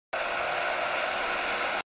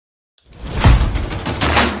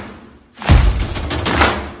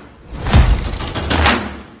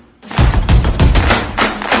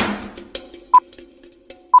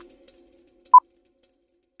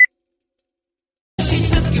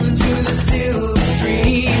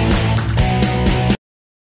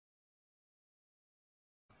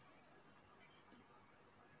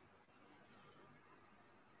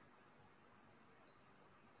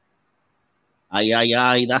Aye, aye,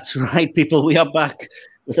 aye. That's right, people. We are back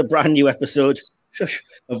with a brand new episode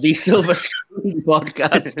of the Silver Screen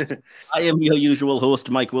Podcast. I am your usual host,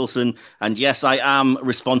 Mike Wilson. And yes, I am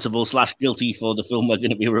responsible / guilty for the film we're going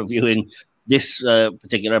to be reviewing this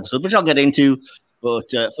particular episode, which I'll get into. But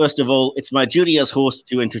first of all, it's my duty as host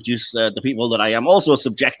to introduce the people that I am also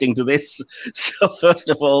subjecting to this. So first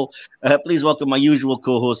of all, please welcome my usual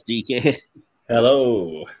co-host, DK.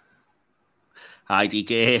 Hello. Hi,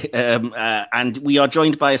 DK. And we are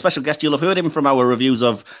joined by a special guest. You'll have heard him from our reviews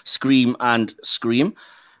of Scream and Scream.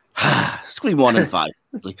 Scream 1 and 5.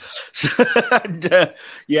 and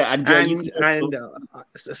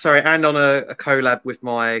on a collab with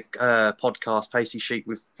my podcast, Pacey Sheep,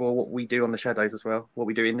 for what we do on the Shadows as well. What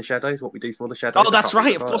we do in the Shadows, what we do for the Shadows. Oh, that's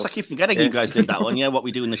right. Of course, I keep forgetting you guys did that one. Yeah, what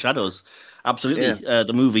we do in the Shadows. Absolutely. Yeah.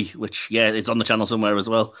 The movie, which, it's on the channel somewhere as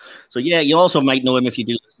well. So, you also might know him if you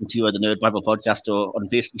do listen to the Nerd Bible podcast or on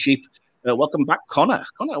Pacey Sheep. Welcome back, Connor.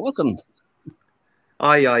 Connor, welcome.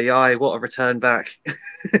 Aye, what a return back.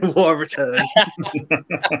 What a return.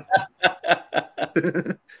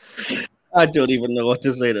 I don't even know what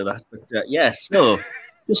to say to that. But so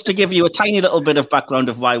just to give you a tiny little bit of background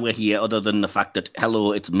of why we're here, other than the fact that,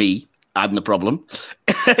 hello, it's me, I'm the problem,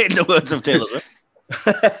 in the words of Taylor Swift.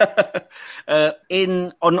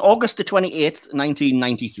 On August the 28th,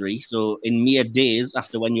 1993, so in mere days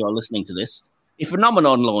after when you are listening to this, a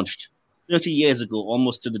phenomenon launched 30 years ago,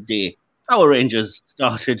 almost to the day. Power Rangers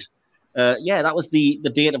started. That was the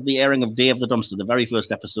date of the airing of Day of the Dumpster, the very first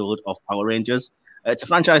episode of Power Rangers. It's a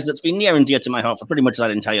franchise that's been near and dear to my heart for pretty much that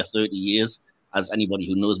entire 30 years, as anybody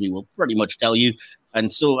who knows me will pretty much tell you.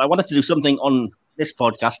 And so I wanted to do something on this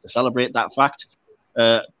podcast to celebrate that fact.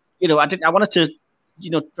 I wanted to,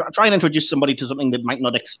 try and introduce somebody to something that might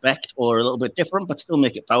not expect or a little bit different, but still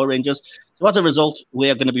make it Power Rangers. So as a result, we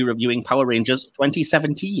are going to be reviewing Power Rangers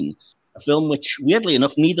 2017. A film which, weirdly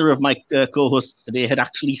enough, neither of my co-hosts today had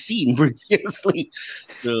actually seen previously.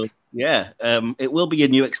 So, it will be a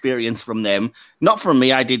new experience from them. Not from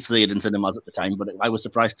me. I did see it in cinemas at the time, but I was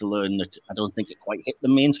surprised to learn that I don't think it quite hit the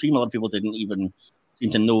mainstream. A lot of people didn't even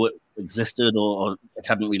seem to know it existed or it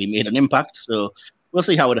hadn't really made an impact. So we'll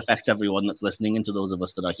see how it affects everyone that's listening and to those of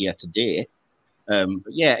us that are here today.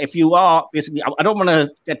 If you are basically, I don't want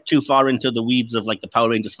to get too far into the weeds of like the Power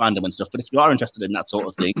Rangers fandom and stuff, but if you are interested in that sort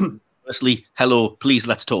of thing, firstly, hello, please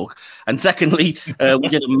let's talk. And secondly, we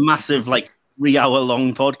did a massive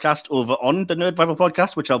 3-hour-long podcast over on the Nerd Bible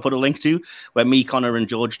podcast, which I'll put a link to, where me, Connor, and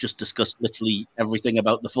George just discussed literally everything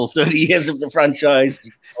about the full 30 years of the franchise.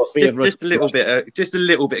 Just a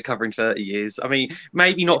little bit covering 30 years. I mean,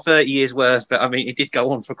 maybe not 30 years worth, but I mean, it did go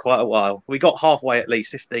on for quite a while. We got halfway at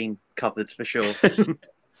least, 15 covered for sure.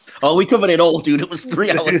 Oh, we covered it all, dude. It was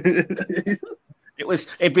 3 hours. It was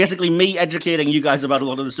basically me educating you guys about a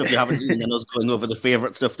lot of the stuff you haven't seen, and then us going over the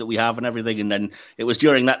favorite stuff that we have and everything. And then it was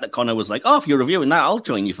during that Connor was like, "Oh, if you're reviewing that, I'll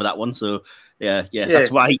join you for that one." So yeah.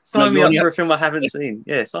 That's why sign me up for a film I haven't seen.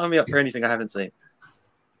 Yeah, sign me up for anything I haven't seen.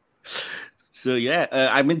 So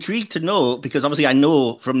I'm intrigued to know, because obviously I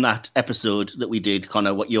know from that episode that we did,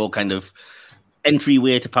 Connor, what your kind of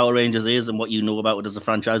entryway to Power Rangers is and what you know about it as a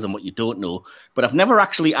franchise and what you don't know. But I've never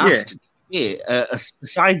actually asked.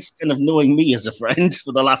 Besides kind of knowing me as a friend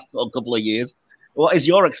for the last couple of years, what is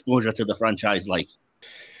your exposure to the franchise like?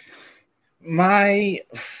 I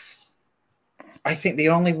think the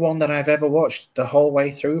only one that I've ever watched the whole way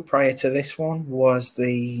through prior to this one was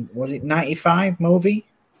the 95 movie?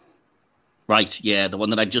 Right, yeah, the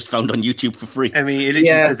one that I just found on YouTube for free. I mean, it literally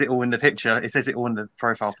says it all in the picture. It says it all in the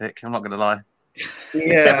profile pic. I'm not going to lie.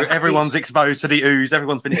 Yeah, everyone's exposed to the ooze.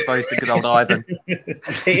 Everyone's been exposed to good old Ivan. It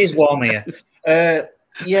is warm here.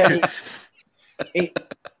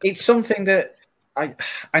 It's something that I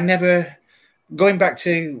never, going back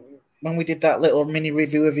to when we did that little mini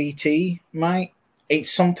review of E.T., Mike,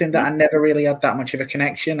 it's something that I never really had that much of a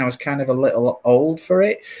connection. I was kind of a little old for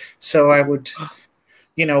it, so I would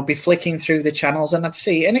be flicking through the channels and I'd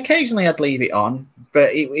see, and occasionally I'd leave it on,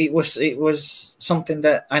 but it was something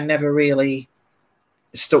that I never really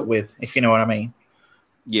stuck with, if you know what I mean.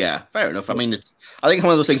 Yeah, fair enough. I mean, I think it's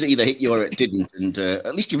one of those things that either hit you or it didn't, and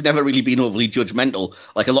at least you've never really been overly judgmental.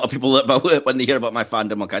 Like a lot of people when they hear about my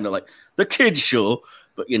fandom are kind of like the kids show,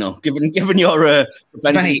 but given your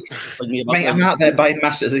mate, I'm out there buying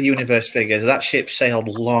Masters of the Universe figures. That ship sailed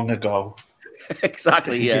long ago.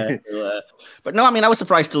 Exactly, yeah. But no, I mean, I was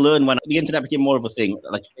surprised to learn when the internet became more of a thing,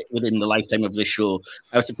 like within the lifetime of this show.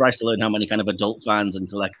 I was surprised to learn how many kind of adult fans and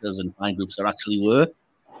collectors and fan groups there actually were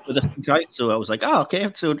with the franchise. So I was like, oh, okay,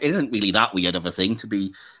 so it isn't really that weird of a thing to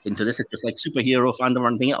be into this. It's just like superhero fandom or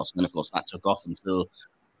anything else. And then, of course, that took off. And so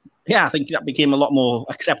I think that became a lot more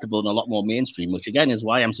acceptable and a lot more mainstream, which again is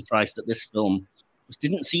why I'm surprised that this film just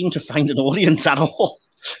didn't seem to find an audience at all.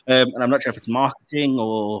 And I'm not sure if it's marketing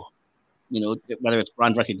or, whether it's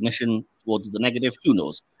brand recognition towards the negative, who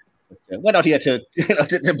knows? But, we're not here to,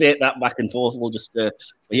 to debate that back and forth. We're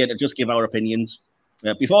here to just give our opinions.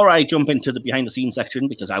 Before I jump into the behind-the-scenes section,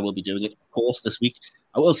 because I will be doing it, of course, this week,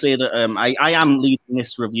 I will say that I am leading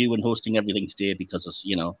this review and hosting everything today because,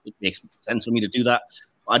 it makes sense for me to do that.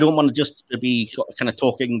 I don't want to just be kind of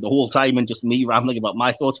talking the whole time and just me rambling about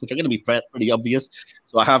my thoughts, which are going to be pretty obvious.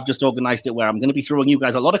 So I have just organized it where I'm going to be throwing you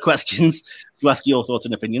guys a lot of questions to ask your thoughts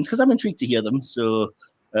and opinions because I'm intrigued to hear them. So,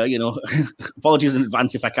 apologies in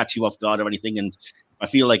advance if I catch you off guard or anything. And if I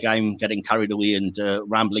feel like I'm getting carried away and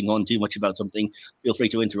rambling on too much about something, feel free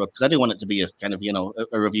to interrupt because I do want it to be a kind of,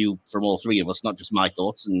 a review from all three of us, not just my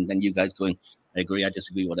thoughts. And then you guys going, I agree, I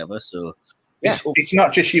disagree, whatever. So, yeah. It's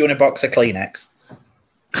not just you and a box of Kleenex.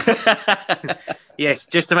 Yes,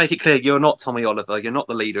 just to make it clear, you're not Tommy Oliver. You're not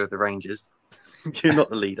the leader of the Rangers. You're not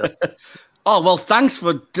the leader. Oh, well, thanks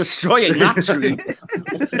for destroying that dream.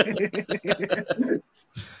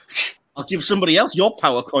 I'll give somebody else your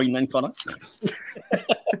power coin then, Connor.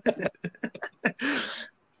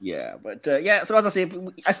 Yeah, but so as I say,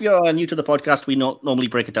 if you're new to the podcast, we normally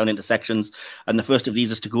break it down into sections. And the first of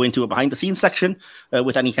these is to go into a behind-the-scenes section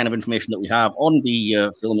with any kind of information that we have on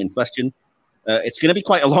the film in question. It's going to be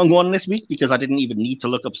quite a long one this week because I didn't even need to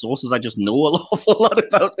look up sources. I just know a lot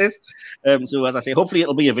about this. So as I say, hopefully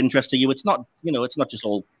it'll be of interest to you. It's not, it's not just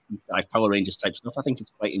all Power Rangers type stuff. I think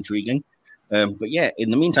it's quite intriguing. But yeah,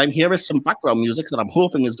 in the meantime, here is some background music that I'm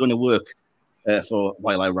hoping is going to work for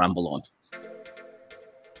while I ramble on.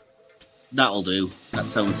 That'll do. That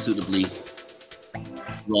sounds suitably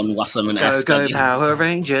Ron Wasserman-esque. Go Power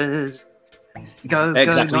Rangers. Go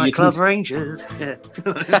nightclub Rangers. Yeah.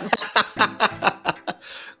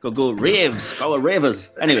 go raves, Power Ravers.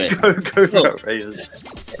 Anyway. Go Power Rangers.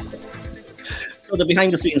 So the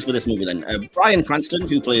behind the scenes for this movie then. Bryan Cranston,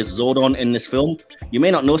 who plays Zordon in this film, you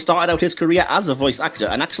may not know, started out his career as a voice actor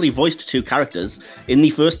and actually voiced two characters in the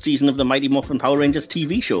first season of the Mighty Morphin Power Rangers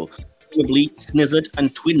TV show, notably Snizzard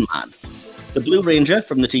and Twin Man. The Blue Ranger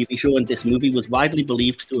from the TV show and this movie was widely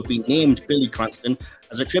believed to have been named Billy Cranston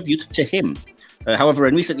as a tribute to him. However,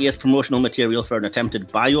 in recent years, promotional material for an attempted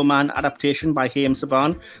Bioman adaptation by Haim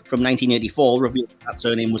Saban from 1984 revealed that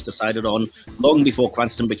surname was decided on long before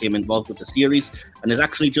Cranston became involved with the series and is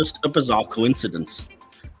actually just a bizarre coincidence.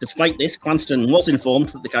 Despite this, Cranston was informed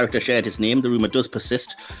that the character shared his name. The rumour does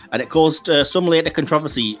persist, and it caused some later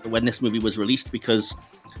controversy when this movie was released because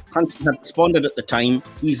Cranston had responded at the time,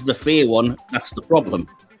 "He's the fair one, that's the problem."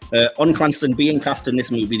 On Cranston being cast in this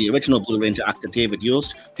movie, the original Blue Ranger actor David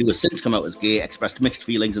Yost, who has since come out as gay, expressed mixed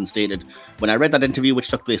feelings and stated, "When I read that interview, which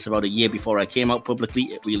took place about a year before I came out publicly,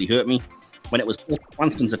 it really hurt me. When it was brought to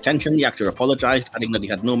Cranston's attention, the actor apologised, adding that he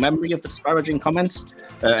had no memory of the disparaging comments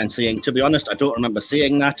and saying, 'To be honest, I don't remember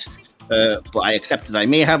saying that, but I accept that I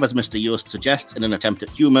may have, as Mr. Yost suggests, in an attempt at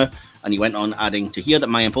humour.' And he went on, adding, 'To hear that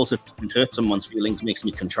my impulsive treatment hurt someone's feelings makes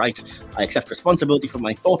me contrite. I accept responsibility for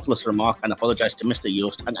my thoughtless remark and apologise to Mr.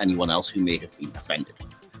 Yost and anyone else who may have been offended.'"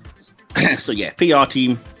 So yeah, PR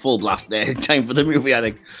team, full blast there. Time for the movie, I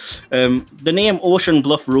think. The name Ocean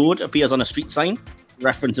Bluff Road appears on a street sign.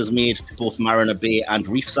 References made to both Mariner Bay and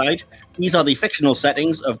Reefside. These are the fictional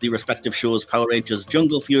settings of the respective shows Power Rangers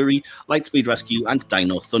Jungle Fury, Lightspeed Rescue, and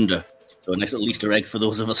Dino Thunder. So a nice little Easter egg for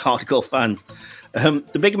those of us hardcore fans.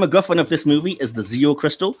 The big MacGuffin of this movie is the Zeo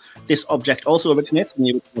Crystal. This object also originates from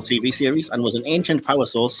the original TV series and was an ancient power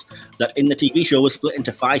source that in the TV show was split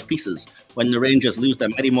into 5 pieces. When the Rangers lose their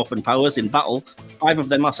Mighty Morphin powers in battle, 5 of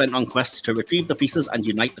them are sent on quests to retrieve the pieces and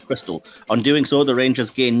unite the crystal. On doing so, the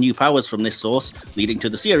Rangers gain new powers from this source, leading to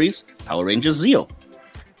the series Power Rangers Zeo.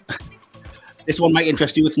 This one might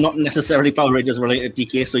interest you. It's not necessarily Power Rangers related,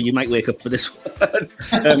 DK, so you might wake up for this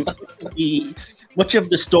one. Much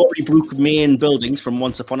of the Storybrooke main buildings from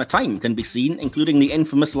Once Upon a Time can be seen, including the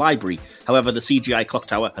infamous library. However, the CGI clock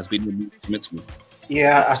tower has been removed from its roof.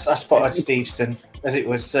 Yeah, I spotted Steveston as it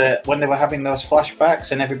was when they were having those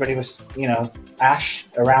flashbacks and everybody was, ash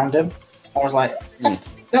around him. I was like,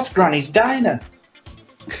 that's Granny's diner.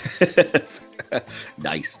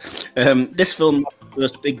 Nice. This film was the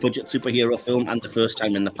first big-budget superhero film and the first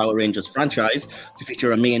time in the Power Rangers franchise to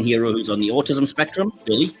feature a main hero who's on the autism spectrum,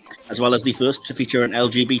 Billy, as well as the first to feature an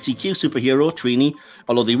LGBTQ superhero, Trini,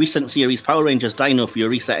 although the recent series Power Rangers Dino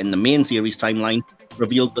Fury, set in the main series timeline,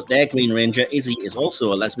 revealed that their Green Ranger, Izzy, is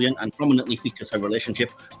also a lesbian and prominently features her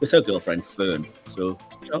relationship with her girlfriend, Fern. So,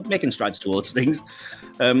 making strides towards things.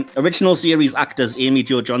 Original series actors Amy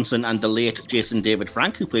Jo Johnson and the late Jason David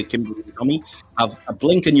Frank, who played Kimberly and Tommy, have a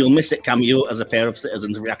blink and you'll miss it cameo as a pair of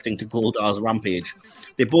citizens reacting to Goldar's rampage.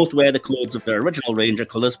 They both wear the clothes of their original Ranger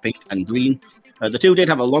colours, pink and green. The two did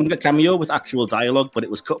have a longer cameo with actual dialogue, but it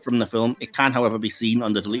was cut from the film. It can, however, be seen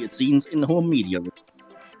on the deleted scenes in the home media.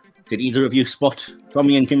 Did either of you spot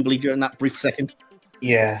Tommy and Kimberly during that brief second?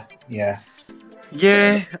 Yeah.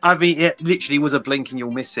 I mean, it literally was a blink and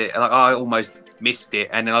you'll miss it. Like, I almost missed it,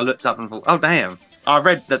 and then I looked up and thought, oh damn. I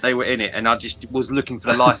read that they were in it, and I just was looking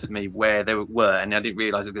for the life of me where they were, and I didn't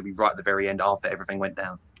realise it was going to be right at the very end after everything went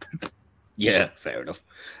down. Yeah, fair enough.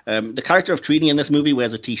 The character of Trini in this movie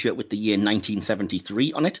wears a T-shirt with the year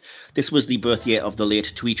 1973 on it. This was the birth year of the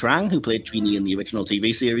late Thuy Trang, who played Trini in the original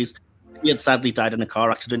TV series. She had sadly died in a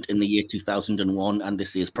car accident in the year 2001, and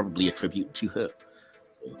this is probably a tribute to her.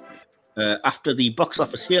 After the box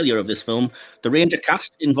office failure of this film, the Ranger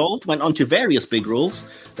cast involved went on to various big roles.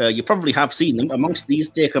 You probably have seen them. Amongst these,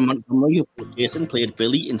 Dacre Montgomery, who played Jason, played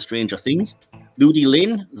Billy in Stranger Things. Ludi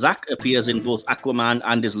Lane, Zach, appears in both Aquaman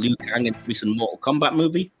and as Liu Kang in the recent Mortal Kombat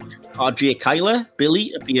movie. R.J. Kyler,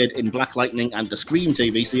 Billy, appeared in Black Lightning and the Scream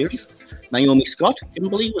TV series. Naomi Scott,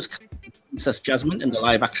 Kimberly, was Princess Jasmine in the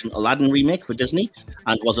live-action Aladdin remake for Disney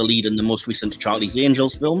and was a lead in the most recent Charlie's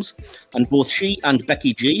Angels films. And both she and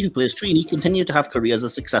Becky G, who plays Trini, continue to have careers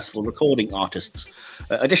as successful recording artists.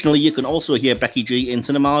 Additionally, you can also hear Becky G in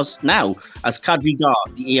cinemas now as Kadri Dar,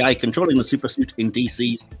 the AI controlling the supersuit in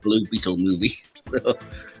DC's Blue Beetle movie. So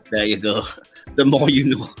there you go. The more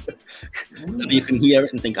you know. You can hear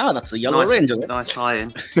it and think, that's the Yellow Ranger. Nice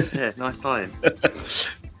tie-in. Yeah, nice tie-in.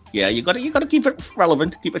 Yeah, you got to keep it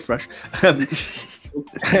relevant, keep it fresh.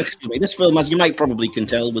 Excuse me. This film, as you might probably can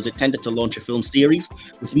tell, was intended to launch a film series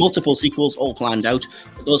with multiple sequels all planned out.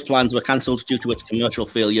 But those plans were cancelled due to its commercial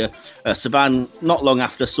failure. Saban, not long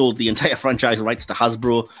after, sold the entire franchise rights to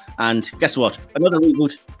Hasbro. And guess what? Another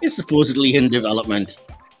reboot is supposedly in development.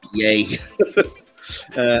 Yay.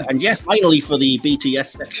 And yeah, finally for the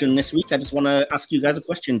BTS section this week, I just want to ask you guys a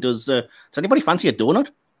question. Does anybody fancy a donut?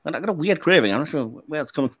 I got a weird craving. I'm not sure where it's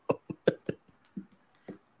coming from.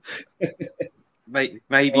 Maybe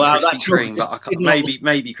Krispy Kreme, but I can't,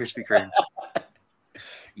 maybe Krispy Kreme.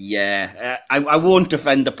 Yeah, I won't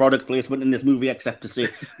defend the product placement in this movie except to say,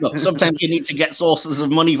 look, sometimes you need to get sources of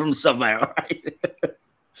money from somewhere, right?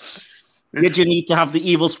 Did you need to have the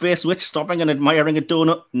evil space witch stopping and admiring a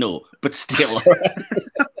donut? No, but still.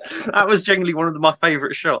 That was genuinely one of my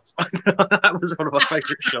favourite shots. That was one of my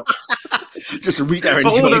favourite shots. Just Rita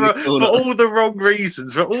enjoying for all the wrong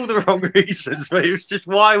reasons. But it was just,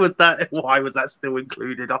 why was that still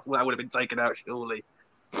included? I thought that would have been taken out, surely.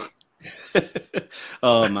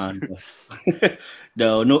 Oh man.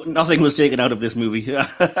 No, nothing was taken out of this movie.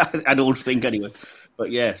 I don't think anyway. But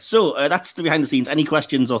yeah, so that's the behind the scenes. Any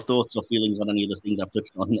questions or thoughts or feelings on any of the things I've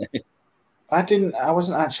touched on? I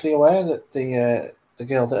wasn't actually aware that the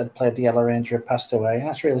girl that had played the Yellow Ranger had passed away.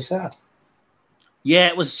 That's really sad.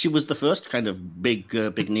 Yeah, she was the first kind of big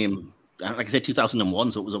name. Like I said,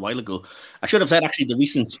 2001, so it was a while ago. I should have said actually the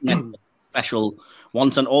recent special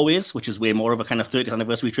Once and Always, which is way more of a kind of 30th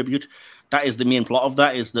anniversary tribute. That is the main plot of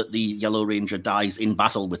that, is that the Yellow Ranger dies in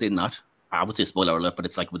battle within that. I would say spoiler alert, but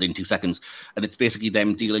it's like within 2 seconds. And it's basically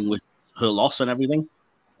them dealing with her loss and everything.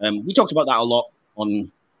 We talked about that a lot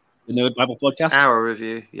on the Nerd Bible podcast. Our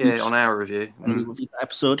review. Yeah, on our review. And we reviewed that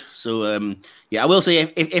episode. So, yeah, I will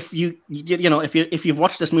say if you've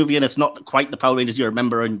watched this movie and it's not quite the Power Rangers you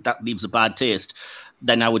remember and that leaves a bad taste,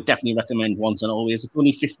 then I would definitely recommend Once and Always. It's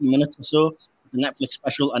only 50 minutes or so. It's a Netflix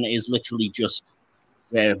special, and it is literally just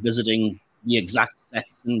visiting the exact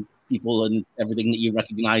sets and people and everything that you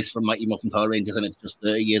recognize from Mighty Morphin Power Rangers, and it's just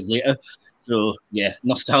 30 years later. So, yeah,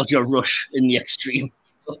 nostalgia rush in the extreme.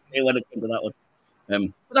 Okay, when it came to that one.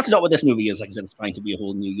 But that's not what this movie is. Like I said, it's trying to be a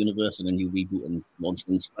whole new universe and a new reboot and launch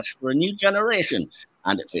things fresh for a new generation.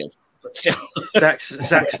 And it failed. But still.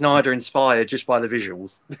 Zack Snyder inspired just by the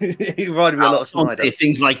visuals. He reminded me a lot of Snyder.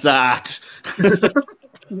 Things like that.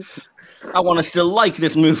 I want to still like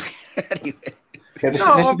this movie. Anyway. Yeah,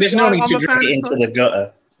 there's no need to drag it into the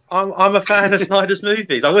gutter. I'm a fan of Snyder's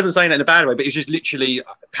movies. I wasn't saying that in a bad way, but it's just literally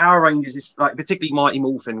Power Rangers is like, particularly Mighty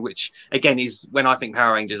Morphin, which again is when I think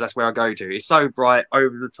Power Rangers, that's where I go to. It's so bright,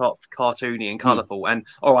 over the top, cartoony and colourful, and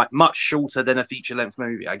all right, much shorter than a feature length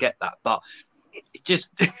movie. I get that, but it just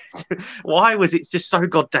why was it just so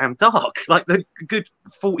goddamn dark? Like the good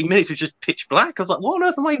 40 minutes was just pitch black. I was like, what on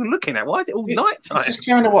earth am I even looking at? Why is it all nighttime? It's just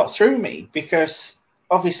kind of what threw me, because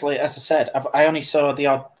obviously, as I said, I only saw the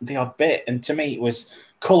odd bit, and to me it was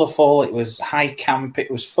colourful, it was high camp,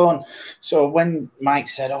 it was fun. So when Mike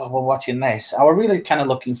said, "Oh, we're watching this," I was really kind of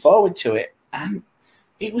looking forward to it, and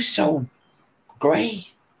it was so grey.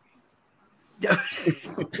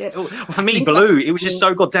 Yeah, well, for me, Blue, it was just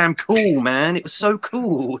so goddamn cool, man. It was so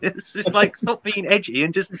cool. It's just like, stop being edgy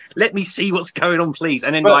and just let me see what's going on, please.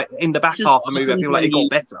 And then, like, in the back half of the movie, I feel like it got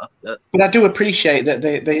better. But I do appreciate that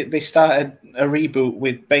they started a reboot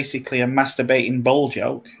with basically a masturbating ball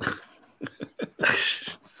joke.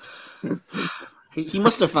 He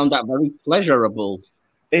must have found that very pleasurable.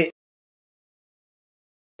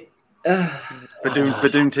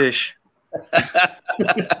 Badoon-tish.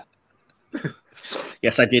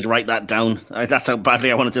 Yes, I did write that down. That's how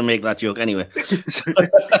badly I wanted to make that joke anyway.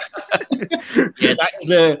 Yeah, that is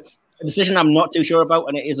a decision I'm not too sure about,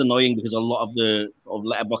 and it is annoying because a lot of the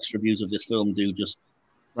letterbox reviews of this film do just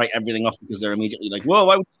write everything off because they're immediately like, whoa,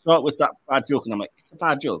 why would you start with that bad joke? And I'm like, it's a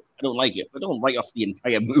bad joke. I don't like it. But don't write off the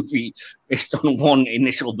entire movie based on one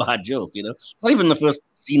initial bad joke, you know? It's not even the first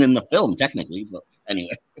scene in the film, technically, but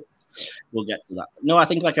anyway. We'll get to that. No, I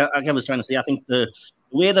think, like I was trying to say, I think the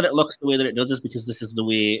way that it looks, the way that it does, is because this is the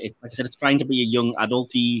way, like I said, it's trying to be a young,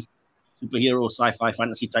 adulty, superhero, sci-fi,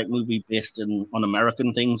 fantasy type movie based on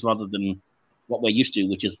American things rather than what we're used to,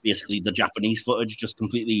 which is basically the Japanese footage just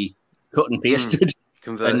completely cut and pasted.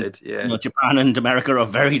 Converted, and, yeah. You know, Japan and America are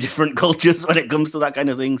very different cultures when it comes to that kind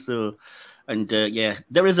of thing. So, and yeah,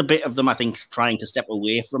 there is a bit of them, I think, trying to step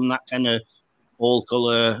away from that kind of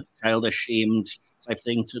all-color, childish, shamed type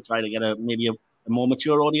thing to try to get maybe a more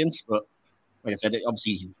mature audience. But like I said,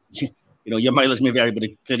 obviously, you know, your mileage may vary, but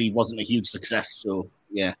it clearly wasn't a huge success. So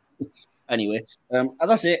yeah. Anyway, as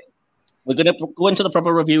I say, we're going to go into the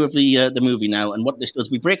proper review of the movie now. And what this does,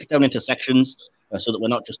 we break it down into sections so that we're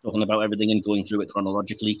not just talking about everything and going through it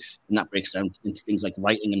chronologically. And that breaks down into things like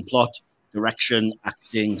writing and plot, direction,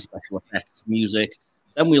 acting, special effects, music.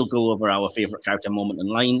 Then we'll go over our favorite character moment and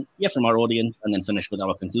line, hear from our audience, and then finish with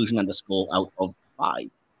our conclusion and a score out of 5.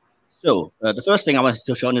 So the first thing I want to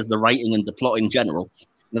touch on is the writing and the plot in general.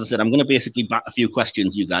 And as I said, I'm going to basically bat a few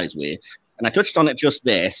questions you guys way. And I touched on it just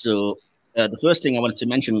there. So the first thing I wanted to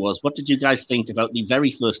mention was, what did you guys think about the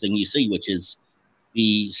very first thing you see, which is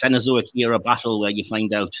the Cenozoic era battle where you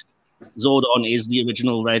find out Zordon is the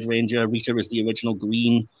original Red Ranger, Rita is the original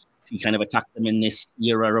Green. He kind of attacked them in this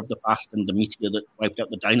era of the past, and the meteor that wiped out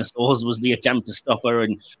the dinosaurs was the attempt to stop her,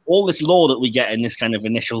 and all this lore that we get in this kind of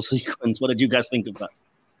initial sequence. What did you guys think of that?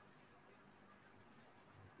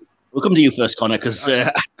 We'll come to you first, Connor, because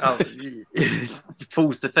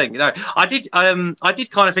fools to think. No, I did kind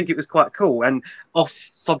of think it was quite cool and off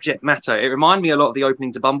subject matter. It reminded me a lot of the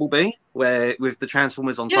opening to Bumblebee, where with the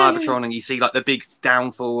Transformers on Cybertron, and you see like the big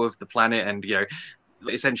downfall of the planet, and you know,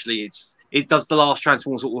 essentially it does the last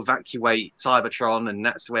Transformer sort of evacuate Cybertron, and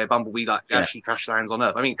that's where Bumblebee actually crash lands on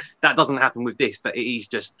Earth. I mean, that doesn't happen with this, but it is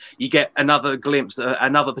just, you get another glimpse,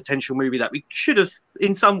 another potential movie that we should have,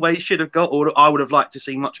 in some ways, should have got, or I would have liked to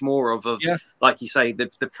see much more of like you say, the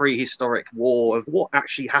prehistoric war of what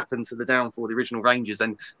actually happened to the downfall of the original Rangers,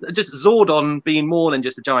 and just Zordon being more than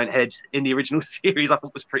just a giant head in the original series, I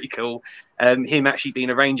thought was pretty cool. Him actually being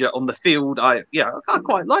a Ranger on the field, I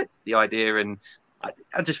quite liked the idea, and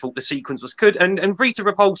I just thought the sequence was good. And Rita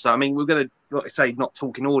Repulsa, I mean, we're going to, like I say, not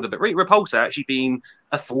talk in order, but Rita Repulsa actually being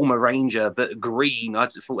a former Ranger, but green, I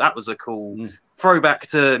just thought that was a cool throwback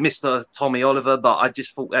to Mr. Tommy Oliver, but I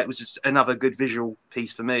just thought that was just another good visual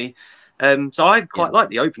piece for me. So I quite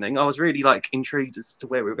liked the opening. I was really intrigued as to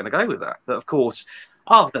where we were going to go with that. But of course,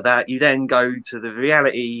 after that, you then go to the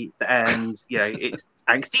reality, and, you know, it's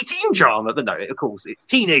angsty teen drama, but no, of course, it's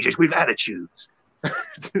teenagers with attitudes.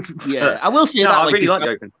 Yeah, I will say that I really like the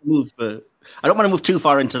open move. I don't want to move too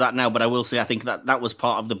far into that now, but I will say I think that was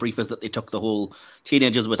part of the briefers, that they took the whole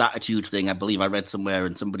teenagers with attitude thing. I believe I read somewhere,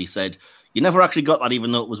 and somebody said you never actually got that,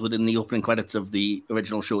 even though it was within the opening credits of the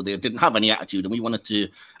original show. They didn't have any attitude, and we wanted to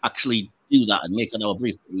actually do that and make it our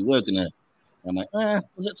brief. We were gonna. I'm like,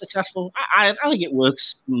 was it successful? I think it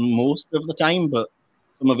works most of the time, but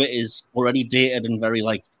some of it is already dated and very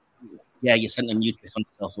you sent a nude pic on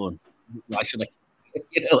your cell phone. Why should I?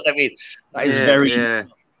 You know what I mean? That is very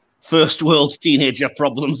first world teenager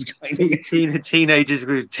problems. Teenagers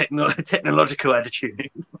with technological attitude.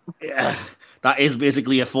 Yeah, that is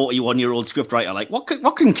basically a 41-year-old scriptwriter. Like, what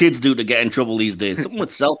can kids do to get in trouble these days? Someone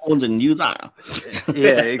with cell phones and knew that.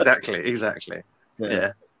 Yeah, exactly.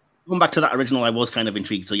 Yeah. Going back to that original, I was kind of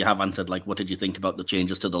intrigued. So you have answered, what did you think about the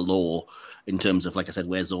changes to the lore in terms of, like I said,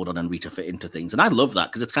 where Zordon and Rita fit into things? And I love that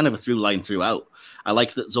because it's kind of a through line throughout. I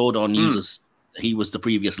like that Zordon uses, he was the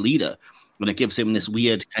previous leader, and it gives him this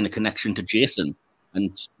weird kind of connection to Jason.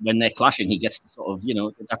 And when they're clashing, he gets to sort of, you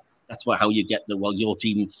know, that's how you get your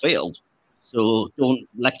team failed. So don't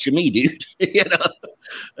lecture me, dude. You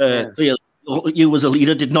know, you as a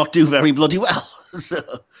leader did not do very bloody well.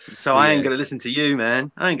 So I ain't going to listen to you,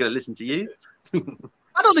 man. I ain't going to listen to you.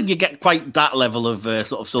 I don't think you get quite that level of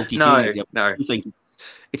sort of sulky teenager. No. I think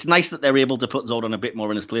it's nice that they're able to put Zordon a bit more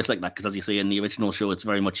in his place like that, because as you say in the original show, it's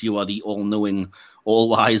very much you are the all-knowing,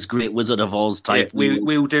 all-wise, great Wizard of Oz type. Yeah,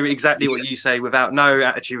 we'll do exactly what you say without no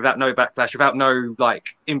attitude, without no backlash, without no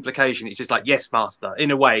like implication. It's just like, yes, master,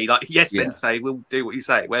 in a way, like, yes, Sensei, we'll do what you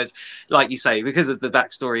say. Whereas, like you say, because of the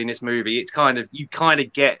backstory in this movie, it's kind of, you kind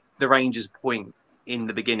of get the Rangers' point in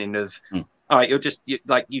the beginning of, all right,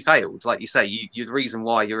 you failed, like you say, you're the reason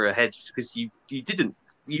why you're ahead, because you didn't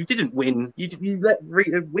win. You let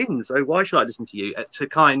Rita win, so why should I listen to you? To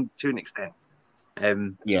an extent.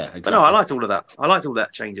 Exactly. But no, I liked all of that. I liked all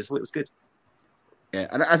that changes. It was good. Yeah,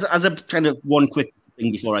 and as a kind of one quick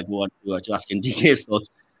thing before I go on to asking DK's thoughts,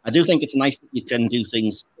 I do think it's nice that you can do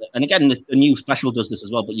things, and again, the new special does this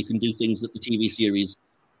as well, but you can do things that the TV series,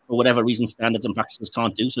 for whatever reason, standards and practices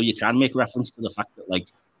can't do. So you can make reference to the fact that, like,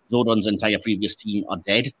 Zordon's entire previous team are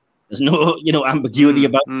dead. There's no, ambiguity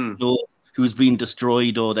about who's been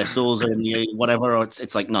destroyed or their souls are in the whatever. Or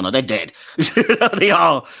it's like, no, they're dead. they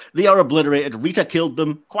are obliterated. Rita killed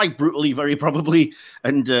them quite brutally, very probably,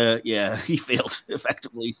 and he failed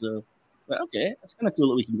effectively. So, but okay, that's kind of cool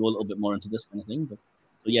that we can go a little bit more into this kind of thing. But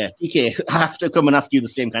so yeah, DK, I have to come and ask you the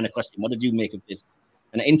same kind of question. What did you make of this?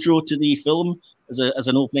 An intro to the film as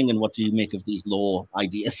an opening, and what do you make of these lore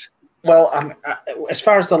ideas? Well, as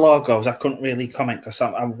far as the lore goes, I couldn't really comment because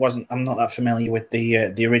I'm not that familiar with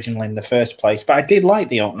the original in the first place. But I did like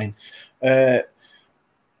the opening. I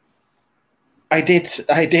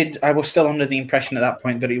was still under the impression at that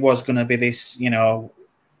point that it was going to be this,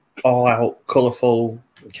 all-out, colourful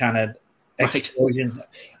kind of explosion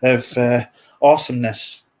of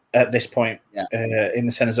awesomeness at this point in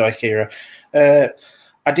the Cenozoic era.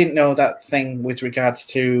 I didn't know that thing with regards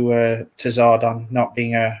to Zordon not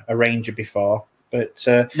being a ranger before, but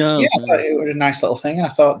I thought it was a nice little thing, and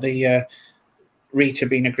I thought the Rita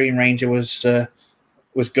being a Green Ranger was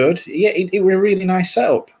good. Yeah, it was a really nice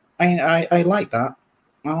setup. I like that.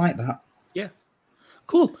 I like that. Yeah,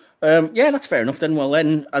 cool. That's fair enough then. Well,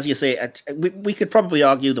 then, as you say, we could probably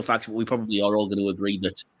argue the fact that we probably are all going to agree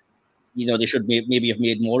that they should maybe have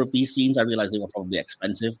made more of these scenes. I realize they were probably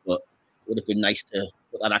expensive, but it would have been nice to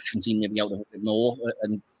put that action scene maybe out a bit more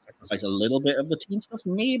and sacrifice a little bit of the teen stuff,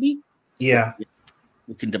 maybe. Yeah.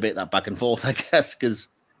 We can debate that back and forth, I guess, because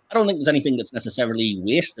I don't think there's anything that's necessarily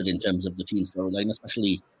wasted in terms of the teen storyline,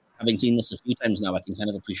 especially having seen this a few times now. I can kind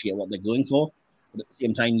of appreciate what they're going for. But at the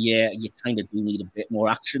same time, you kind of do need a bit more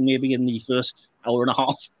action maybe in the first hour and a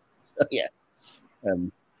half. So, yeah.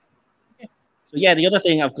 The other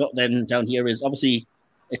thing I've got then down here is obviously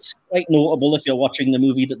it's quite notable if you're watching the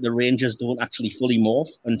movie that the Rangers don't actually fully morph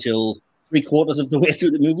until 3/4 of the way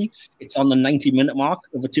through the movie. It's on the 90-minute mark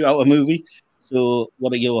of a 2-hour movie. So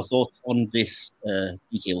what are your thoughts on this?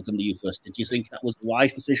 DK, we'll come to you first. Did you think that was a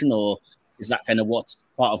wise decision, or is that kind of what's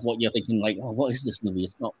part of what you're thinking, like, oh, what is this movie?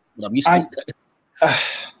 It's not what I'm used to.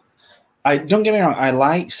 I don't get me wrong, I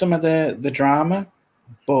like some of the drama,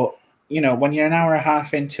 but, when you're an hour and a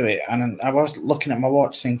half into it, and I was looking at my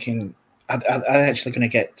watch thinking, are they actually going to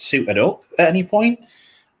get suited up at any point?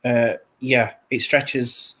 It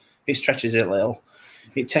stretches it a little.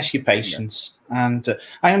 It tests your patience. Yeah. And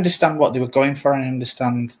I understand what they were going for. I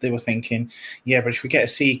understand they were thinking, but if we get a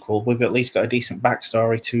sequel, we've at least got a decent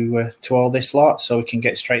backstory to all this lot, so we can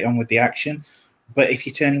get straight on with the action. But if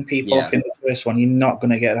you're turning people off in the first one, you're not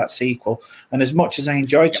going to get that sequel. And as much as I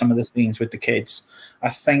enjoyed some of the scenes with the kids, I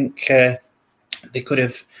think they could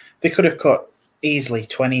have cut easily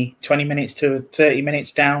 20 minutes to 30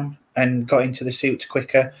 minutes down and got into the suits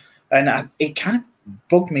quicker. And it kind of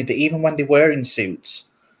bugged me that even when they were in suits,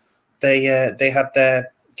 they had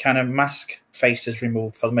their kind of mask faces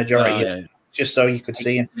removed for the majority, just so you could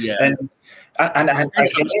see them. Yeah. And I have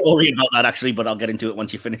a story about that actually, but I'll get into it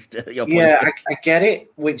once you finish your point. Yeah, I get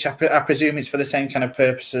it, which I presume it's for the same kind of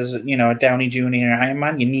purpose as a Downey Jr. and Iron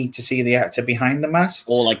Man. You need to see the actor behind the mask,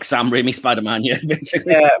 or like Sam Raimi Spider-Man,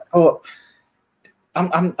 basically. Yeah, but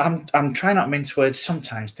I'm trying not to mince words.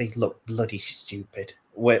 Sometimes they look bloody stupid.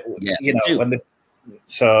 But they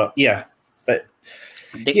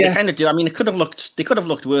kind of do. I mean, they could have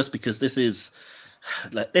looked worse, because this is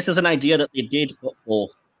an idea that they did put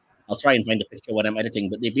forth. I'll try and find a picture when I'm editing,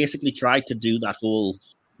 but they basically tried to do that whole,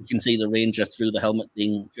 you can see the Ranger through the helmet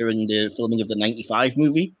thing during the filming of the 95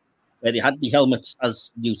 movie, where they had the helmets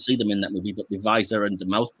as you see them in that movie, but the visor and the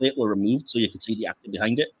mouth plate were removed so you could see the actor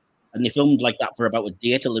behind it. And they filmed like that for about a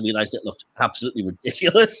day till they realized it looked absolutely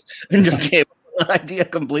ridiculous and just gave up that idea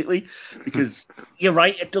completely, because you're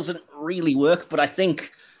right, it doesn't really work. But I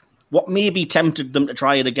think what maybe tempted them to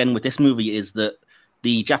try it again with this movie is that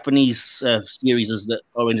the Japanese series that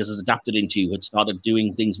Power Rangers has adapted into had started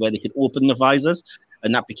doing things where they could open the visors,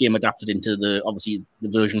 and that became adapted into obviously the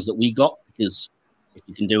versions that we got, because if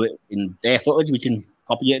you can do it in their footage, we can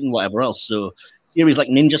copy it and whatever else. So series like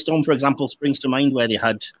Ninja Storm, for example, springs to mind, where they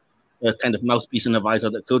had a kind of mouthpiece in a visor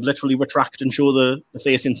that could literally retract and show the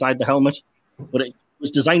face inside the helmet. But it was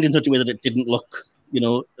designed in such a way that it didn't look,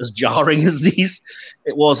 as jarring as these.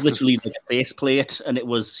 It was literally like a face plate, and it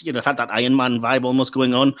was, it had that Iron Man vibe almost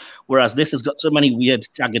going on. Whereas this has got so many weird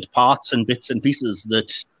jagged parts and bits and pieces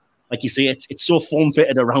that, like you say, it's so form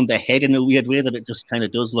fitted around their head in a weird way that it just kind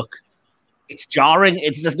of does look. It's jarring.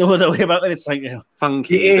 There's no other way about it. It's like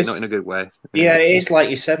funky, but not in a good way. Yeah, it is like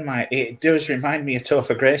you said, Mike. It does remind me of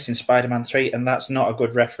Topher Grace in Spider-Man 3, and that's not a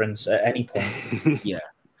good reference at any point. Yeah.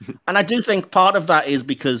 And I do think part of that is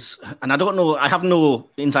because, and I don't know, I have no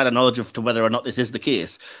insider knowledge of to whether or not this is the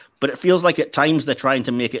case, but it feels like at times they're trying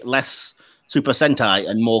to make it less Super Sentai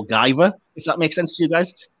and more Guyver, if that makes sense to you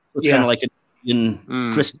guys. It's kind of like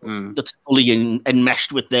crystal that's fully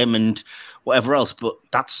enmeshed with them and whatever else, but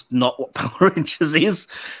that's not what Power Rangers is.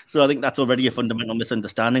 So I think that's already a fundamental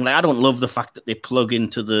misunderstanding. Like, I don't love the fact that they plug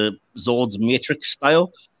into the Zord's Matrix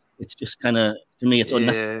style. It's just kind of, to me, it's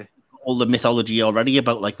unnecessary. All the mythology already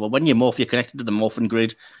about, like, well, when you morph, you're connected to the morphing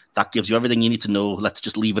grid. That gives you everything you need to know. Let's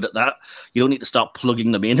just leave it at that. You don't need to start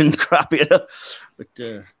plugging them in and crap, But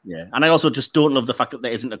yeah, and I also just don't love the fact that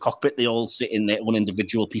there isn't a cockpit. They all sit in their own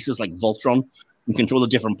individual pieces, like Voltron, and control a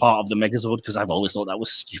different part of the Megazord. Because I've always thought that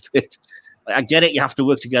was stupid. Like, I get it, you have to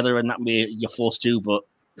work together, and that way you're forced to. But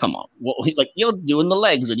come on, you're doing the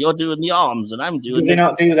legs and you're doing the arms, and I'm doing. Did they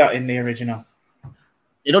not do that in the original?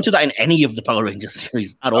 They don't do that in any of the Power Rangers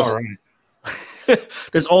series at all. Right.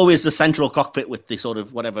 There's always the central cockpit with the sort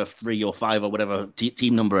of whatever 3 or 5 or whatever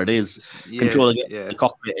team number it is, controlling the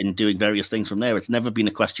cockpit and doing various things from there. It's never been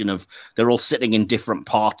a question of they're all sitting in different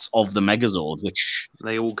parts of the Megazord, which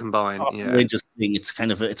they all combine. Rangers thing. It's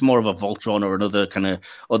kind of it's more of a Voltron or another kind of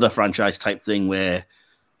other franchise type thing where.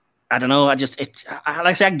 I don't know. Like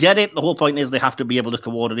I say, I get it. The whole point is they have to be able to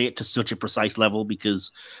coordinate to such a precise level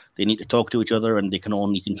because they need to talk to each other and they can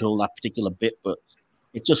only control that particular bit. But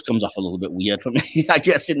it just comes off a little bit weird for me, I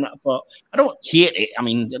guess, in that part. I don't hate it. I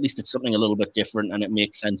mean, at least it's something a little bit different and it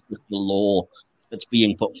makes sense with the law that's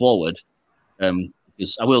being put forward.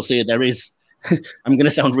 Because I will say there is, I'm going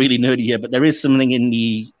to sound really nerdy here, but there is something in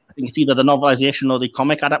I think it's either the novelization or the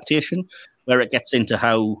comic adaptation where it gets into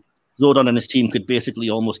how Zordon and his team could basically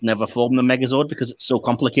almost never form the Megazord because it's so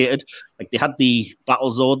complicated. Like, they had the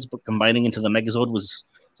Battle Zords, but combining into the Megazord was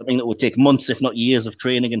something that would take months, if not years, of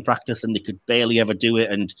training and practice, and they could barely ever do it.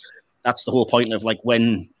 And that's the whole point of, like,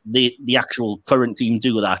 when the actual current team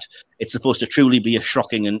do that, it's supposed to truly be a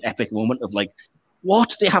shocking and epic moment of, like,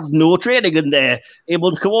 what? They have no training and they're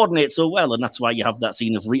able to coordinate so well. And that's why you have that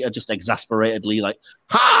scene of Rita just exasperatedly like,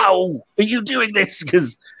 how are you doing this?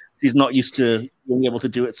 Because he's not used to being able to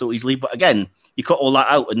do it so easily. But again, you cut all that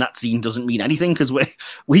out and that scene doesn't mean anything because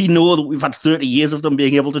we know that we've had 30 years of them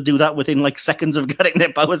being able to do that within like seconds of getting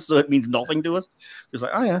their powers, so it means nothing to us. It's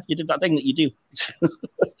like, oh yeah, you did that thing that you do.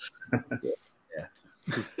 Yeah.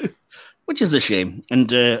 Which is a shame.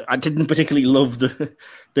 And I didn't particularly love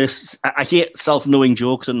this. I hate self-knowing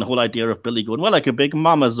jokes and the whole idea of Billy going, well, like a big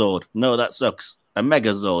Mama Zord. No, that sucks. A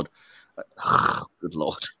Megazord. Good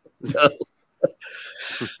Lord.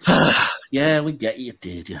 Yeah, we get you,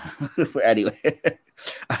 did you? But anyway,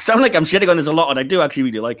 I sound like I'm shitting on this a lot, and I do actually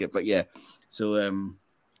really like it. But yeah, so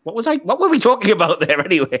what were we talking about there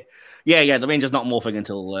anyway? Yeah, the Rangers not morphing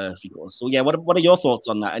until 3 quarters. So yeah, what are your thoughts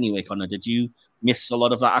on that anyway, Connor? Did you miss a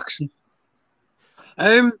lot of that action?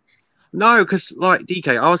 No, because like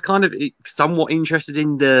DK, I was kind of somewhat interested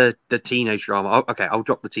in the teenage drama. Okay, I'll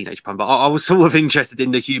drop the teenage pun, but I was sort of interested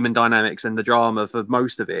in the human dynamics and the drama for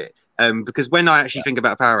most of it. Because when I actually think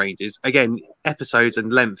about Power Rangers, again, episodes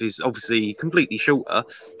and length is obviously completely shorter.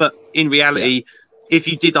 But in reality, if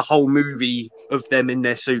you did a whole movie of them in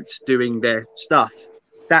their suits doing their stuff,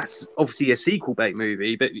 that's obviously a sequel bait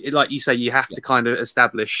movie. But like you say, you have to kind of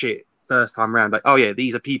establish shit first time around, like, oh yeah,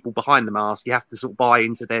 these are people behind the mask. You have to sort of buy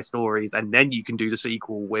into their stories, and then you can do the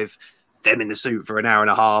sequel with them in the suit for an hour and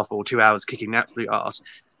a half or 2 hours kicking the absolute ass.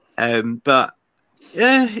 But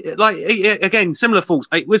yeah, like again, similar thoughts.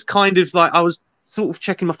 It was kind of like I was sort of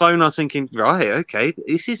checking my phone. I was thinking, right, okay,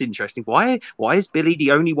 this is interesting. Why is Billy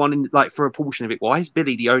the only one in, like, for a portion of it? Why is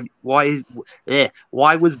Billy the only? Why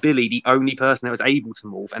was Billy the only person that was able to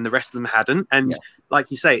morph, and the rest of them hadn't? And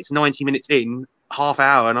like you say, it's 90 minutes in. Half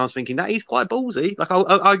hour, and I was thinking that is quite ballsy.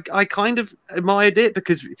 Like I kind of admired it,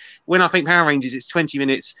 because when I think Power Rangers, it's 20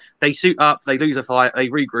 minutes. They suit up, they lose a fight, they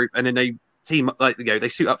regroup, and then they team up. Like, they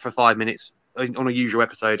suit up for 5 minutes, on a usual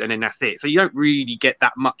episode, and then that's it. So you don't really get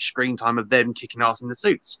that much screen time of them kicking ass in the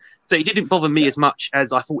suits. So it didn't bother me as much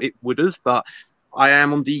as I thought it would have, but I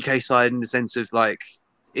am on DK side in the sense of like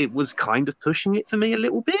it was kind of pushing it for me a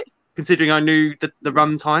little bit, considering I knew the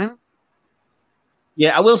run time.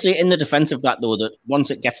 Yeah, I will say in the defense of that, though, that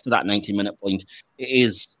once it gets to that 90-minute point, it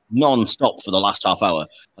is non-stop for the last half hour.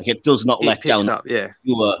 Like, it does not let down. Up, yeah.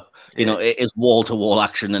 You know, it is wall-to-wall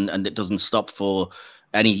action, and it doesn't stop for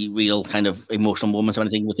any real kind of emotional moments or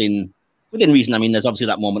anything within reason. I mean, there's obviously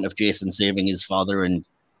that moment of Jason saving his father, and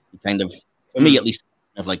kind of, for me at least,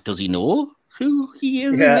 of like, does he know who he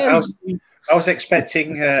is? Yeah, I was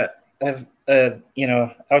expecting, you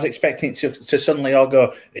know, I was expecting to suddenly all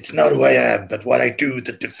go, "It's not who I am, but what I do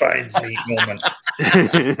that defines me." Moment.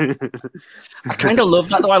 I kind of love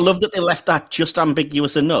that, though. I love that they left that just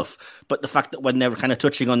ambiguous enough. But the fact that when they were kind of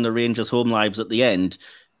touching on the Rangers' home lives at the end,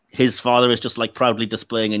 his father is just like proudly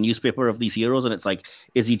displaying a newspaper of these heroes, and it's like,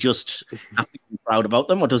 is he just happy and proud about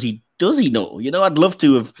them, or does he know? You know, I'd love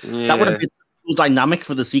to have. Yeah. That would have been a cool dynamic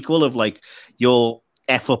for the sequel of like your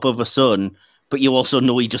F up of a son, but you also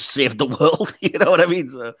know he just saved the world. You know what I mean?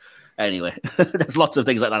 So anyway, there's lots of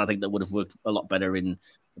things like that I think that would have worked a lot better in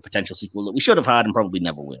a potential sequel that we should have had and probably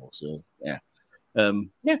never will. So yeah.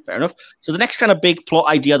 Yeah, fair enough. So the next kind of big plot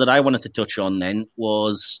idea that I wanted to touch on then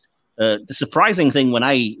was the surprising thing when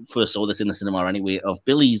I first saw this in the cinema anyway, of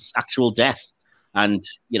Billy's actual death and,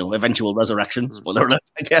 you know, eventual resurrection. Spoiler alert,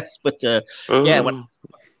 I guess. But yeah,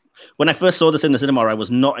 when I first saw this in the cinema, I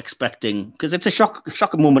was not expecting, because it's a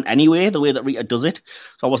shocking moment anyway, the way that Rita does it.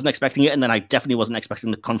 So I wasn't expecting it, and then I definitely wasn't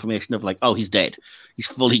expecting the confirmation of like, oh, he's dead, he's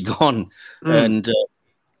fully gone. And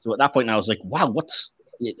so at that point, I was like, wow, what's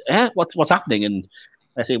happening? And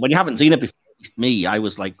I say, when you haven't seen it before, at least me, I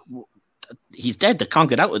was like, he's dead. They can't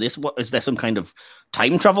get out of this. What is there? Some kind of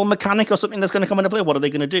time travel mechanic or something that's going to come into play? What are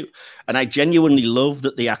they going to do? And I genuinely love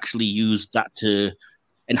that they actually used that to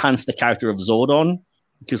enhance the character of Zordon.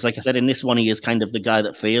 Because, like I said, in this one, he is kind of the guy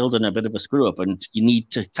that failed and a bit of a screw-up, and you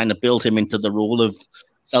need to kind of build him into the role of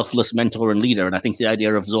selfless mentor and leader. And I think the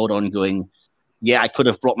idea of Zordon going, yeah, I could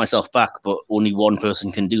have brought myself back, but only one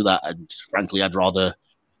person can do that. And frankly, I'd rather,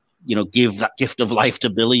 you know, give that gift of life to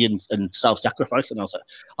Billy and self-sacrifice. And I was like,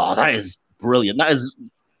 oh, that is brilliant. That is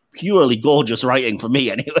purely gorgeous writing for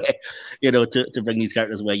me anyway, you know, to bring these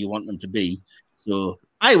characters where you want them to be. So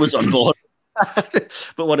I was on board.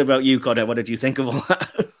 But what about you, Connor? What did you think of all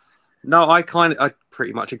that? No, I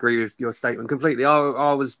pretty much agree with your statement completely.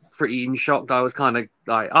 I was pretty in shock. I was kind of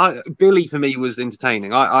like, Billy for me was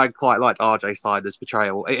entertaining. I quite liked RJ Snyder's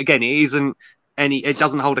portrayal. Again, it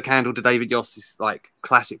doesn't hold a candle to David Yoss's like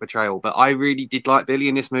classic portrayal, but I really did like Billy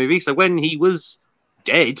in this movie. So when he was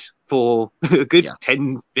dead for a good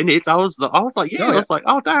 10 minutes, I was like, I was like,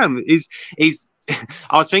 oh damn, is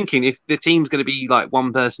I was thinking if the team's going to be like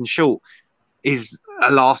one person short, is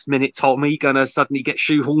a last minute Tommy gonna suddenly get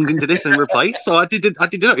shoehorned into this and replaced? So I didn't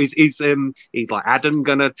know. Is like Adam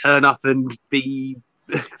gonna turn up and be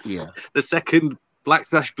the second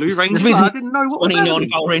Black/Blue Ranger? I didn't know what was happening.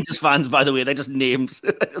 Non-Power Rangers fans, by the way, they're just names.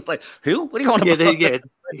 Just like, who? What do you want about?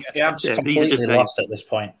 Yeah, I'm just completely lost at this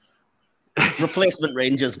point. Replacement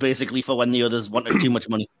Rangers, basically, for when the others wanted too much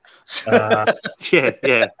money. Yeah,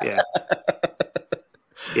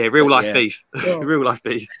 real life beef. Real life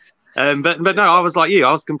beef. But no, I was like you.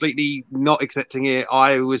 I was completely not expecting it.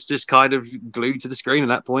 I was just kind of glued to the screen at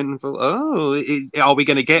that point and thought, are we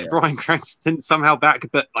going to get Bryan Cranston somehow back,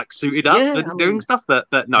 but like suited up and doing stuff? But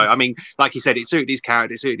no, I mean, like you said, it suited his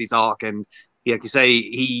character, it suited his arc, and like you say,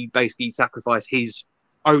 he basically sacrificed his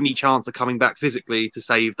only chance of coming back physically to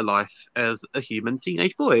save the life of a human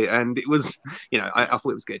teenage boy. And it was, you know, I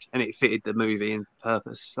thought it was good, and it fitted the movie and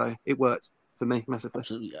purpose, so it worked for me massively.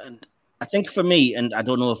 Absolutely. And I think for me, and I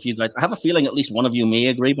don't know if you guys, I have a feeling at least one of you may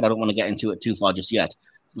agree, but I don't want to get into it too far just yet.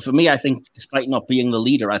 But for me, I think despite not being the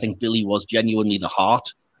leader, I think Billy was genuinely the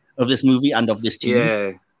heart of this movie and of this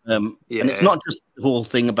team. And it's not just the whole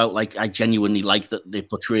thing about like, I genuinely like that they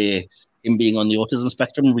portray him being on the autism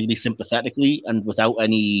spectrum really sympathetically and without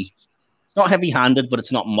any, it's not heavy-handed, but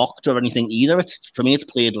it's not mocked or anything either. It's, for me, it's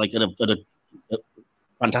played like at a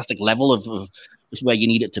fantastic level of just where you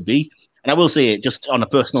need it to be. And I will say, just on a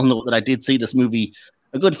personal note, that I did see this movie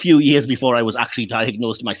a good few years before I was actually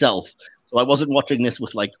diagnosed myself. So I wasn't watching this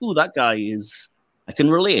with like, oh, that guy is, I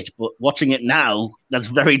can relate. But watching it now, that's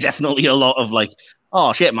very definitely a lot of like,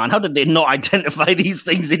 oh, shit, man, how did they not identify these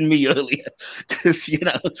things in me earlier? Because, you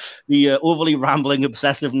know, the overly rambling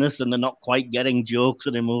obsessiveness and the not quite getting jokes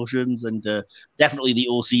and emotions and definitely the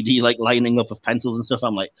OCD, like lining up of pencils and stuff.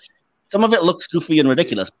 I'm like, some of it looks goofy and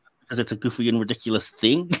ridiculous. because it's a goofy and ridiculous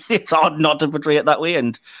thing. It's hard not to portray it that way.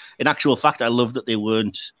 And in actual fact, I love that they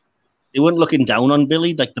weren't looking down on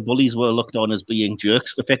Billy. Like the bullies were looked on as being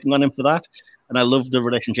jerks for picking on him for that. And I love the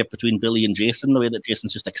relationship between Billy and Jason, the way that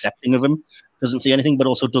Jason's just accepting of him, doesn't say anything, but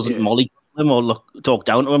also doesn't molly him or talk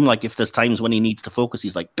down to him. Like if there's times when he needs to focus,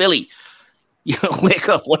 he's like, Billy, wake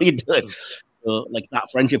up, what are you doing? So like that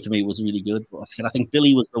friendship to me was really good. But like I said, I think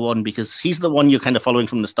Billy was the one, because he's the one you're kind of following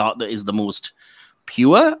from the start that is the most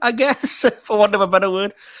pure, I guess, for want of a better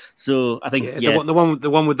word. So I think the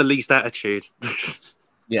one with the least attitude.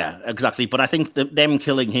 Yeah, exactly. But I think that them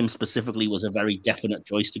killing him specifically was a very definite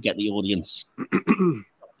choice to get the audience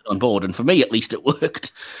on board. And for me, at least, it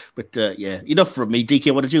worked. But enough from me.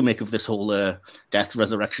 DK, what did you make of this whole death,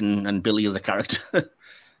 resurrection, and Billy as a character?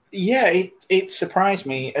 Yeah, it surprised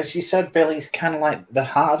me. As you said, Billy's kind of like the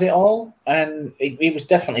heart of it all. And it was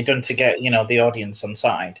definitely done to get, the audience on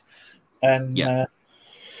side. And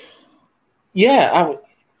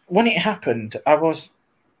when it happened, I was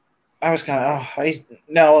kind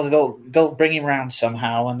of, they'll bring him round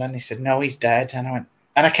somehow. And then they said, no, he's dead. And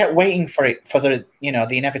I kept waiting for the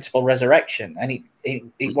inevitable resurrection. And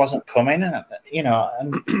it wasn't coming. And,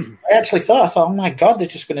 and I actually thought, oh my God, they're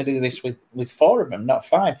just going to do this with 4 of them, not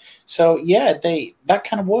 5. So yeah, that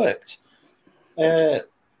kind of worked.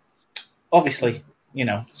 Obviously,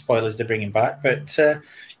 spoilers, they bring him back. But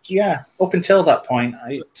up until that point,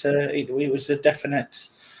 it was a definite,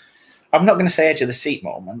 I'm not going to say edge of the seat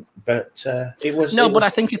moment, but it was. No, but I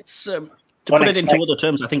think it's to put it into other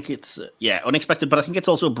terms. I think it's unexpected, but I think it's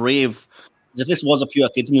also brave. If this was a pure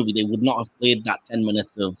kids movie, they would not have played that 10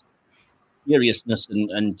 minutes of seriousness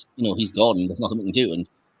and he's gone. There's nothing we can do. And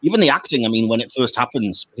even the acting. I mean, when it first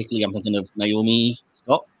happens, particularly, I'm thinking of Naomi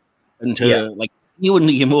Scott and her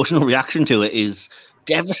the emotional reaction to it is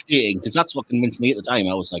devastating, because that's what convinced me at the time.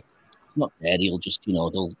 I was like, he's not dead. He'll just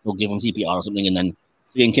they'll give him CPR or something, and then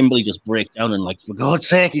seeing Kimberly just break down and like, for God's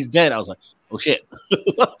sake, he's dead. I was like, oh shit.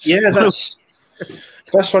 Yeah,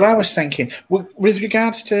 that's what I was thinking. With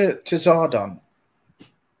regards to Zordon,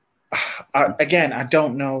 I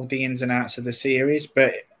don't know the ins and outs of the series,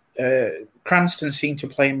 but Cranston seemed to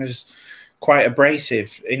play him as quite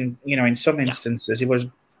abrasive in some instances. He was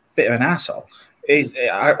a bit of an asshole.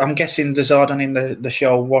 I'm guessing the Zordon in the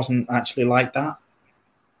show wasn't actually like that.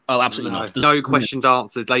 Oh, absolutely not. No questions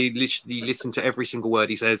answered. They literally listen to every single word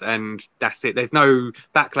he says, and that's it. There's no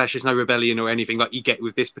backlash, there's no rebellion or anything like you get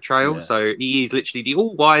with this portrayal. Yeah. So he is literally the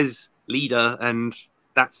all-wise leader, and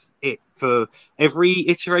that's it for every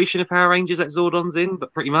iteration of Power Rangers that Zordon's in.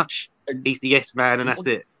 But pretty much, he's the yes man, and that's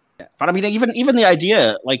it. But I mean, even the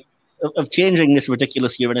idea like of changing this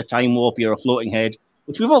ridiculous year in a time warp, you're a floating head,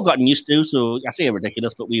 which we've all gotten used to. So I say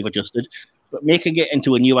ridiculous, but we've adjusted. But making it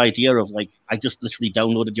into a new idea of like, I just literally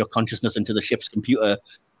downloaded your consciousness into the ship's computer,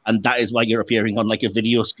 and that is why you're appearing on like a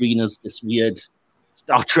video screen as this weird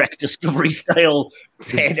Star Trek Discovery style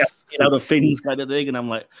head out of pins kind of thing. And I'm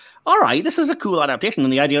like, all right, this is a cool adaptation.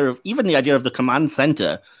 And the idea of the command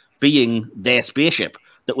center being their spaceship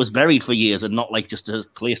that was buried for years and not like just a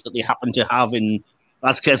place that they happen to have in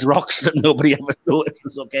Vasquez Rocks that nobody ever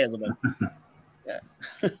notices or cares about. Yeah.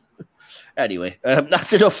 Anyway,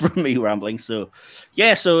 that's enough from me rambling. So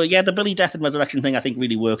the Billy death and resurrection thing I think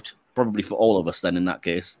really worked probably for all of us then in that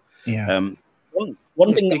case. Yeah.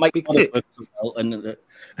 One thing that might not have worked so well, and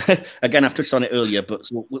again I've touched on it earlier, but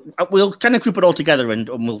so we'll kind of group it all together and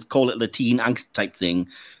we'll call it the teen angst type thing.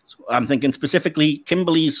 So I'm thinking specifically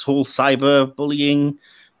Kimberly's whole cyber bullying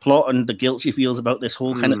plot and the guilt she feels about this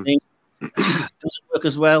whole kind of thing doesn't work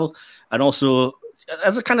as well. And also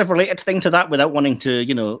as a kind of related thing to that, without wanting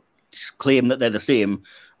to, just claim that they're the same.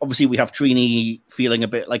 Obviously, we have Trini feeling a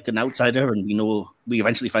bit like an outsider, and we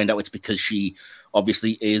eventually find out it's because she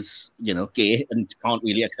obviously is, gay and can't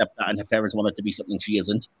really accept that, and her parents want her to be something she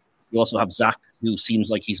isn't. You also have Zach, who seems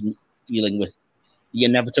like he's dealing with the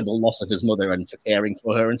inevitable loss of his mother and for caring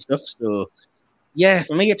for her and stuff. So, yeah,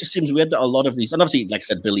 for me, it just seems weird that a lot of these, and obviously, like I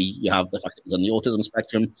said, Billy, you have the fact that he's on the autism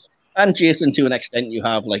spectrum. And Jason, to an extent, you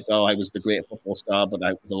have like, I was the great football star, but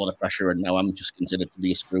I was a lot of pressure, and now I'm just considered to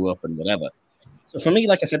be a screw up and whatever. So for me,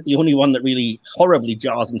 like I said, the only one that really horribly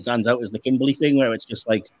jars and stands out is the Kimberly thing, where it's just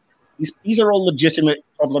like, these are all legitimate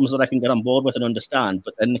problems that I can get on board with and understand,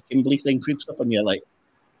 but then the Kimberly thing creeps up, and you're like,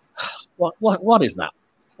 what is that?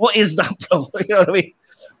 What is that problem? You know what I mean?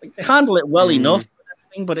 Like, they handle it well enough,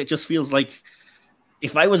 but it just feels like,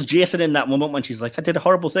 if I was Jason in that moment when she's like, I did a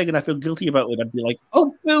horrible thing and I feel guilty about it, I'd be like,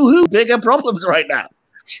 oh, boo-hoo, bigger problems right now.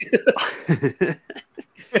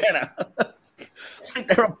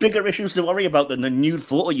 There are bigger issues to worry about than the nude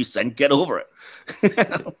photo you sent. Get over it.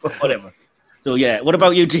 But whatever. So yeah, what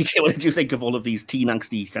about you, DK? What did you think of all of these teen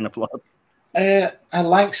angsty kind of plots? I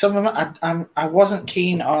like some of them. I wasn't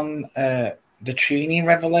keen on the Trini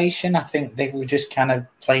revelation. I think they were just kind of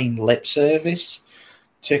playing lip service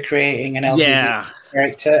to creating an LGBT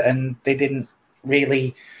character, and they didn't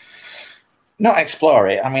really not explore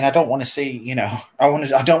it. I mean, I don't want to see,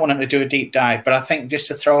 I don't want them to do a deep dive, but I think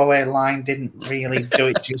just a throwaway line didn't really do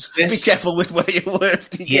it justice. Be careful with where your words.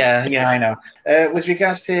 Yeah, I know. With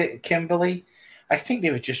regards to Kimberly, I think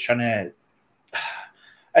they were just trying to.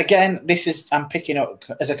 Again, I'm picking up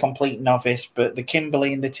as a complete novice, but the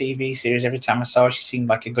Kimberly in the TV series, every time I saw her, she seemed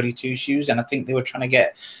like a goody two shoes, and I think they were trying to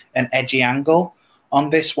get an edgy angle on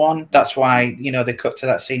this one. That's why, they cut to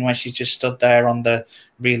that scene when she just stood there on the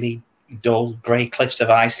really dull grey cliffs of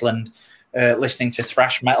Iceland, listening to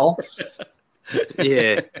thrash metal.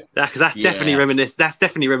 Yeah, because that's definitely reminiscent. That's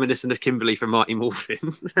definitely reminiscent of Kimberly from Mighty Morphin.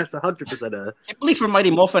 That's 100% her. Kimberly from Mighty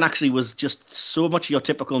Morphin actually was just so much your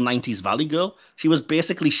typical '90s Valley girl. She was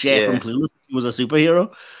basically Cher from Clueless. She was a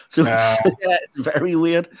superhero, so it's very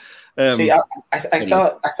weird. See, I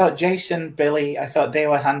thought Jason, Billy, I thought they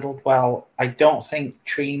were handled well. I don't think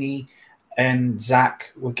Trini and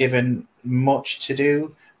Zach were given much to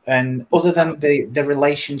do, and other than the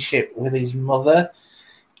relationship with his mother.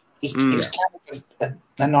 It was kind of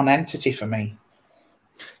a non-entity for me.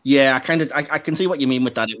 Yeah, I can see what you mean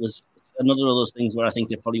with that. It was another of those things where I think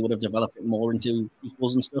they probably would have developed it more into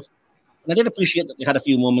equals and stuff. And I did appreciate that they had a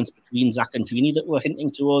few moments between Zach and Trini that were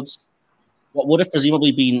hinting towards what would have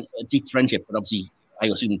presumably been a deep friendship, but obviously I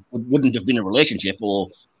assume wouldn't have been a relationship, or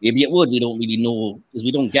maybe it would. We don't really know because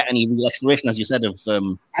we don't get any real exploration, as you said, of.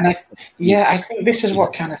 I think this is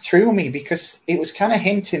what kind of threw me, because it was kind of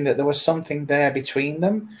hinting that there was something there between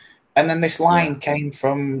them. And then this line came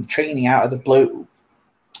from Trini out of the blue,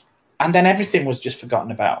 and then everything was just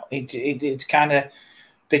forgotten about. It's kind of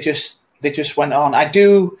they just went on. I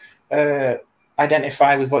do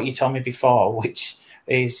identify with what you told me before, which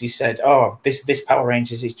is you said, "Oh, this Power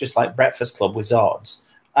Rangers is just like Breakfast Club with Zords,"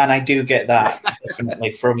 and I do get that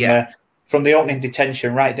definitely from the opening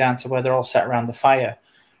detention right down to where they're all sat around the fire.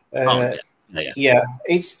 I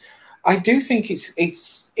do think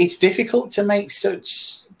it's difficult to make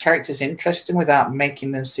such characters interesting without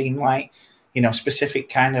making them seem like, specific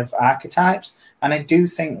kind of archetypes. And I do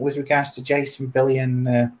think with regards to Jason, Billy,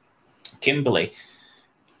 and Kimberly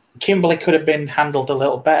could have been handled a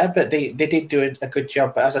little better, but they did do a good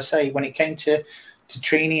job. But as I say, when it came to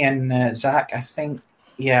Trini and Zach, I think,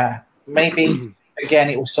 maybe again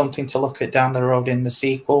it was something to look at down the road in the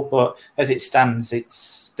sequel. But as it stands,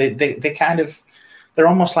 it's they're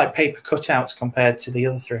almost like paper cutouts compared to the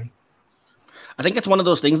other three. I think it's one of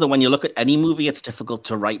those things that when you look at any movie, it's difficult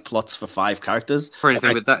to write plots for 5 characters.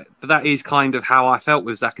 But that is kind of how I felt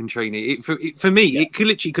with Zach and Trini. For me, it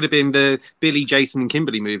could have been the Billy, Jason, and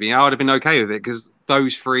Kimberly movie. I would have been okay with it because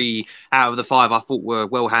those 3 out of the 5 I thought were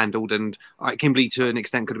well handled, and Kimberly to an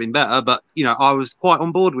extent could have been better. But I was quite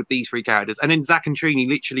on board with these 3 characters, and then Zach and Trini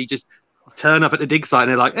literally just turn up at the dig site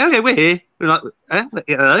and they're like, "Okay, we're here." We're like, like,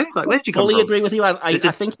 where'd you come from? I fully agree with you. I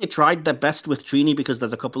think they tried their best with Trini because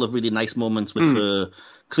there's a couple of really nice moments with her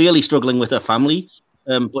clearly struggling with her family,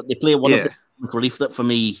 but they play one of the relief that for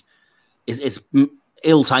me is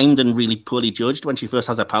ill-timed and really poorly judged when she first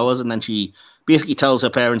has her powers, and then she basically tells her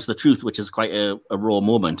parents the truth, which is quite a raw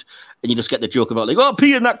moment, and you just get the joke about like, "Oh,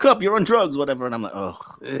 pee in that cup, you're on drugs," whatever, and I'm like, "Oh,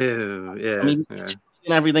 yeah." I mean,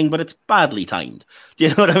 and everything, but it's badly timed. Do you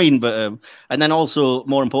know what I mean? But and then also,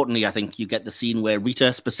 more importantly, I think you get the scene where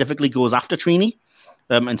Rita specifically goes after Trini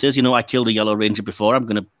and says, "I killed a Yellow Ranger before. I'm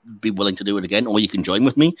going to be willing to do it again, or you can join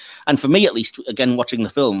with me." And for me, at least, again watching the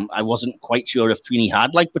film, I wasn't quite sure if Trini had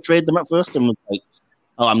betrayed them at first and was like,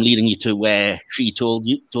 "Oh, I'm leading you to where she told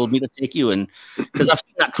me to take you." And because I've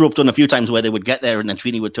seen that trope done a few times where they would get there and then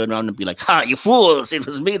Trini would turn around and be like, "Ha, you fools! It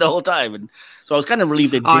was me the whole time." And so I was kind of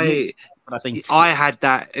relieved they didn't. But I think I had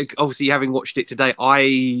that. Obviously, having watched it today,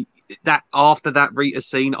 after that Rita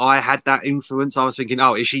scene, I had that influence. I was thinking,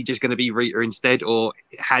 "Oh, is she just going to be Rita instead, or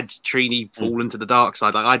had Trini fallen to the dark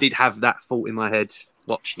side?" Like I did have that thought in my head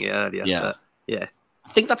watching it earlier. Yeah. But, yeah.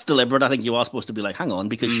 I think that's deliberate. I think you are supposed to be like, hang on,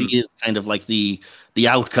 because she is kind of like the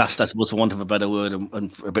outcast, I suppose, for want of a better word,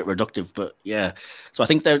 and a bit reductive. But yeah, so I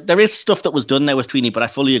think there is stuff that was done there with Trini, but I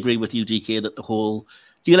fully agree with you, DK, that the whole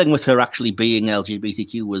dealing with her actually being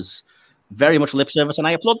LGBTQ was very much lip service, and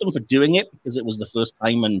I applaud them for doing it because it was the first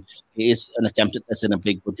time, and it is an attempt at this in a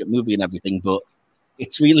big budget movie and everything. But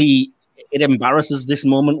it embarrasses this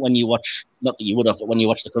moment when you watch, not that you would have, but when you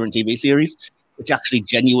watch the current TV series, which actually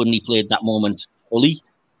genuinely played that moment fully.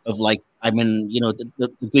 of like, I mean,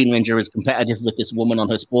 the Green Ranger is competitive with this woman on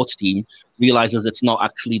her sports team, realizes it's not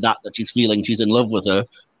actually that she's feeling, she's in love with her,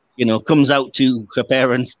 comes out to her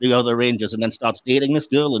parents, the other Rangers, and then starts dating this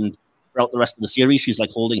girl. And throughout the rest of the series, she's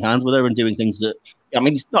like holding hands with her and doing things that, I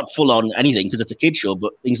mean, it's not full on anything because it's a kid show,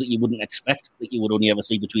 but things that you wouldn't expect that you would only ever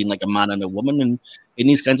see between like a man and a woman and in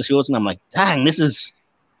these kinds of shows. And I'm like, dang, this is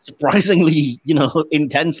surprisingly,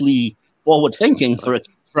 intensely forward thinking for a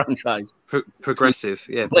franchise. Progressive,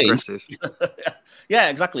 yeah, progressive. Yeah,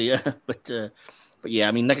 exactly. Yeah, but yeah,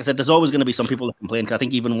 I mean, like I said, there's always going to be some people that complain. I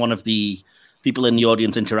think even one of the people in the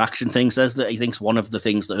audience interaction thing says that he thinks one of the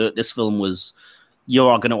things that hurt this film was you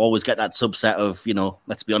are going to always get that subset of,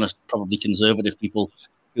 let's be honest, probably conservative people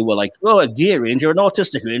who were like, oh, a gay ranger, an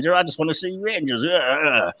autistic ranger, I just want to see rangers.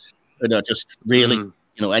 And just really,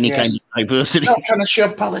 any kind of diversity. Not trying to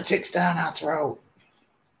shove politics down our throat.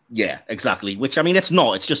 Yeah, exactly. Which, I mean, it's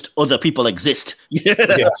not. It's just other people exist.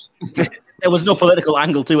 Yeah. There was no political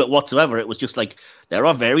angle to it whatsoever. It was just like, there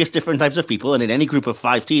are various different types of people, and in any group of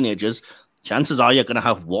 5 teenagers, chances are you're going to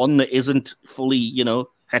have one that isn't fully,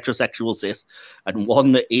 heterosexual cis, and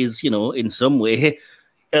one that is, in some way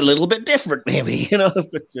a little bit different, maybe,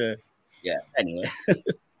 But yeah, anyway.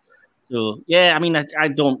 So yeah, I mean, I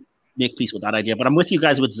don't make peace with that idea, but I'm with you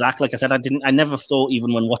guys with Zach. Like I said, I never thought,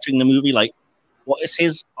 even when watching the movie, like, what is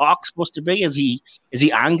his arc supposed to be? Is he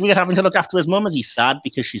angry at having to look after his mum? Is he sad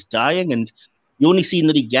because she's dying? And the only scene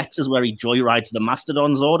that he gets is where he joyrides the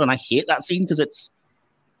Mastodon Zord, and I hate that scene because it's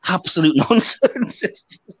absolute nonsense.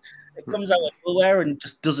 It comes out of nowhere and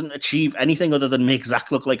just doesn't achieve anything other than make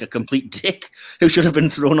Zach look like a complete dick who should have been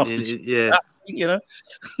thrown off the team. Yeah.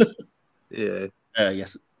 Yeah.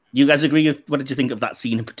 Yes. You guys agree? What did you think of that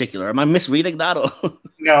scene in particular? Am I misreading that? Or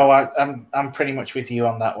no, I'm pretty much with you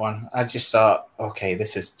on that one. I just thought, okay,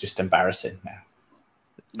 this is just embarrassing now.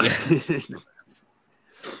 Yeah.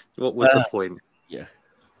 What was the point? Yeah.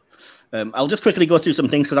 I'll just quickly go through some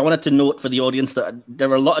things because I wanted to note for the audience that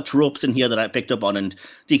there are a lot of tropes in here that I picked up on, and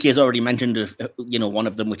DK has already mentioned, one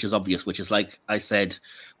of them, which is obvious, which is like I said,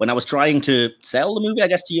 when I was trying to sell the movie, I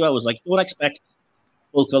guess to you, I was like, don't expect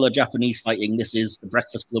full-color Japanese fighting. This is the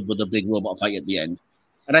Breakfast Club with a big robot fight at the end.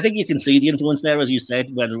 And I think you can see the influence there, as you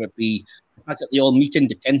said, whether it be the fact that they all meet in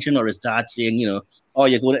detention or his dad saying, oh,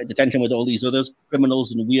 you're going to detention with all these other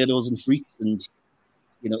criminals and weirdos and freaks. And,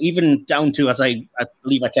 even down to, as I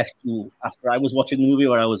believe I texted you after I was watching the movie,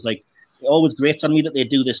 where I was like, it always grates on me that they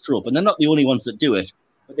do this trope. And they're not the only ones that do it.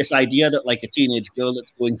 But this idea that like a teenage girl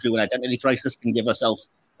that's going through an identity crisis can give herself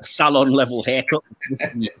a salon-level haircut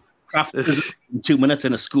craft in 2 minutes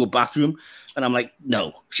in a school bathroom, and I'm like,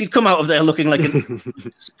 no, she'd come out of there looking like a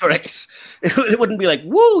disgrace. It wouldn't be like,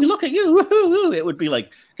 woo, look at you, woo. It would be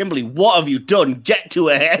like, Kimberly, what have you done? Get to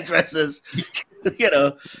a hairdresser's. You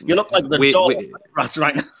look like the doll rats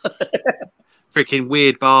right now. Freaking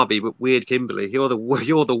weird Barbie, but weird Kimberly. You're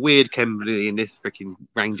the weird Kimberly in this freaking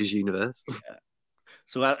Rangers universe. Yeah.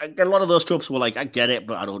 So I get a lot of those tropes were like, I get it,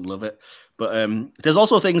 but I don't love it. But there's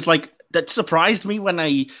also things like that surprised me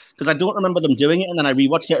because I don't remember them doing it, and then I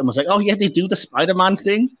rewatched it and was like, oh yeah, they do the Spider-Man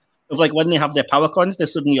thing of like when they have their power coins, they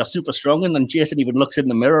suddenly are super strong, and then Jason even looks in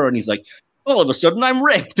the mirror and he's like, all of a sudden I'm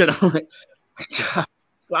ripped, and I'm like,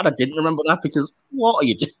 glad I didn't remember that, because what are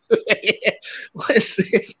you doing? What is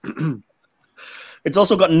this? It's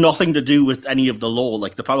also got nothing to do with any of the lore.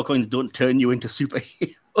 Like the power coins don't turn you into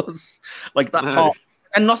superheroes. Like that part.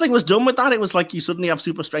 And nothing was done with that. It was like you suddenly have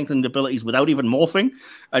super strength and abilities without even morphing,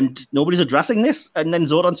 and nobody's addressing this. And then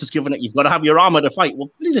Zordon's just giving it, you've got to have your armor to fight.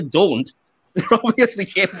 Well, they don't. They're obviously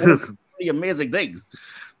capable of pretty amazing things.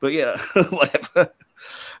 But yeah, whatever.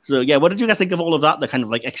 So yeah, what did you guys think of all of that? The kind of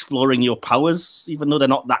like exploring your powers, even though they're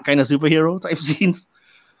not that kind of superhero type scenes?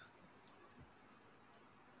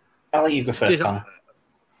 I'll let you go first, Connor.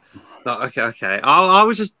 Oh, okay. I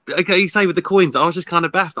was just you say with the coins. I was just kind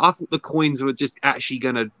of baffled. I thought the coins were just actually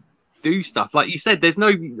gonna do stuff. Like you said, there's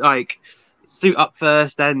no like suit up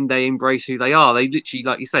first and they embrace who they are. They literally,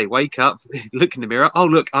 like you say, wake up, look in the mirror. Oh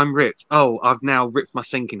look, I'm ripped. Oh, I've now ripped my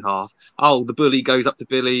sink in half. Oh, the bully goes up to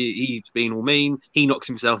Billy. He's being all mean. He knocks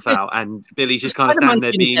himself out, and Billy's just kind of standing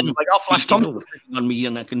there being like, "Oh, Flash Thompson's on me,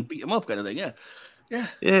 and I can beat him up," kind of thing. Yeah. Yeah.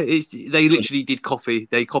 They literally did copy.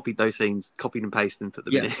 They copied those scenes, copied and pasted, and put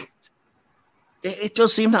them in it. It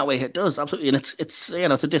does seem that way. It does, absolutely, and it's it's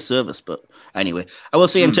a disservice. But anyway, I will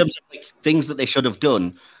say in terms of like things that they should have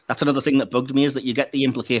done, that's another thing that bugged me, is that you get the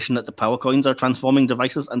implication that the power coins are transforming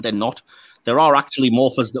devices, and they're not. There are actually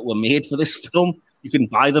morphers that were made for this film. You can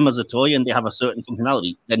buy them as a toy, and they have a certain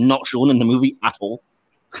functionality. They're not shown in the movie at all.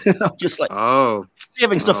 I'm just like,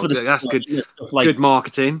 saving stuff for this. That's good. Like, good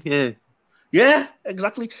marketing, yeah. Yeah,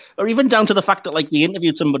 exactly. Or even down to the fact that, like, they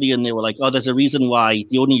interviewed somebody and they were like, "Oh, there's a reason why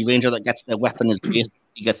the only ranger that gets their weapon is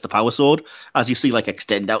basically gets the power sword." As you see, like,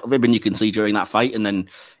 extend out of him, and you can see during that fight, and then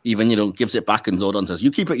even gives it back, and Zordon says,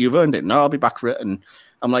 "You keep it, you've earned it." No, I'll be back for it. And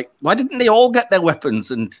I'm like, why didn't they all get their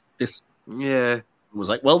weapons? And this was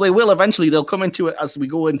like, well, they will eventually. They'll come into it as we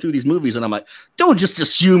go into these movies. And I'm like, don't just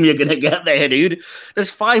assume you're gonna get there, dude. There's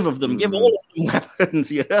 5 of them. Give all of them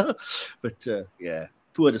weapons, But yeah.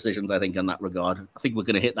 Poor decisions, I think, in that regard. I think we're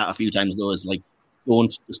going to hit that a few times, though, is like,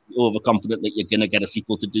 don't just be overconfident that you're going to get a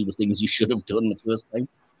sequel to do the things you should have done the first time.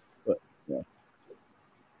 But,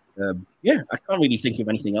 yeah. I can't really think of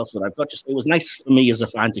anything else that I've got. Just, it was nice for me as a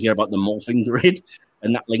fan to hear about the morphing grid,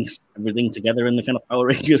 and that links everything together in the kind of Power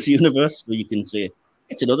Rangers universe, so you can say,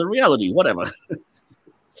 it's another reality, whatever.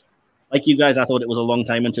 Like you guys, I thought it was a long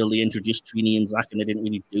time until they introduced Trini and Zach, and they didn't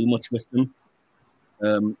really do much with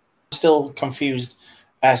them. Still confused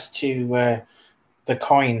as to the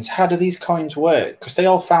coins. How do these coins work? Because they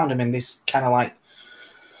all found them in this kind of like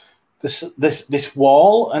this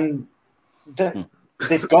wall, and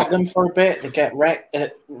they've got them for a bit. They get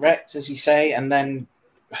wrecked, as you say, and then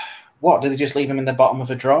what? Do they just leave them in the bottom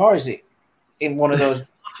of a drawer? Is it in one of those?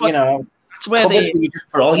 That's where you just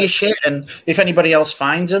put all your shit, and if anybody else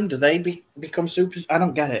finds them, do they become super? I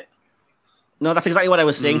don't get it. No, that's exactly what I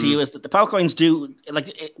was saying to you. Is that the power coins do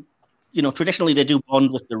traditionally they do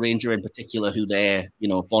bond with the ranger in particular who they're,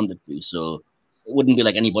 bonded to. So it wouldn't be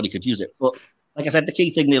like anybody could use it. But like I said, the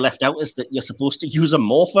key thing they left out is that you're supposed to use a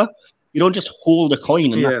morpher. You don't just hold a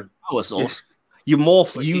coin and that's a power source. You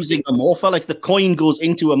morph using a morpher. Like the coin goes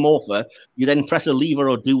into a morpher. You then press a lever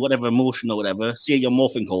or do whatever motion or whatever, see your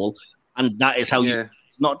morphing hole, and that is how you.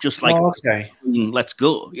 Not just like let's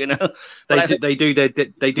go, They do their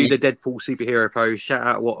Deadpool superhero pose. Shout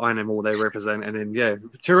out what animal they represent, and then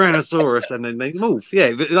Tyrannosaurus, and then they move.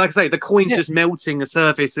 Yeah, but like I say, the coin's just melting the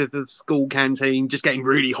surface of the school canteen, just getting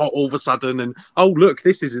really hot all of a sudden. And oh look,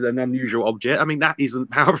 this is an unusual object. I mean, that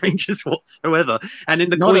isn't Power Rangers whatsoever. And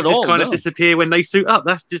then the coins just kind of disappear when they suit up.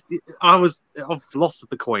 That's just I was lost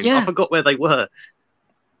with the coins. I forgot where they were.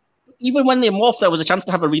 Even when they morph, there was a chance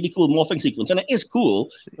to have a really cool morphing sequence, and it is cool.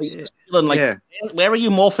 Where are you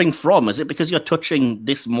morphing from? Is it because you're touching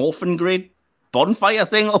this morphing grid bonfire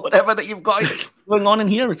thing or whatever that you've got going on in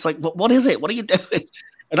here? It's like, what is it? What are you doing?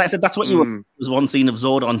 And I said, that's what you were. There's one scene of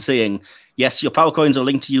Zordon saying, yes, your power coins are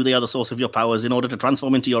linked to you. They are the source of your powers. In order to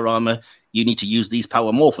transform into your armor, you need to use these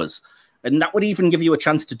power morphers. And that would even give you a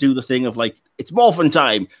chance to do the thing of like, it's morphin'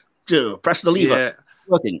 time. Press the lever. Yeah.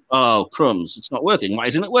 Working. Oh, crumbs. It's not working. Why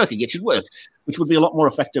isn't it working? It should work. Which would be a lot more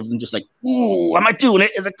effective than just like, ooh, am I doing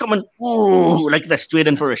it? Is it coming? Ooh, like they're straight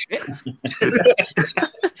in for a shit.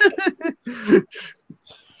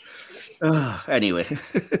 Anyway.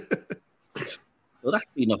 So that's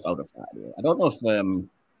enough out of that. I don't know if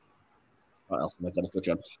what else am I going to touch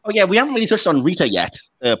on? Oh yeah, we haven't really touched on Rita yet,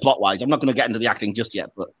 plot-wise. I'm not going to get into the acting just yet,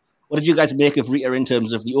 but what did you guys make of Rita in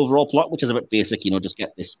terms of the overall plot, which is a bit basic, just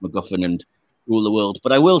get this MacGuffin and rule the world.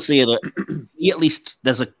 But I will say that at least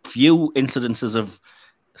there's a few incidences of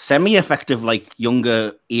semi-effective, like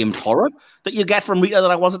younger aimed horror that you get from Rita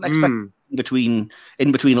that I wasn't expecting in between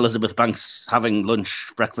Elizabeth Banks having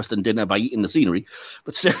lunch, breakfast, and dinner by eating the scenery.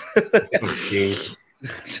 But still,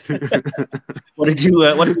 what did you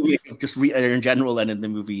make of just Rita in general then in the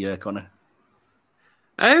movie, Connor?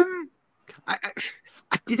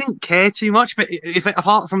 I didn't care too much, but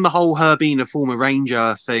apart from the whole her being a former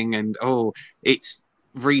Ranger thing and it's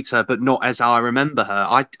Rita, but not as I remember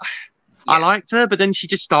her. I liked her, but then she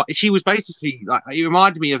just started. She was basically like, it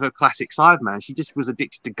reminded me of a classic Cyberman. She just was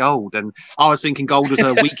addicted to gold, and I was thinking gold was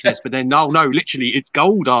her weakness, but then no, literally it's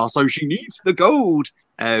Goldar, so she needs the gold.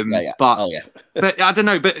 But I don't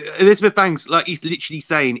know. But Elizabeth Banks, like he's literally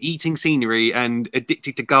saying, eating scenery and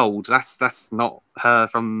addicted to gold. That's not her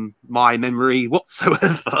from my memory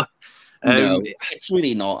whatsoever. No, it's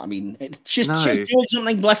really not. I mean, she's doing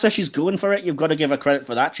something. Bless her, she's going for it. You've got to give her credit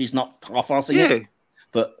for that. She's not half-assing it.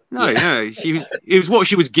 But no, it was what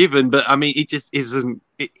she was given. But I mean, it just isn't.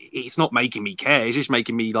 It's not making me care. It's just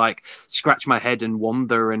making me like scratch my head and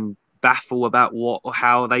wonder and baffle about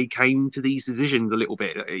how they came to these decisions a little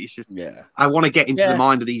bit. It's just I want to get into the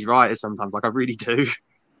mind of these writers sometimes, like I really do.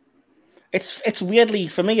 It's weirdly,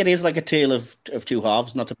 for me, it is like a tale of two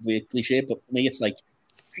halves, not to be a cliche, but for me it's like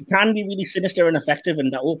it can be really sinister and effective,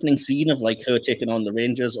 and that opening scene of like her taking on the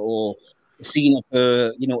Rangers, or the scene of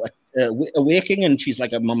her awaking and she's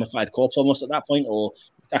like a mummified corpse almost at that point, or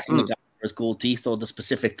attacking the guy for his gold teeth, or the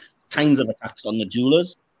specific kinds of attacks on the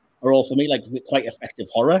jewelers are all for me like quite effective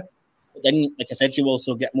horror. But then, like I said, you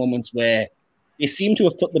also get moments where, they seem to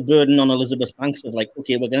have put the burden on Elizabeth Banks of like,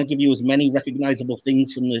 okay, we're going to give you as many recognizable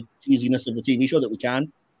things from the cheesiness of the TV show that we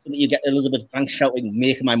can, so that you get Elizabeth Banks shouting,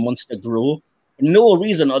 "Make my monster grow." For no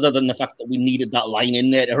reason other than the fact that we needed that line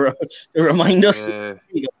in there to remind us.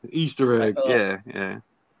 Easter egg.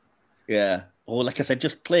 Yeah. Or like I said,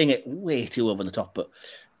 just playing it way too over the top. But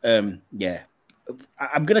yeah.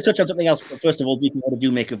 I'm going to touch on something else. But first of all, what do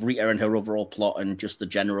you make of Rita and her overall plot and just the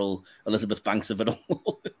general Elizabeth Banks of it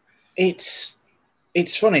all? It's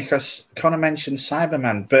funny because Connor mentioned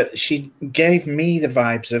Cyberman, but she gave me the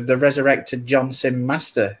vibes of the resurrected John Sim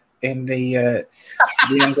Master in the end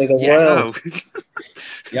of the world.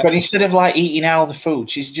 Yep. But instead of like eating all the food,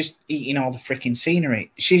 she's just eating all the freaking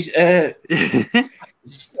scenery. She's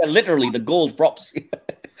literally the gold props.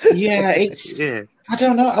 I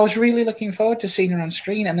don't know. I was really looking forward to seeing her on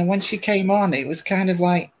screen, and then when she came on, it was kind of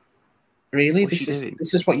like, really, this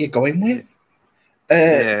is what you're going with.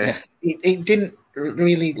 It didn't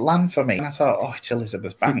really land for me. And I thought, oh, it's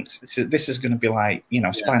Elizabeth Banks. This is going to be like,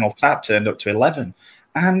 Spinal Tap turned up to 11,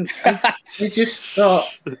 and I just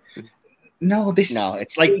thought, no,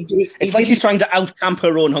 it's like it's like she's trying to outcamp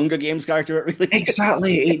her own Hunger Games character. It really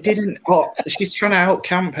exactly. It didn't. Oh, she's trying to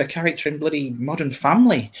outcamp her character in bloody Modern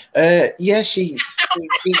Family. She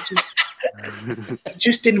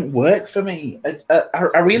just didn't work for me.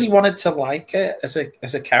 I really wanted to like her as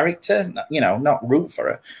a character, not root for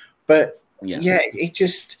her, but it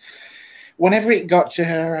just. Whenever it got to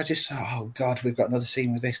her, I just thought, oh God, we've got another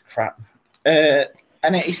scene with this crap.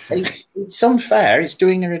 And it's unfair. It's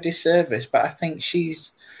doing her a disservice. But I think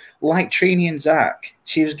she's like Trini and Zach.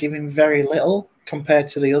 She was giving very little compared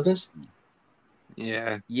to the others.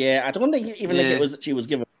 Yeah. I don't think think it was that she was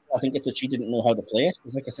given. I think it's that she didn't know how to play it.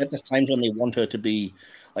 Because, like I said, there's times when they want her to be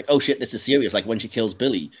like, "Oh shit, this is serious." Like when she kills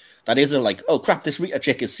Billy, that is like, "Oh crap, this Rita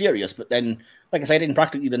chick is serious." But then, like I said, in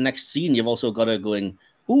practically the next scene, you've also got her going,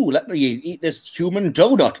 "Ooh, let me eat this human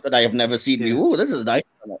donut that I have never seen." Ooh, this is nice.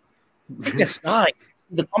 Yes, nice.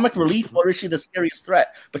 The comic relief, or is she the serious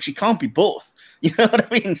threat? But she can't be both. You know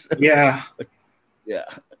what I mean? Yeah.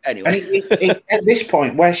 Anyway, and at this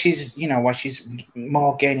point, where she's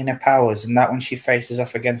more gaining her powers, and that when she faces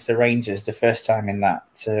off against the Rangers the first time in that,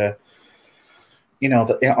 on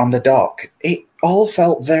the dock, it all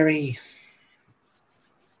felt very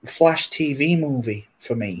Flash TV movie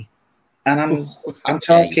for me. And I'm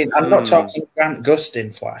talking. I'm not talking Grant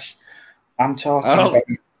Gustin Flash. I'm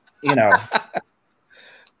talking.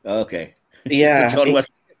 Okay. Yeah.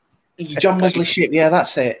 John Wesley Shipp. Yeah,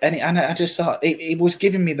 that's it. And I just thought it was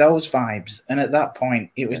giving me those vibes. And at that point,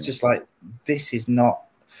 it was just like, this is not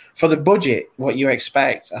for the budget what you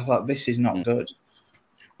expect. I thought this is not good.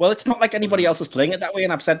 Well, it's not like anybody else is playing it that way,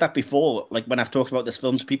 and I've said that before. Like when I've talked about this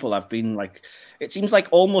film to people, I've been like, it seems like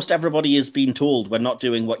almost everybody is being told we're not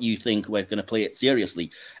doing what you think we're going to play it seriously,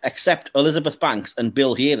 except Elizabeth Banks and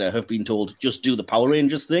Bill Hader have been told just do the Power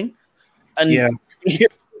Rangers thing, and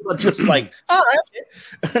are just like,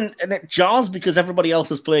 and it jars because everybody else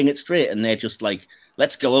is playing it straight, and they're just like,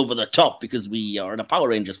 let's go over the top because we are in a Power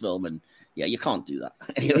Rangers film, and you can't do that.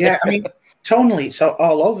 Yeah, I mean, tonally it's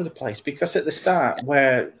all over the place because at the start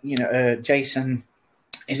where Jason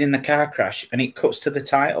is in the car crash and it cuts to the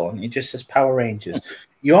title and it just says Power Rangers,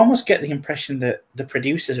 you almost get the impression that the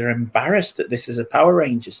producers are embarrassed that this is a Power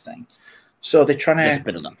Rangers thing. So they're trying to. There's a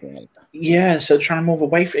bit of that point. Yeah, so trying to move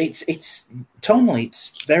away from it. It's tonally,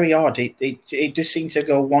 it's very odd. It just seems to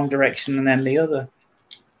go one direction and then the other.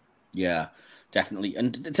 Yeah, definitely.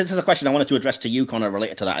 And this is a question I wanted to address to you, Connor,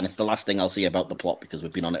 related to that, and it's the last thing I'll say about the plot because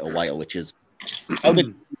we've been on it a while, which is how did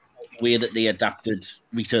the way that they adapted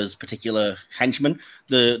Rita's particular henchmen,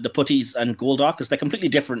 the Putties and Goldar, because they're completely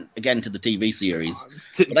different again to the TV series.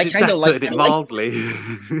 But I kind of like it mildly.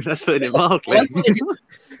 That's putting it mildly.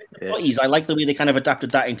 Putties, I like the way they kind of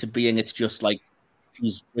adapted that into being. It's just like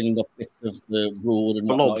she's bringing up bits of the road and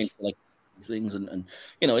whatnot into like things, and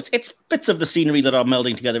it's bits of the scenery that are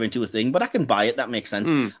melding together into a thing. But I can buy it. That makes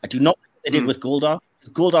sense. I do not like what they did with Goldar.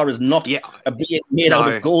 Goldar is not a being made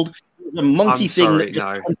out of gold. It's a monkey thing that just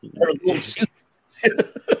a gold suit.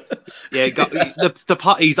 The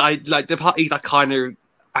Putties. I like the Putties. I kind of,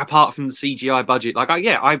 apart from the CGI budget,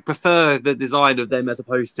 I prefer the design of them as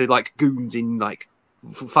opposed to like goons in like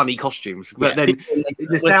funny costumes. But then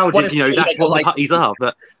nostalgic, that's what the Putties are.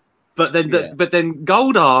 But then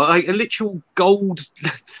Goldar, like a literal gold,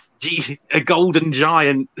 a golden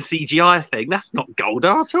giant CGI thing. That's not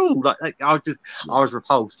Goldar at all. I was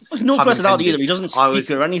repulsed. There's no personality either. He doesn't speak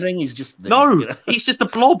or anything. He's just he's just a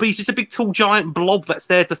blob. He's just a big, tall, giant blob that's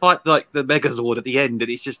there to fight like the Megazord at the end. And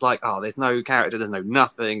it's just like, there's no character. There's no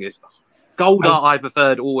nothing. Goldar I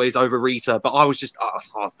preferred always over Rita, but I was just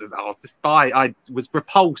I was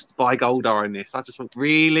repulsed by Goldar in this. I just went,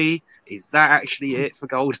 really? Is that actually it for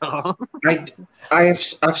Goldar?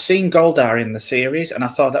 I've seen Goldar in the series, and I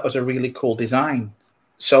thought that was a really cool design.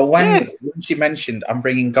 So when she mentioned I'm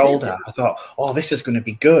bringing Goldar, I thought, oh, this is going to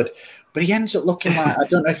be good. But he ends up looking like, I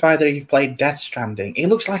don't know if either of you've played Death Stranding. He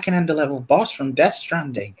looks like an end-level boss from Death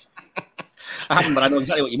Stranding. I haven't, but I know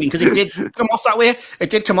exactly what you mean, because it did come off that way. It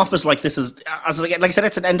did come off as like this is, like I said,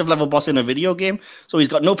 it's an end-of-level boss in a video game, so he's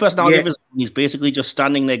got no personality of his own. He's basically just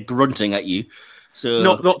standing there grunting at you. So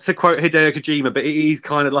not to quote Hideo Kojima, but he's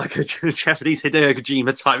kind of like a Japanese Hideo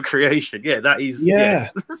Kojima type creation. Yeah, that is. Yeah,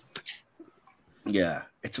 yeah,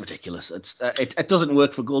 it's ridiculous. It doesn't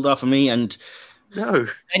work for Goldar for me, and no.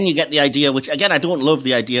 Then you get the idea, which again I don't love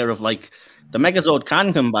the idea of like. The Megazord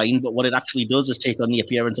can combine, but what it actually does is take on the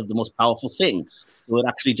appearance of the most powerful thing. So it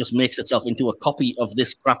actually just makes itself into a copy of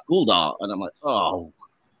this crap Goldar. And I'm like, oh,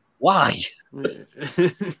 why? And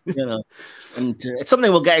it's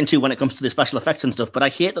something we'll get into when it comes to the special effects and stuff. But I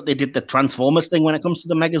hate that they did the Transformers thing when it comes to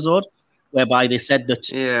the Megazord, whereby they said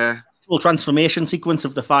that full transformation sequence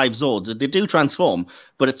of the 5 Zords, they do transform,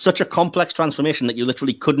 but it's such a complex transformation that you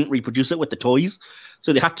literally couldn't reproduce it with the toys.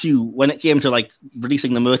 So they had to, when it came to like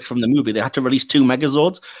releasing the merch from the movie, they had to release 2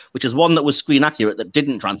 Megazords, which is one that was screen accurate that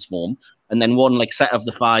didn't transform, and then one like set of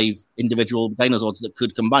the 5 individual Dinozords that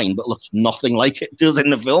could combine, but looked nothing like it does in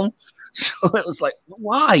the film. So it was like,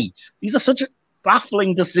 why? These are such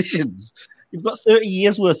baffling decisions. You've got 30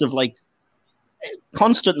 years worth of like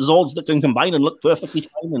constant Zords that can combine and look perfectly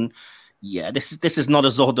fine. And yeah, this is not a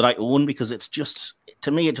Zord that I own, because it's just,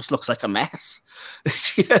 to me, it just looks like a mess.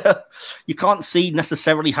 You can't see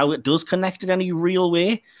necessarily how it does connect in any real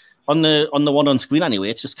way on the one on screen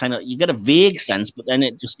anyway. It's just kind of, you get a vague sense, but then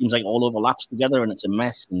it just seems like all overlaps together and it's a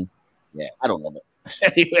mess. And yeah, I don't love it.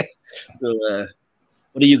 Anyway, so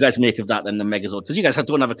what do you guys make of that then, the Megazord? Because you guys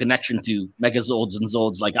don't have a connection to Megazords and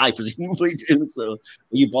Zords like I presumably do. So are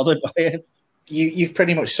you bothered by it? You've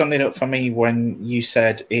pretty much summed it up for me when you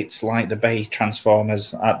said it's like the Bay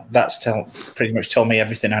Transformers. That's pretty much told me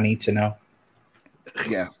everything I need to know.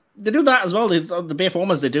 Yeah, they do that as well. The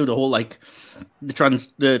Bayformers, they do the whole like the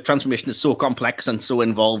transformation is so complex and so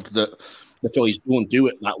involved that the toys don't do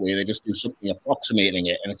it that way. They just do something approximating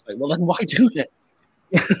it, and it's like, well, then why do it?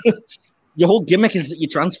 Your whole gimmick is that you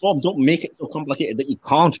transform. Don't make it so complicated that you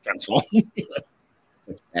can't transform.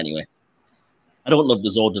 Anyway. I don't love the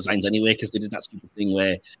Zord designs anyway, because they did that stupid thing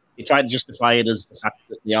where they tried to justify it as the fact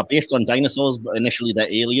that they are based on dinosaurs, but initially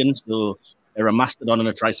they're aliens. So they're a mastodon and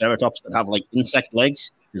a triceratops that have like insect legs.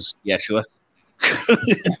 Just, yeah, sure.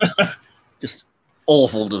 Just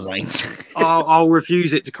awful designs. I'll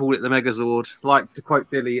refuse it to call it the Megazord. Like, to quote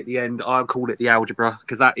Billy at the end, I'll call it the Algebra,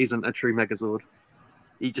 because that isn't a true Megazord.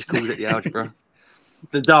 He just calls it the Algebra.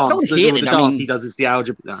 The dance, he does is the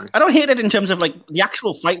Algebra. No. I don't hate it in terms of like the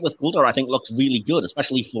actual fight with Goldar. I think looks really good,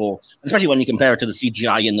 especially when you compare it to the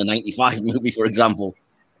CGI in the '95 movie, for example.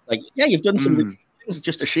 Like, yeah, you've done some things. It's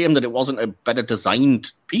just a shame that it wasn't a better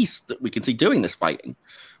designed piece that we can see doing this fighting,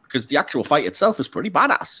 because the actual fight itself is pretty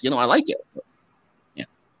badass. I like it. But, yeah.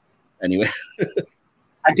 Anyway.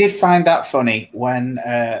 I did find that funny when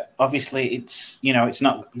obviously it's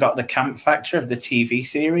not got the camp factor of the TV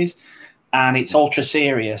series. And it's ultra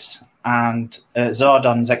serious, and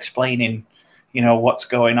Zordon's explaining, what's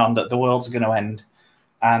going on, that the world's going to end,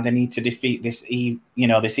 and they need to defeat this,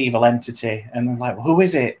 this evil entity. And they're like, well, who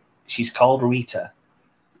is it? She's called Rita.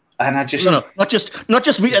 And I just not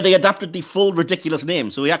just Rita. They adapted the full ridiculous name,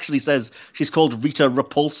 so he actually says she's called Rita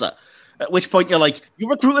Repulsa. At which point you're like, you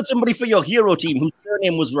recruited somebody for your hero team whose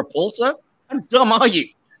surname was Repulsa? How dumb are you?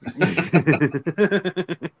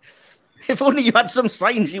 If only you had some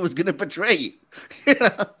sign she was going to betray.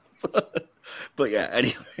 But yeah,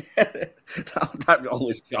 anyway. that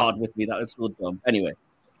always jarred with me. That was so dumb. Anyway,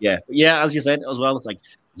 yeah. But yeah, as you said as well, it's like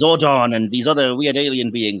Zordon and these other weird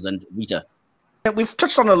alien beings and Rita. Yeah, we've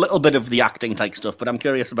touched on a little bit of the acting type stuff, but I'm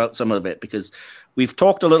curious about some of it, because we've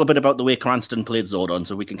talked a little bit about the way Cranston played Zordon,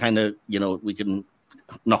 so we can kind of, we can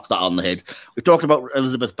knock that on the head. We've talked about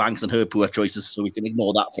Elizabeth Banks and her poor choices, so we can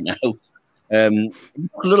ignore that for now. A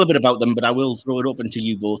little bit about them, but I will throw it open to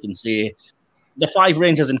you both and say the 5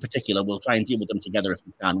 Rangers in particular, we'll try and deal with them together if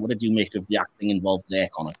we can. What did you make of the acting involved there,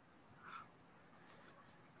 Connor?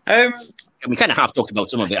 We kind of have talked about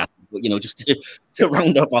some of it, but just to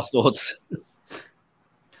round up our thoughts.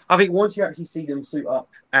 I think once you actually see them suit up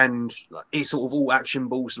and it's sort of all action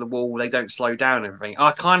balls to the wall, they don't slow down and everything.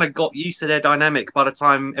 I kind of got used to their dynamic by the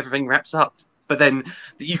time everything wraps up. But then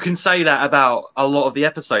you can say that about a lot of the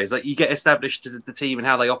episodes. Like you get established to the team and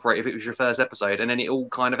how they operate if it was your first episode, and then it all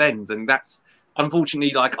kind of ends. And that's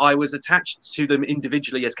unfortunately, like, I was attached to them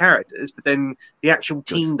individually as characters, but then the actual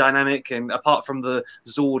team dynamic, and apart from the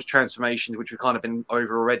Zord transformations, which we've kind of been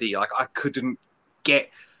over already, like I couldn't get.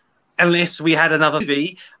 Unless we had another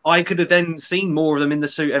V, I could have then seen more of them in the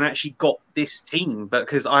suit and actually got this team. But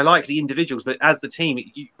because I like the individuals, but as the team,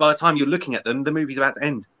 by the time you're looking at them, the movie's about to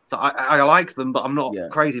end. So I like them, but I'm not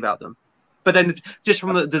crazy about them. But then, just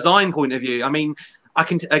from the design point of view, I mean, I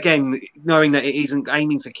can again, knowing that it isn't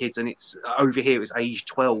aiming for kids and it's over here, it's age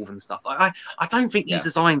 12 and stuff. I don't think these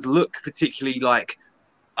designs look particularly like.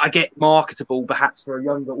 I get marketable, perhaps for a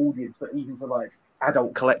younger audience, but even for like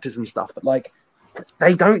adult collectors and stuff. But like,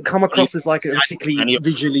 they don't come across as like a particularly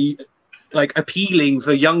visually like appealing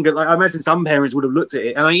for younger. Like I imagine some parents would have looked at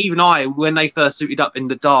it, and even I, when they first suited up in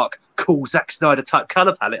the dark, cool Zack Snyder type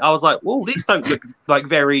color palette, I was like, "Whoa, these don't look like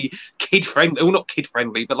very kid friendly." Well, not kid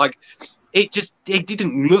friendly, but like it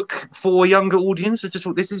didn't look for a younger audience. I just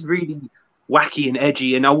thought this is really wacky and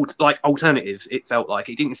edgy and alternative. It felt like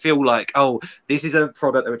it didn't feel like, oh, this is a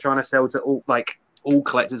product that we're trying to sell to all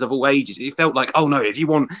collectors of all ages. It felt like, oh no, if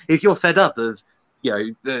you're fed up of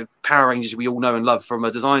the Power Rangers we all know and love from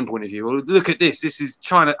a design point of view, well, look at this. This is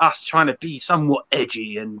trying to be somewhat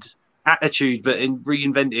edgy and attitude, but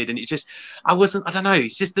reinvented. And it just, I don't know.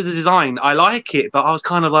 It's just the design. I like it, but I was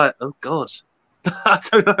kind of like, oh God, I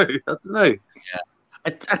don't know. Yeah.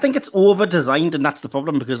 I think it's over designed, and that's the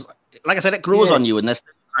problem because, like I said, it grows on you, and this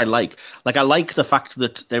I like the fact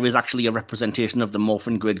that there is actually a representation of the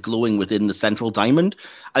Morphin Grid glowing within the central diamond.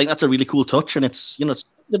 I think that's a really cool touch, and it's they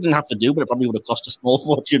didn't have to do, but it probably would have cost a small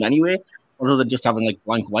fortune anyway, other than just having like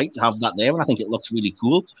blank white to have that there. And I think it looks really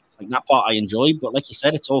cool. Like that part I enjoy, but like you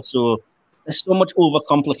said, it's also there's so much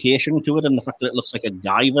overcomplication to it, and the fact that it looks like a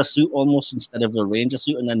Guyver suit almost instead of a Ranger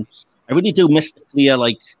suit. And then I really do miss the clear,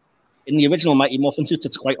 like in the original Mighty Morphin suits,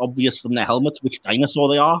 it's quite obvious from their helmets which dinosaur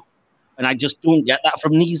they are. And I just don't get that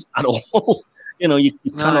from these at all. You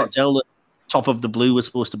cannot tell that top of the blue is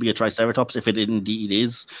supposed to be a Triceratops if it indeed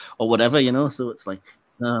is, or whatever, So it's like,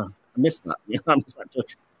 I miss that. I miss that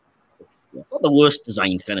touch. Yeah, it's not the worst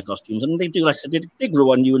designed kind of costumes. And they do, like I said, they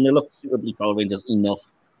grow on you and they look suitably Power Rangers enough.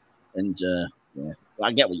 And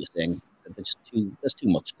I get what you're saying. There's too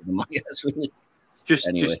much to them, I guess, really.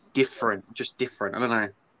 Just different. I don't know.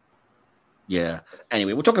 Yeah.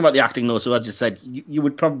 Anyway, we're talking about the acting though. So as you said,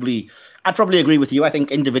 I'd probably agree with you. I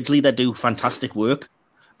think individually they do fantastic work,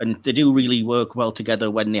 and they do really work well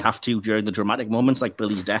together when they have to during the dramatic moments like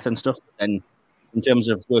Billy's death and stuff. And in terms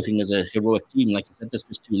of working as a heroic team, like I said, there's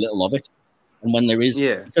just too little of it. And when there is,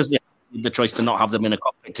 because they have the choice to not have them in a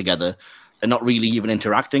cockpit together, they're not really even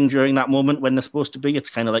interacting during that moment when they're supposed to be. It's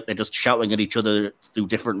kind of like they're just shouting at each other through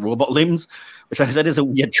different robot limbs, which I said is a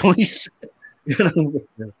weird choice.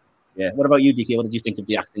 Yeah. What about you, DK? What did you think of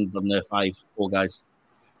the acting from the four guys?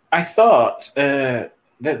 I thought the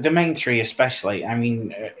main three, especially. I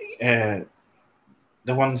mean, the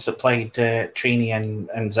ones that played Trini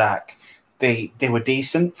and Zach, they were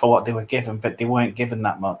decent for what they were given, but they weren't given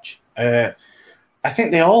that much. I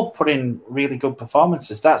think they all put in really good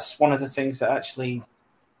performances. That's one of the things that actually,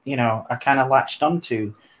 I kind of latched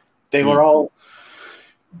onto. They were all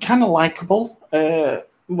kind of likable.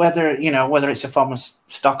 Whether it's a form of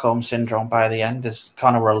Stockholm syndrome by the end, as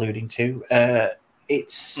Connor were alluding to,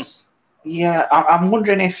 I'm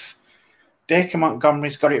wondering if Dacre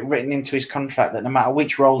Montgomery's got it written into his contract that no matter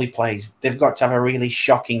which role he plays, they've got to have a really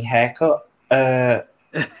shocking haircut. In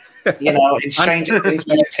Stranger Things,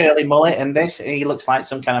 with a curly mullet, and he looks like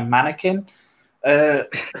some kind of mannequin. But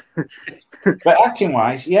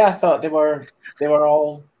acting-wise, I thought they were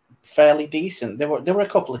all fairly decent. There were a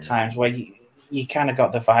couple of times where you kind of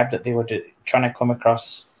got the vibe that they were trying to come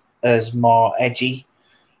across as more edgy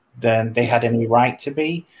than they had any right to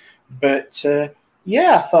be. But I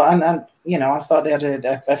thought, I thought they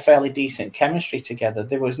had a fairly decent chemistry together.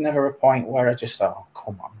 There was never a point where I just thought, oh,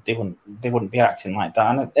 come on, they wouldn't be acting like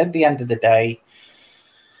that. And at the end of the day,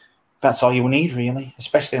 that's all you need, really,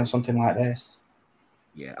 especially on something like this.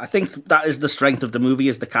 Yeah, I think that is the strength of the movie,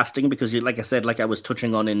 is the casting, because like I said, like I was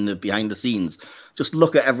touching on in the behind the scenes, just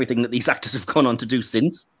look at everything that these actors have gone on to do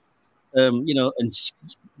since, and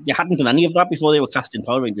they hadn't done any of that before they were casting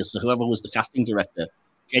Power Rangers. So whoever was the casting director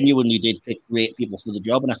genuinely did pick great people for the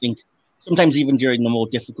job. And I think sometimes even during the more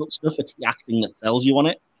difficult stuff, it's the acting that sells you on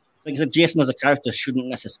it. Like I said, Jason as a character shouldn't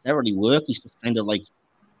necessarily work. He's just kind of like,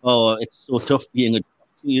 oh, it's so tough being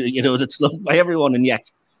that's loved by everyone, and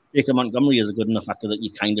yet Dacre Montgomery is a good enough actor that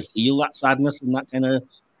you kind of feel that sadness and that kind of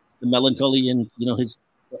the melancholy and his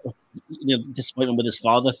disappointment with his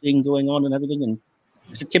father thing going on and everything. And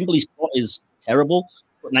I said Kimberly's plot is terrible,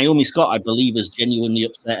 but Naomi Scott, I believe, is genuinely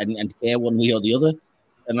upset and care one way or the other.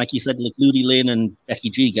 And like you said, like Ludi Lane and Becky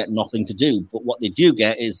G get nothing to do, but what they do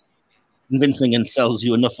get is convincing and sells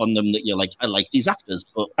you enough on them that you're like, I like these actors.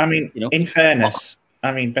 But I mean, in fairness,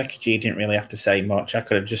 Becky G didn't really have to say much. I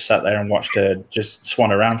could have just sat there and watched her just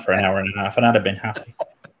swan around for an hour and a half, and I'd have been happy.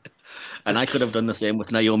 And I could have done the same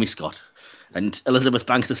with Naomi Scott. And Elizabeth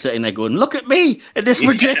Banks is sitting there going, look at me in this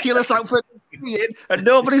ridiculous outfit, and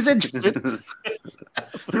nobody's interested.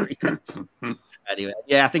 Anyway,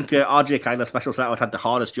 yeah, I think RJ Kyler Special Shout had the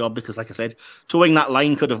hardest job because, like I said, towing that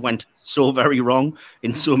line could have went so very wrong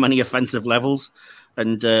in so many offensive levels.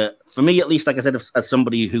 And for me, at least, like I said, as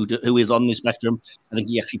somebody who is on the spectrum, I think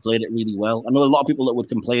he actually played it really well. I know a lot of people that would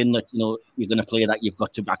complain that, you're going to play that, you've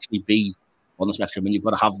got to actually be on the spectrum and you've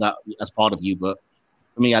got to have that as part of you. But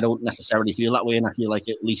for me, I don't necessarily feel that way. And I feel like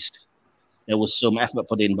at least there was some effort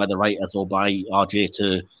put in by the writers or by RJ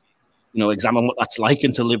to, examine what that's like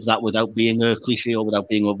and to live that without being a cliche or without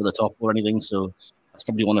being over the top or anything. So that's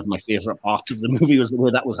probably one of my favorite parts of the movie was the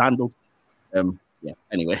way that was handled. Yeah,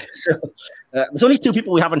 anyway. So there's only two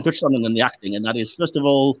people we haven't touched on in the acting, and that is, first of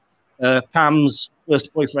all, Pam's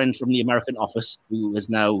first boyfriend from the American Office, who has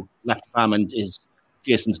now left Pam and is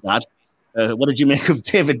Jason's dad. What did you make of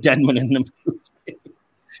David Denman in the movie?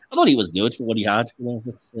 I thought he was good for what he had.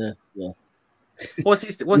 Yeah. What's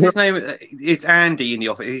his name? It's Andy in the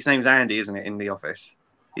Office. His name's Andy, isn't it, in the Office?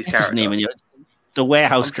 His name in the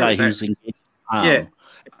warehouse guy who's in. Yeah.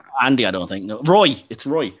 Andy, I don't think. No, Roy. It's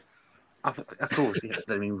Roy. Of course, yeah,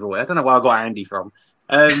 I mean Roy. I don't know where I got Andy from.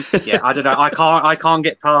 Yeah, I don't know. I can't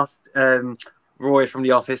get past Roy from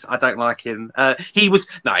The Office. I don't like him. He was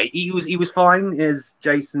fine as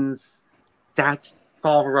Jason's dad,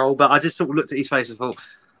 father role, but I just sort of looked at his face and thought,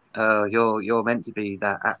 you're meant to be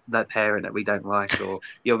that parent that we don't like, or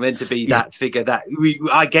you're meant to be that figure that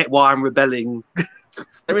I get why I'm rebelling.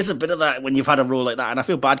 There is a bit of that when you've had a role like that, and I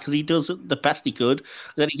feel bad because he does the best he could.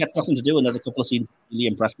 Then he gets nothing to do, and there's a couple of scenes that really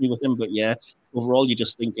impressed me with him. But yeah, overall, you're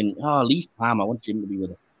just thinking, leave Pam. I want Jim to be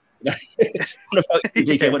with her. What about you,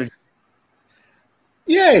 JK?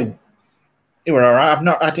 Yeah, they were all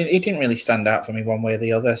right. He didn't really stand out for me one way or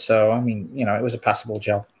the other. So I mean, it was a passable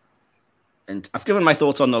job. And I've given my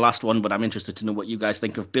thoughts on the last one, but I'm interested to know what you guys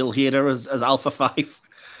think of Bill Hader as Alpha 5.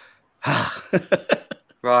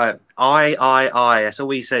 Right. I. That's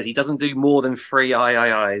all he said. He doesn't do more than 3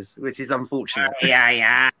 I's, which is unfortunate.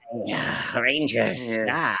 Yeah. Rangers.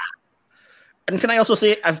 Yeah. And can I also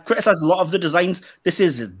say, I've criticized a lot of the designs. This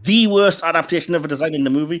is the worst adaptation of a design in the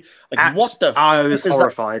movie. What the? I was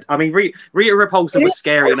horrified. I mean, Rita Repulsa was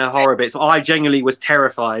scary in her horror bits. I genuinely was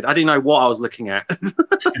terrified. I didn't know what I was looking at.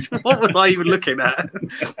 What was I even looking at?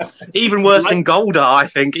 Even worse than Golda, I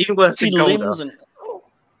think. Even worse than Golda.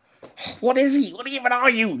 What is he? What even are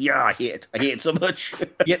you? Yeah, I hate it so much.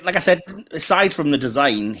 Yeah, like I said, aside from the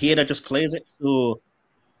design, Hader just plays it so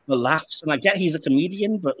the laughs. And I get he's a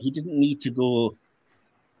comedian, but he didn't need to go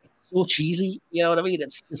so cheesy. You know what I mean?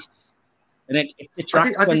 It's just, and it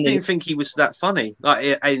detracts. I just didn't think he was that funny.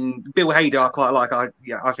 And Bill Hader, I quite like.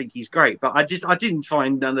 I think he's great, but I didn't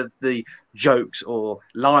find none of the jokes or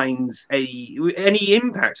lines any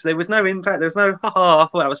impact. There was no impact. There was no I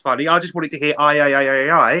thought that was funny. I just wanted to hear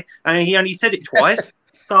I, and he only said it twice,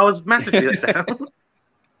 so I was massively let down.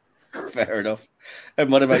 Fair enough.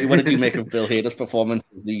 And what about you? What did you make of Bill Hader's performance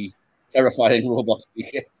as the terrifying robot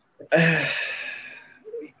speaker?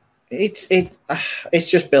 It's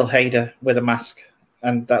just Bill Hader with a mask,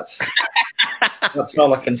 and that's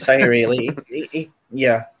all I can say really.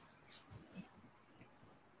 Yeah.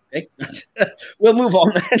 Okay. We'll move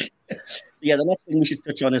on then. Yeah, the next thing we should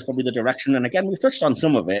touch on is probably the direction, and again, we've touched on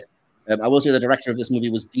some of it. I will say the director of this movie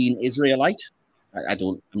was Dean Israelite.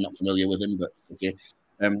 I'm not familiar with him, but okay.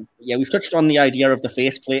 Yeah, we've touched on the idea of the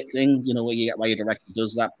faceplate thing, why your director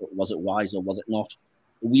does that, but was it wise or was it not?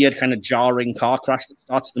 The weird kind of jarring car crash that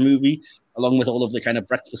starts the movie, along with all of the kind of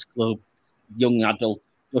Breakfast Club, young adult,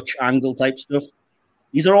 Dutch angle type stuff.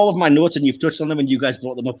 These are all of my notes, and you've touched on them, and you guys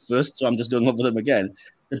brought them up first, so I'm just going over them again.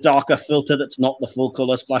 The darker filter that's not the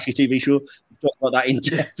full-color splashy TV show. We've talked about that in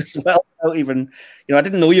depth as well. I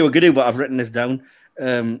didn't know you were going to, but I've written this down.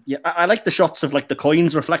 I like the shots of the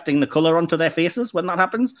coins reflecting the color onto their faces when that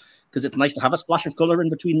happens, because it's nice to have a splash of color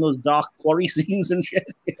in between those dark quarry scenes and shit.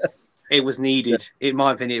 It was needed. In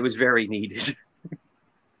my opinion, it was very needed.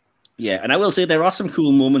 Yeah, and I will say there are some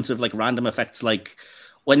cool moments of random effects, like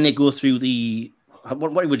when they go through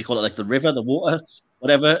what would you call it, the river, the water,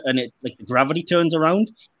 whatever, and it the gravity turns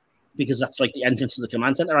around. because that's like the entrance to the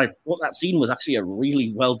command center. I thought that scene was actually a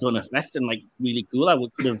really well done effect and like really cool. I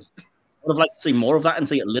would have liked to see more of that and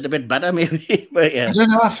see it a little bit better, maybe. But yeah, I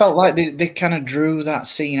don't know. I felt like they kind of drew that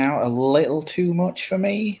scene out a little too much for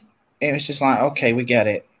me. It was just like, okay, we get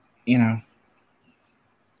it, you know.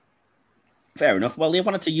 Fair enough. Well, they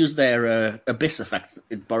wanted to use their abyss effect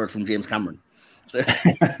borrowed from James Cameron. So,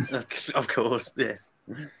 of course, yes.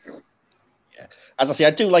 Yeah. As I say,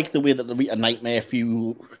 I do like the way that the Rita Nightmare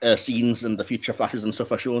few scenes and the future flashes and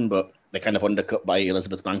stuff are shown, but they're kind of undercut by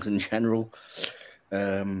Elizabeth Banks in general.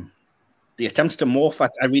 The attempts to morph,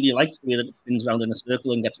 I really liked the way that it spins around in a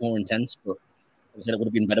circle and gets more intense, but I said it would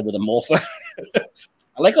have been better with a morpher.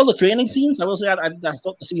 I like all the training scenes. I will say I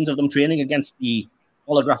thought the scenes of them training against the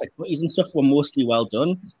holographic putties and stuff were mostly well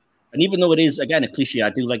done. And even though it is, again, a cliche, I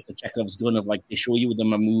do like the Chekhov's gun of like they show you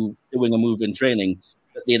them doing a move in training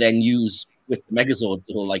that they then use with the Megazord,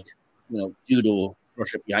 the whole like, you know, judo,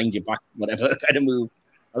 crush it behind your back, whatever kind of move.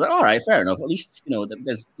 I was like, all right, fair enough. At least, you know,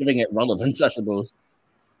 there's giving it relevance, I suppose.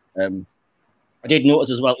 I did notice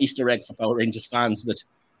as well, Easter egg for Power Rangers fans, that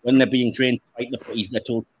when they're being trained to fight the putties, they're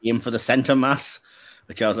told to aim for the center mass,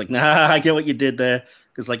 which I was like, nah, I get what you did there.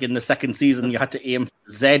 Because like in the second season, you had to aim for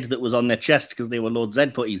Z that was on their chest because they were Lord Z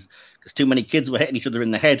putties, because too many kids were hitting each other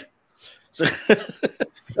in the head. So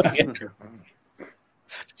it's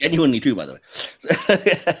genuinely true, by the way.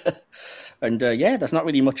 And yeah, there's not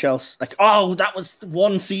really much else. Like, oh, that was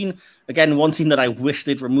one scene. Again, one scene that I wish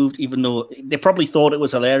they'd removed, even though they probably thought it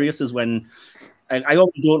was hilarious, is when I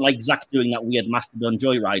always don't like Zack doing that weird Mastodon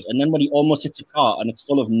joyride. And then when he almost hits a car and it's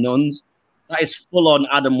full of nuns, that is full on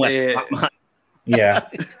Adam West Batman. Yeah.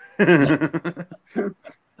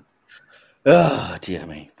 Oh, dear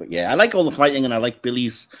me. But yeah, I like all the fighting and I like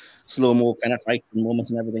Billy's slow-mo kind of fights and moments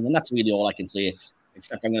and everything. And that's really all I can say.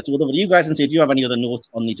 Except I'm going to throw it over to you guys and say, do you have any other notes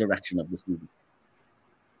on the direction of this movie?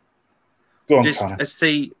 Go on, just Connor. a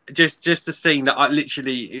scene that I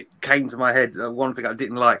literally it came to my head. One thing I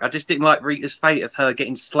didn't like. I just didn't like Rita's fate of her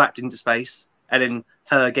getting slapped into space and then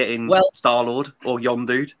her getting Star-Lord or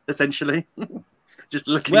Yondude, essentially. Just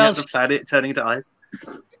looking at the planet, turning into ice.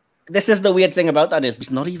 This is the weird thing about that is he's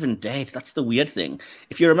not even dead. That's the weird thing.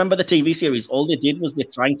 If you remember the TV series, all they did was they're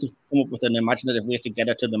trying to come up with an imaginative way to get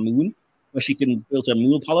her to the moon, where she can build her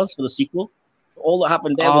moon palace for the sequel. All that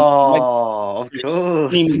happened there was of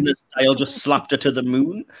course. Style just slapped her to the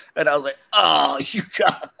moon, and I was like, "Oh, you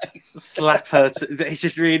guys slap her!" It's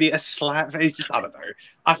just really a slap. It's just I don't know.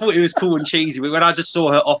 I thought it was cool and cheesy, but when I just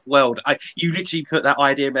saw her off-world, you literally put that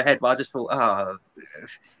idea in my head. But I just thought,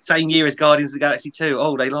 same year as Guardians of the Galaxy 2.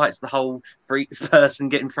 Oh, they liked the whole person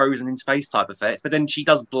getting frozen in space type effect. But then she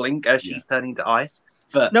does blink as she's turning to ice.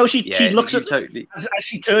 But no, she looks at totally. As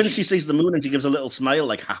she turns, she sees the moon and she gives a little smile,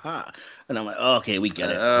 like "haha," and I'm like, "Okay, we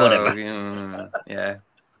get it." Whatever. Yeah.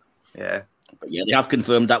 But yeah, they have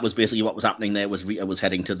confirmed that was basically what was happening. There was Rita was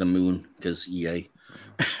heading to the moon because EA.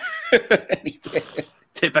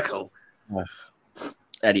 Typical.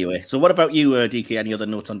 Anyway, so what about you, DK? Any other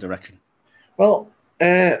notes on direction? Well,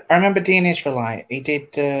 I remember Dean Israelite. He did.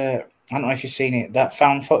 I don't know if you've seen it. That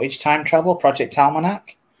found footage time travel Project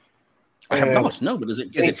Almanac. I have not. No, but is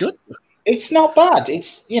it good? It's not bad.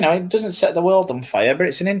 It's it doesn't set the world on fire, but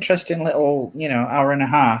it's an interesting little hour and a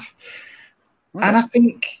half. Right. And I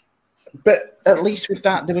think, but at least with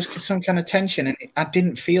that, there was some kind of tension, and I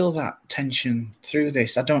didn't feel that tension through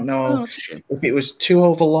this. I don't know if it was too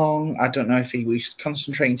overlong. I don't know if he was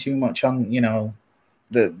concentrating too much on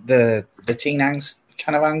the teen angst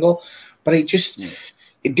kind of angle, but it just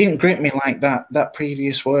it didn't grip me like that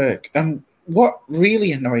previous work. And what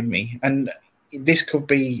really annoyed me, and this could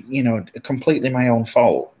be completely my own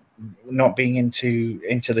fault, not being into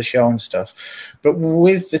the show and stuff, but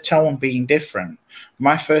with the tone being different,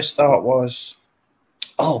 my first thought was,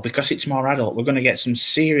 because it's more adult, we're going to get some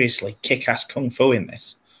seriously kick-ass kung fu in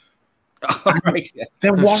this. Right.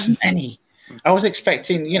 There wasn't any. I was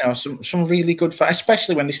expecting some really good fight,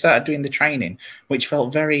 especially when they started doing the training, which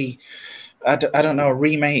felt very I don't know,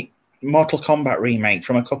 remake, Mortal Kombat remake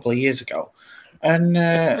from a couple of years ago. And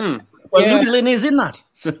Louis Lin is in that.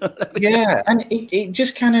 Yeah, and it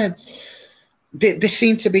just kind of there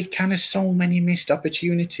seem to be kind of so many missed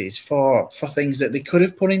opportunities for things that they could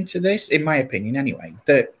have put into this, in my opinion anyway,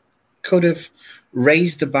 that could have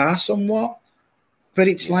raised the bar somewhat. But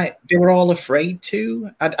it's like they were all afraid to.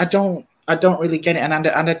 I don't really get it, and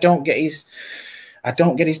I don't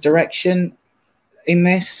get his direction in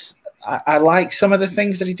this. I like some of the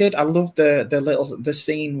things that he did. I love the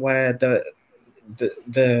scene where the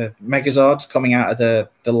Megazords coming out of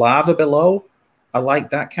the lava below. I like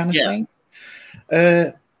that kind of thing.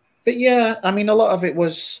 But yeah, I mean, a lot of it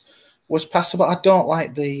was was passable. I don't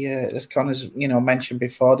like the, as Connor's mentioned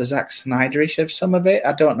before, the Zack Snyderish of some of it.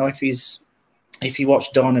 I don't know if he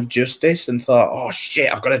watched Dawn of Justice and thought, oh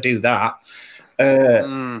shit, I've got to do that. But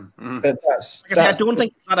I don't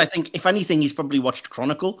think that. I think if anything, he's probably watched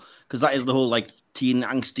Chronicle, because that is the whole like teen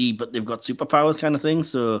angsty, but they've got superpowers kind of thing.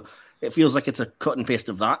 So it feels like it's a cut and paste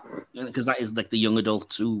of that, because that is like the young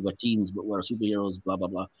adults who were teens but were superheroes, blah blah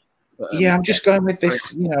blah. But, yeah, I'm just going with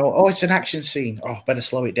this. It's an action scene. Oh, better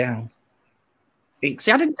slow it down.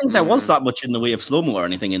 See, I didn't think there was that much in the way of slow mo or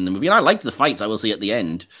anything in the movie. And I liked the fights. I will say at the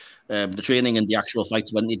end, the training and the actual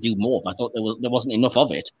fights when they do morph. I thought there wasn't enough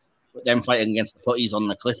of it. But them fighting against the putties on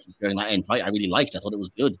the cliff during that end fight, I really liked. I thought it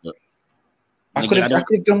was good. But I could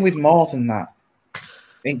have done with more than that.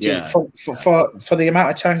 For the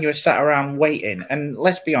amount of time you were sat around waiting, and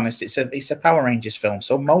let's be honest, it's a Power Rangers film,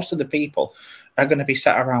 so most of the people are going to be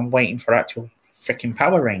sat around waiting for actual freaking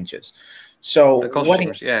Power Rangers. So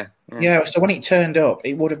when it turned up,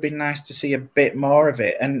 it would have been nice to see a bit more of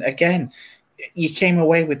it. And again, you came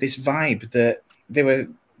away with this vibe that they were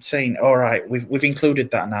saying, all right, we've included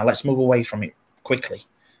that now, let's move away from it quickly.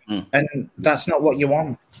 And that's not what you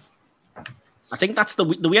want. I think that's the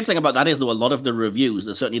weird thing about that is, though, a lot of the reviews,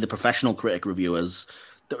 certainly the professional critic reviewers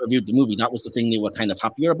that reviewed the movie, that was the thing they were kind of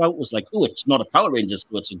happier about, was like, oh, it's not a Power Rangers,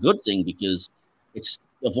 so it's a good thing because it's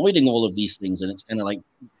avoiding all of these things. And it's kind of like,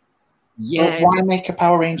 yeah. But why make a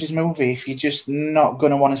Power Rangers movie if you're just not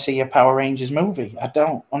going to want to see a Power Rangers movie? I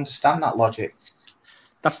don't understand that logic.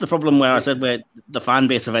 That's the problem where I said where the fan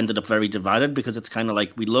base have ended up very divided, because it's kind of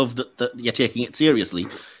like, we love that you're taking it seriously,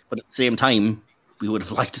 but at the same time, we would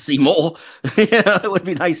have liked to see more. It would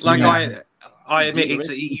be nice. I admit it's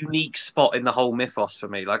a unique spot in the whole mythos for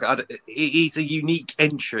me. Like, it's a unique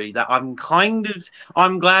entry that I'm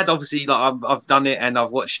glad. Obviously, like I've done it and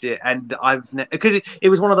I've watched it, and because it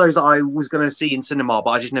was one of those that I was going to see in cinema,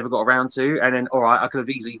 but I just never got around to. And then, all right, I could have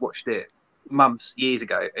easily watched it years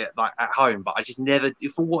ago, like at home, but I just never,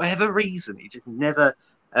 for whatever reason, it just never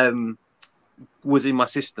was in my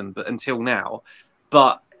system. But until now,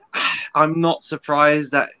 but I'm not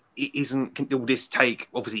surprised that it isn't. All this take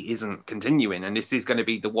obviously isn't continuing, and this is going to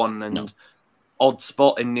be the one and odd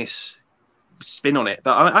spot in this spin on it.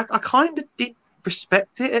 But I kind of did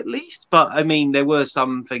respect it at least. But I mean, there were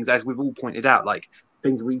some things, as we've all pointed out, like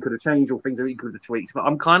things we could have changed or things that we could have tweaked. But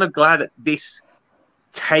I'm kind of glad that this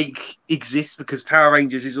take exists, because Power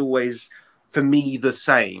Rangers is always, for me, the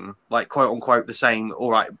same, like quote unquote the same.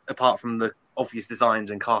 All right, apart from the obvious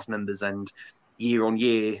designs and cast members and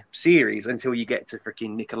year-on-year series, until you get to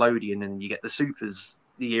freaking Nickelodeon and you get the Supers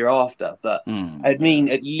the year after. But I mean,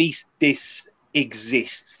 at least this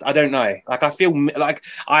exists. I don't know. Like, I feel like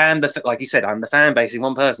I am like you said, I'm the fan base in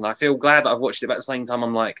one person. I feel glad that I've watched it, but at the same time,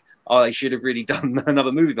 I'm like, oh, they should have really done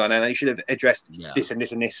another movie by now. They should have addressed this and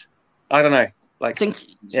this and this. I don't know. Like, I think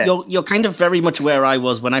you're kind of very much where I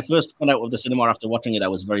was when I first got out of the cinema after watching it. I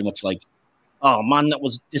was very much like, oh man, that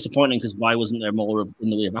was disappointing, because why wasn't there more in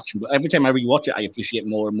the way of action? But every time I rewatch it, I appreciate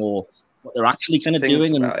more and more what they're actually kind of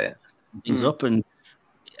doing and things up. And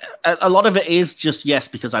a lot of it is just,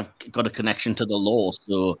 because I've got a connection to the lore.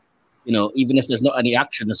 So, even if there's not any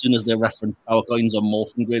action, as soon as they reference power coins or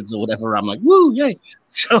morphing grids or whatever, I'm like, woo, yay.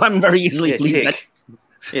 So I'm very easily pleased.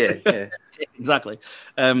 Yeah. Exactly.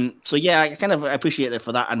 So I kind of appreciate it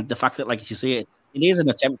for that. And the fact that, like you say, it is an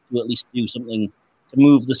attempt to at least do something to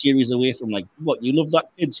move the series away from, like, what, you love that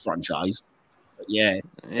kids franchise? But yeah.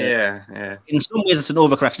 In some ways, it's an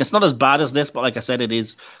overcorrection. It's not as bad as this, but like I said, it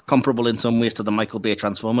is comparable in some ways to the Michael Bay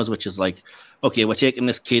Transformers, which is like, okay, we're taking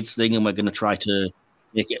this kids thing and we're going to try to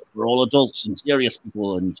make it for all adults and serious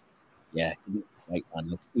people. And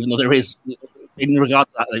even though there is, in regard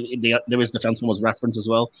to that, there is the Transformers reference as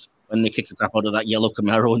well, when they kick the crap out of that yellow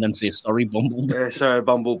Camaro and then say, sorry, Bumblebee. Yeah, sorry,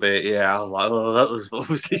 Bumblebee. Yeah, I was like, oh, that was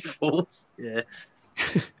obviously forced. Yeah.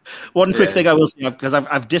 One quick thing I will say, because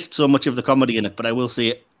I've dissed so much of the comedy in it, but I will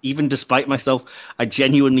say, even despite myself, I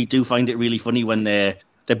genuinely do find it really funny when they're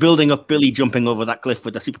building up Billy jumping over that cliff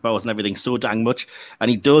with the superpowers and everything so dang much, and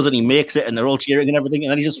he does, and he makes it, and they're all cheering and everything,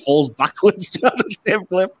 and then he just falls backwards down the same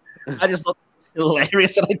cliff. I just thought it was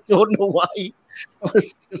hilarious, and I don't know why. I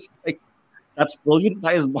was just like, that's brilliant.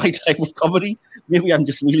 That is my type of comedy. Maybe I'm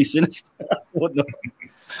just really sinister. I don't know.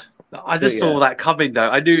 I just saw that coming, though.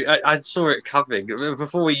 I saw it coming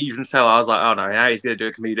before we even fell. I was like, "Oh no, now he's going to do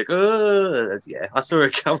a comedic." I saw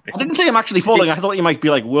it coming. I didn't say him actually falling. I thought he might be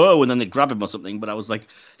like, "Whoa," and then they'd grab him or something. But I was like,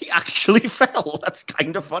 he actually fell. That's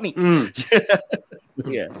kind of funny.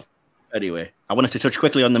 Yeah. Anyway, I wanted to touch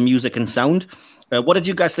quickly on the music and sound. What did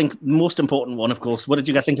you guys think? Most important one, of course. What did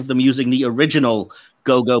you guys think of them using the original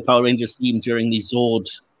Go Go Power Rangers theme during the Zord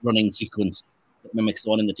running sequence? that mimics the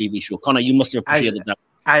one in the TV show. Connor, you must have appreciated that.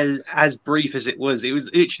 As brief as it was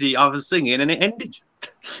literally I was singing and it ended.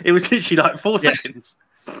 It was literally like 4 seconds.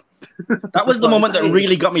 That was the moment that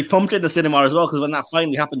really got me pumped in the cinema as well, because when that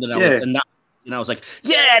finally happened, and I was like,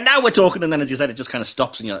 yeah, now we're talking. And then, as you said, it just kind of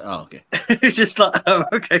stops, and you're like, oh, okay. It's just like, oh,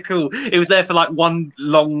 okay, cool. It was there for like one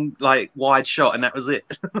long, like wide shot, and that was it.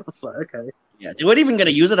 I was like, okay. Yeah, they weren't even going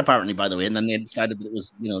to use it apparently, by the way, and then they decided that it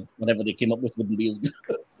was, whatever they came up with wouldn't be as good.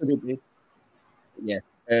 So they did. Yeah.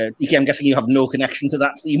 DK, I'm guessing you have no connection to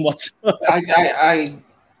that theme whatsoever.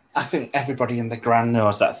 I think everybody in the Grand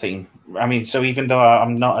knows that theme. I mean, so even though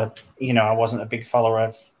I'm not I wasn't a big follower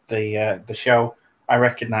of the show, I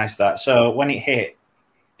recognise that. So when it hit,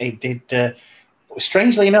 it did.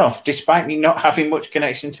 Strangely enough, despite me not having much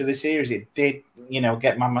connection to the series, it did,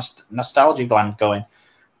 get my nostalgia gland going.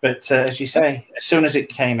 But as you say, as soon as it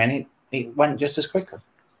came in, it went just as quickly.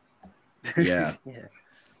 Yeah.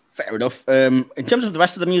 Fair enough. In terms of the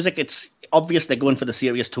rest of the music, it's obvious they're going for the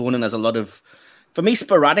serious tone, and there's a lot of, for me,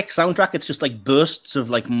 sporadic soundtrack. It's just like bursts of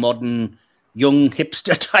like modern, young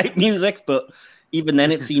hipster type music. But even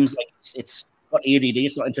then, it seems like it's got ADD.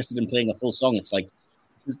 It's not interested in playing a full song. It's like,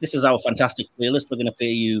 this is our fantastic playlist. We're going to pay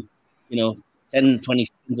you, 10, 20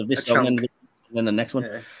 seconds of this song and then the next one.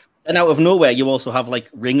 Yeah. And out of nowhere, you also have like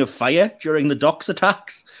Ring of Fire during the docks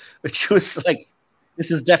attacks, which was like,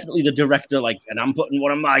 this is definitely the director, like, and I'm putting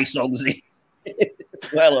one of my songs in as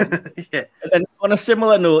well. Yeah. And then on a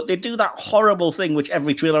similar note, they do that horrible thing, which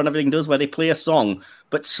every trailer and everything does, where they play a song,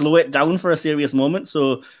 but slow it down for a serious moment.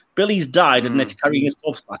 So Billy's died and they're carrying his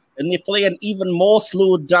corpse back. And they play an even more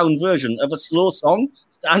slowed down version of a slow song,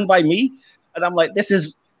 Stand By Me. And I'm like, this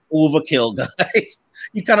is overkill, guys.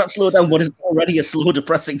 You cannot slow down what is already a slow,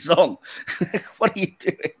 depressing song. What are you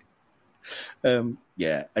doing?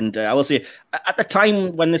 Yeah, and I will say, at the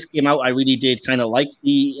time when this came out, I really did kind of like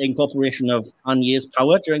the incorporation of Kanye's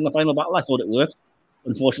power during the final battle. I thought it worked.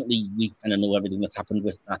 Unfortunately, we kind of know everything that's happened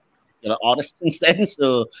with that artist since then,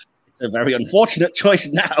 so it's a very unfortunate choice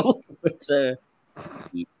now. But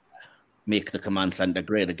make the command center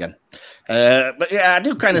great again. But yeah, I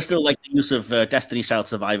do kind of still like the use of Destiny's Child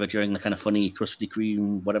Survivor during the kind of funny Krusty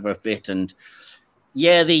Kreme whatever bit, and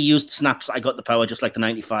yeah, they used Snaps I Got the Power just like the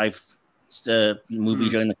 95 movie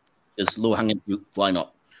during the low hanging fruit. Why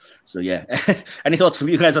not? So yeah. Any thoughts from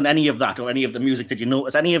you guys on any of that or any of the music? Did you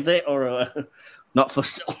notice any of it or not for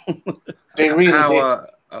still? They really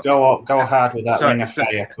did go hard with that Ring of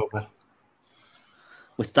Fire cover.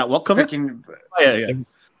 With that what cover?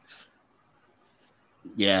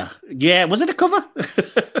 Yeah. Was it a cover?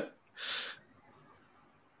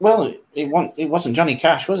 Well, it wasn't Johnny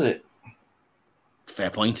Cash, was it? Fair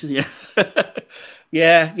point. Yeah.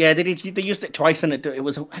 Yeah, they used it twice, and it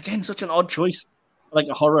was again such an odd choice, like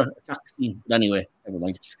a horror attack scene. But anyway, never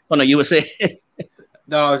mind. Oh no, you were saying?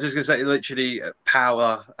 No, I was just gonna say, literally,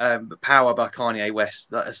 Power by Kanye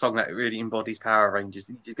West, a song that really embodies Power Rangers.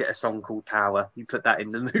 You get a song called Power, you put that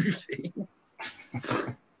in the movie.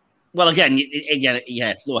 Well, again,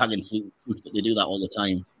 it's low hanging fruit, but they do that all the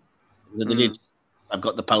time. They did. I've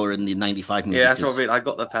Got the Power in the '95 movie. Yeah, that's what I mean. I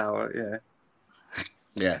got the power. Yeah.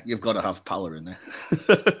 Yeah, you've got to have power in there.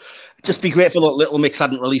 Just be grateful that Little Mix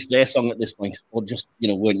hadn't released their song at this point, or just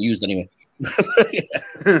weren't used anyway.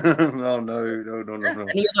 No.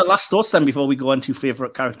 Any other last thoughts then before we go on to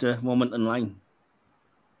favourite character, moment, and line?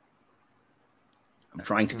 I'm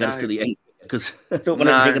trying to get us to the end because I don't want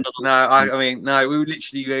to take another.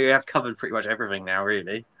 We have covered pretty much everything now,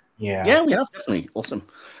 really. Yeah, we have, definitely. Awesome.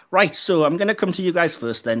 Right, so I'm going to come to you guys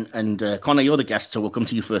first then, and Connor, you're the guest, so we'll come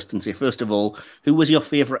to you first and say, first of all, who was your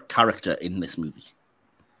favourite character in this movie?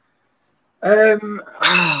 To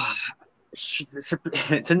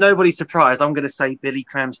nobody's surprise, I'm going to say Billy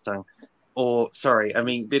Cramstongue.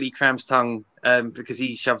 Billy Cramstongue, because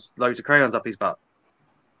he shoves loads of crayons up his butt.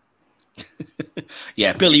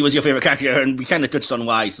 Yeah, Billy was your favourite character, and we kind of touched on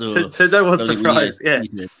why. So no one's surprised. Yeah.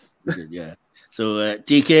 Yeah. So,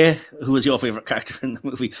 DK, who was your favourite character in the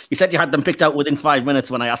movie? You said you had them picked out within 5 minutes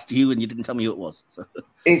when I asked you, and you didn't tell me who it was. So.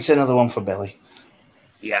 It's another one for Billy.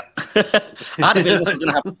 Yeah. I had a feeling this was going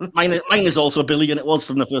to happen. Mine is also Billy, and it was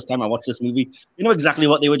from the first time I watched this movie. You know exactly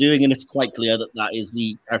what they were doing, and it's quite clear that is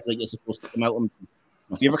the character that you're supposed to come out and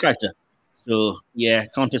my favourite character. So, yeah,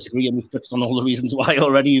 can't disagree, and we've touched on all the reasons why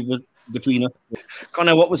already between us.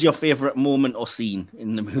 Connor, what was your favourite moment or scene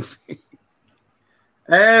in the movie?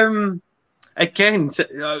 Again,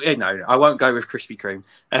 no, I won't go with Krispy Kreme.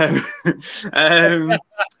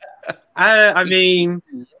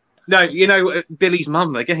 No, Billy's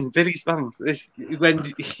mum again. Billy's mum.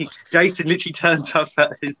 When Jason literally turns up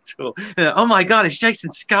at his door, oh my god, it's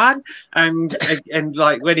Jason Scott, and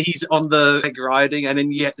like when he's on the leg riding, and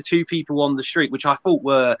then you get the two people on the street, which I thought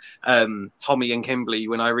were Tommy and Kimberly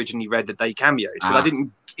when I originally read that they cameos, but I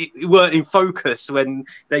didn't. It weren't in focus when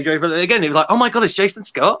they drove again. It was like, oh my god, it's Jason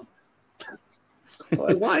Scott.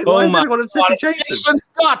 Why is everyone obsessed with Jason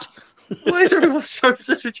Scott? Why is everyone so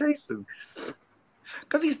obsessed with Jason?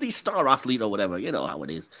 Because he's the star athlete or whatever. You know how it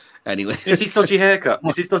is. Anyway. Is his dodgy haircut?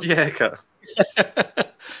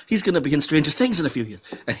 He's going to be in Stranger Things in a few years.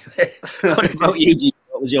 Anyway, what about you, G?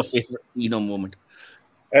 What was your favourite scene or moment?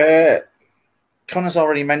 Connor's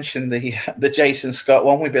already mentioned the Jason Scott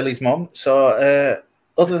one with Billy's mum. So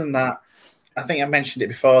other than that, I think I mentioned it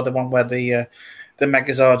before, the one where the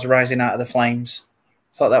Megazord's rising out of the flames.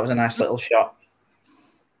 Thought that was a nice little shot.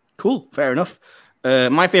 Cool, fair enough.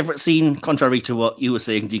 My favourite scene, contrary to what you were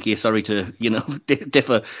saying, DK, sorry to,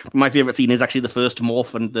 differ, my favourite scene is actually the first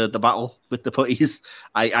morph and the battle with the putties.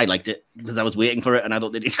 I liked it because I was waiting for it and I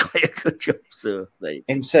thought they did quite a good job. So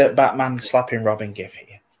insert Batman slapping Robin gif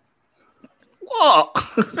here. What?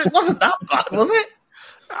 It wasn't that bad, was it?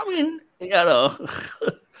 I mean,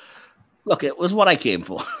 look, it was what I came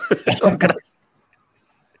for.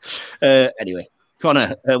 Anyway,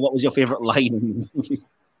 Connor, what was your favourite line in the movie?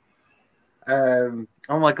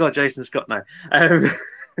 Oh my god, Jason Scott! No,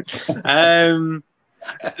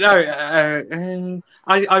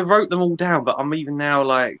 I wrote them all down, but I'm even now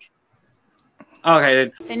like,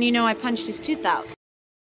 okay. Then I punched his tooth out.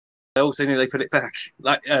 I also knew they put it back,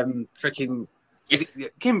 like freaking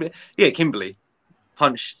Kimberly. Yeah, Kimberly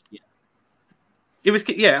punched. Yeah. It was,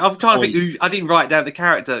 I'm trying to think who, I didn't write down the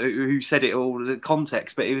character who said it or the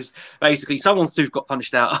context, but it was basically someone's tooth got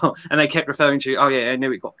punched out and they kept referring to, I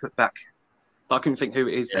knew it got put back. But I couldn't think who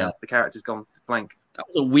it is now. The character's gone blank. That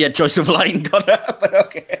was a weird choice of line, Connor, but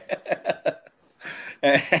okay.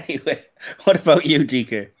 Anyway, what about you,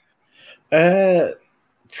 DK?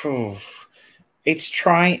 It's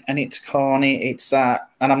trite and it's corny. It's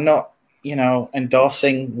that, and I'm not,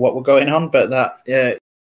 endorsing what we're going on, but that...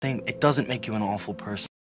 It doesn't make you an awful person.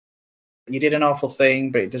 You did an awful thing,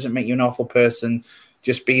 but it doesn't make you an awful person.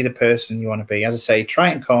 Just be the person you want to be. As I say, try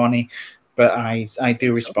and corny, but I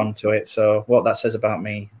do respond to it. So what that says about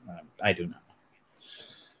me, I do know.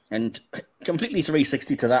 And completely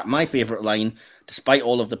 360 to that, my favourite line, despite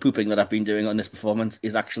all of the pooping that I've been doing on this performance,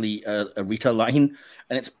 is actually a Rita line.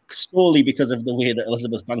 And it's solely because of the way that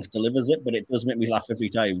Elizabeth Banks delivers it, but it does make me laugh every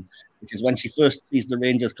time. Which is when she first sees the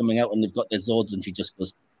Rangers coming out and they've got their Zords and she just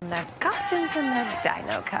goes, their costumes and their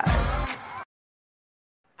dino cars.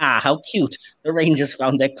 Ah, how cute. The Rangers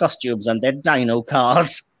found their costumes and their dino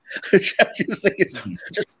cars. Which I just think is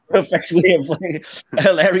just perfectly a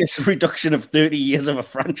hilarious reduction of 30 years of a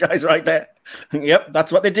franchise right there. Yep,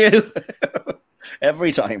 that's what they do.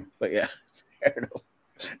 Every time. But yeah, fair enough.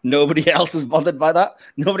 Nobody else is bothered by that?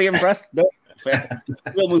 Nobody impressed? No. Fair.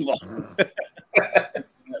 We'll move on.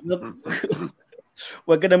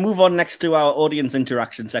 We're going to move on next to our audience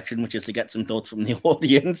interaction section, which is to get some thoughts from the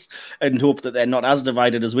audience and hope that they're not as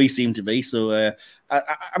divided as we seem to be. So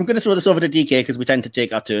I'm going to throw this over to DK because we tend to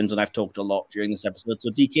take our turns and I've talked a lot during this episode.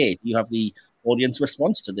 So DK, do you have the audience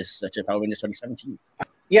response to this Power Rangers 2017?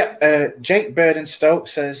 Yeah, Jake Burden-Stoke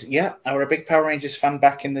says, I were a big Power Rangers fan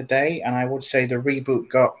back in the day, and I would say the reboot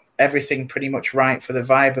got everything pretty much right for the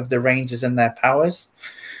vibe of the Rangers and their powers.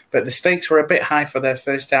 But the stakes were a bit high for their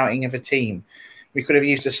first outing of a team. We could have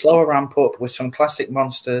used a slower ramp up with some classic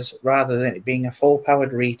monsters rather than it being a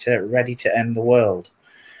full-powered Rita ready to end the world.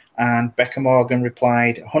 And Becca Morgan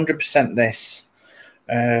replied, 100% this.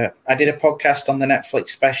 I did a podcast on the Netflix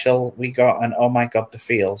special. We got an Oh My God, the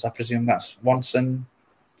Feels. I presume that's Once and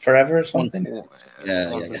Forever or something?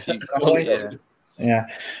 Yeah.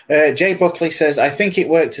 Jay Buckley says, I think it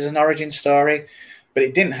worked as an origin story, but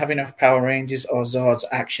it didn't have enough Power Rangers or Zords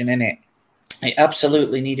action in it. It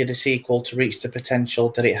absolutely needed a sequel to reach the potential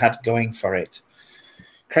that it had going for it.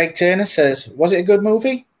 Craig Turner says, was it a good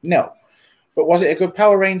movie? No. But was it a good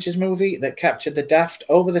Power Rangers movie that captured the daft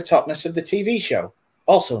over-the-topness of the TV show?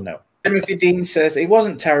 Also no. Timothy Dean says, it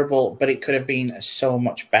wasn't terrible, but it could have been so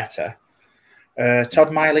much better.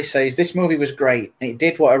 Todd Miley says, this movie was great. It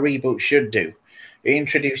did what a reboot should do. It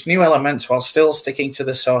introduced new elements while still sticking to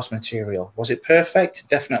the source material. Was it perfect?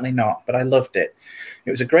 Definitely not, but I loved it.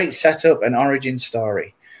 It was a great setup and origin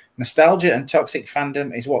story. Nostalgia and toxic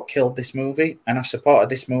fandom is what killed this movie, and I've supported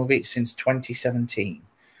this movie since 2017.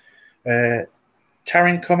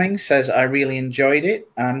 Taryn Cummings says, I really enjoyed it,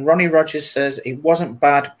 and Ronnie Rogers says, it wasn't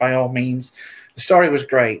bad by all means. The The story was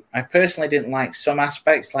great. I personally didn't like some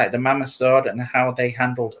aspects, like the Mammoth Sword and how they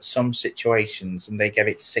handled some situations, and they gave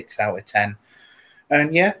it 6 out of 10.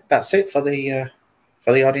 And yeah, that's it for the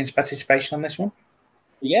audience participation on this one.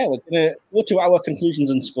 Yeah, we're going to go to our conclusions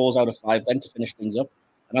and scores out of 5 then to finish things up.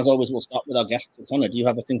 And as always, we'll start with our guest. So, Connor, do you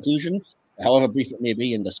have a conclusion, however brief it may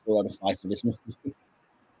be, and a score out of 5 for this movie?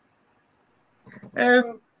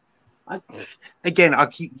 Again, I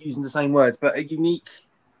keep using the same words, but a unique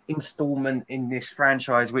installment in this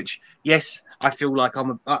franchise, which, yes, I feel like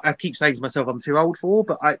I keep saying to myself I'm too old for,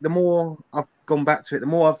 but the more I've gone back to it, the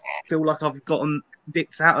more I feel like I've gotten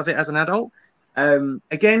bits out of it as an adult.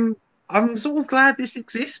 Again, I'm sort of glad this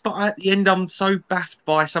exists, but at the end, I'm so baffed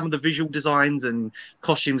by some of the visual designs and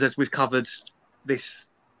costumes as we've covered this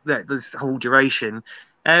whole duration.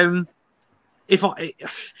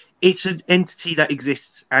 It's an entity that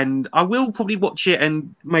exists, and I will probably watch it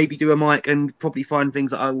and maybe do a mic and probably find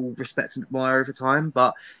things that I will respect and admire over time.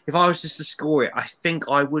 But if I was just to score it, I think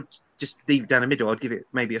I would just leave it down the middle. I'd give it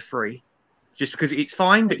maybe a 3, just because it's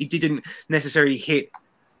fine, but it didn't necessarily hit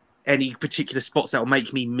any particular spots that will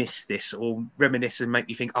make me miss this or reminisce and make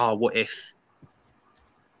me think, oh, what if?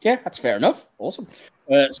 Yeah, that's fair enough. Awesome.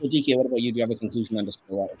 So, DK, what about you? Do you have a conclusion and a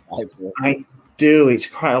score out of 5? I do. It's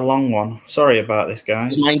quite a long one. Sorry about this,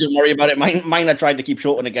 guys. Mine, don't worry about it. Mine I tried to keep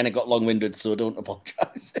short, and again, it got long-winded, so don't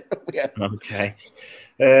apologise. Yeah. Okay.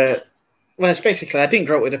 Well, it's basically, I didn't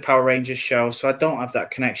grow up with the Power Rangers show, so I don't have that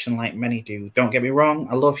connection like many do. Don't get me wrong,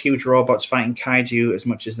 I love huge robots fighting kaiju as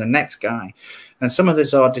much as the next guy. And some of the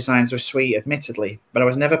Zord designs were sweet, admittedly, but I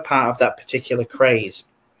was never part of that particular craze.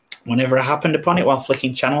 Whenever I happened upon it while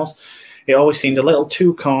flicking channels, it always seemed a little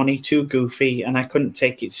too corny, too goofy, and I couldn't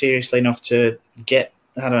take it seriously enough to get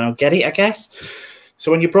it, I guess.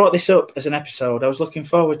 So when you brought this up as an episode, I was looking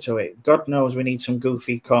forward to it. God knows we need some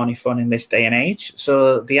goofy, corny fun in this day and age.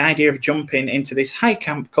 So the idea of jumping into this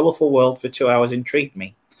high-camp, colourful world for 2 hours intrigued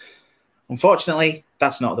me. Unfortunately,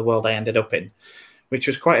 that's not the world I ended up in, which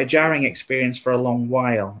was quite a jarring experience for a long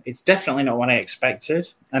while. It's definitely not what I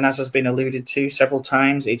expected, and as has been alluded to several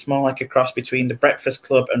times, it's more like a cross between The Breakfast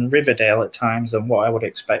Club and Riverdale at times than what I would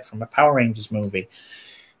expect from a Power Rangers movie.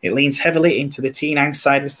 It leans heavily into the teen angst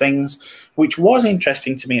side of things, which was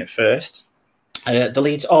interesting to me at first. The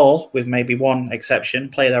leads all, with maybe one exception,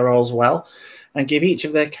 play their roles well and give each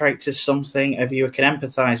of their characters something a viewer can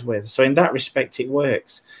empathise with. So in that respect, it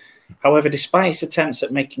works. However, despite its attempts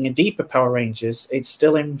at making a deeper Power Rangers, it's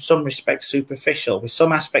still in some respects superficial, with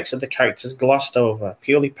some aspects of the characters glossed over,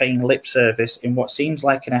 purely paying lip service in what seems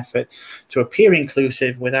like an effort to appear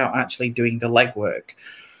inclusive without actually doing the legwork.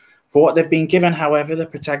 For what they've been given, however, the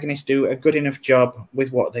protagonists do a good enough job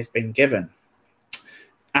with what they've been given.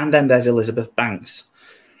 And then there's Elizabeth Banks,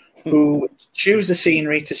 who chews the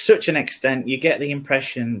scenery to such an extent you get the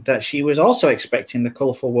impression that she was also expecting the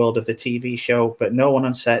colourful world of the TV show, but no one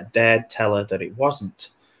on set dared tell her that it wasn't.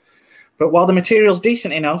 But while the material's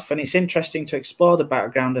decent enough and it's interesting to explore the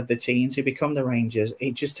background of the teens who become the Rangers,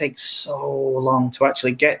 it just takes so long to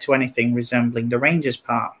actually get to anything resembling the Rangers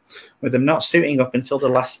part, with them not suiting up until the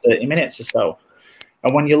last 30 minutes or so.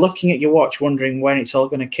 And when you're looking at your watch wondering when it's all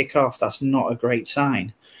going to kick off, that's not a great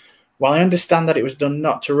sign. While I understand that it was done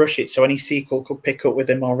not to rush it so any sequel could pick up with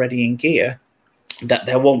them already in gear, that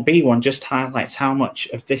there won't be one just highlights how much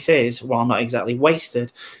of this is, while not exactly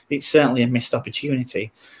wasted, it's certainly a missed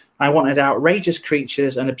opportunity. I wanted outrageous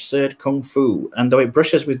creatures and absurd kung fu, and though it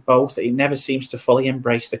brushes with both, it never seems to fully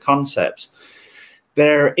embrace the concepts.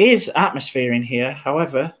 There is atmosphere in here,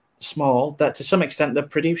 however small, that to some extent the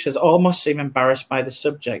producers almost seem embarrassed by the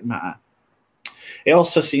subject matter. It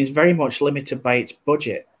also seems very much limited by its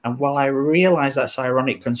budget, and while I realise that's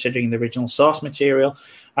ironic considering the original source material,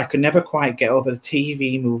 I could never quite get over the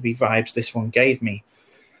TV movie vibes this one gave me.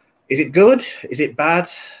 Is it good? Is it bad?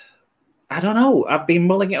 I don't know. I've been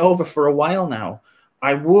mulling it over for a while now.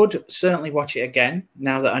 I would certainly watch it again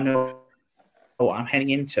now that I know what I'm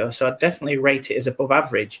heading into, so I'd definitely rate it as above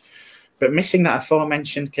average. But missing that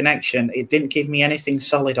aforementioned connection, it didn't give me anything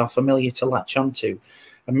solid or familiar to latch onto,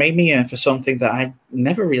 and made me yearn for something that I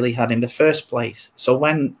never really had in the first place. So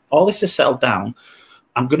when all this is settled down,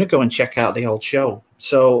 I'm going to go and check out the old show.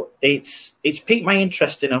 So it's piqued my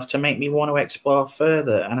interest enough to make me want to explore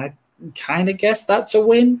further, and I kind of guess that's a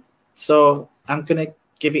win. So I'm going to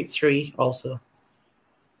give it 3 also.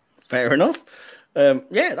 Fair enough.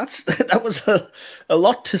 Yeah, that was a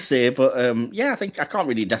lot to say, but yeah, I think I can't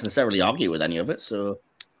really necessarily argue with any of it. So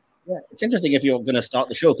Yeah, it's interesting if you're going to start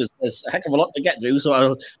the show because there's a heck of a lot to get through.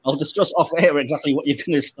 So I'll discuss off air exactly what you're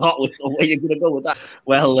going to start with or where you're going to go with that.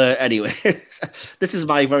 Well, anyway, this is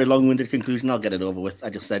my very long-winded conclusion. I'll get it over with.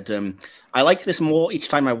 I just said I like this more each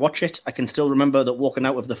time I watch it. I can still remember that walking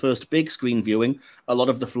out of the first big screen viewing, a lot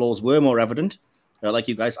of the flaws were more evident. Like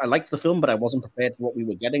you guys, I liked the film, but I wasn't prepared for what we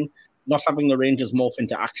were getting. Not having the Rangers morph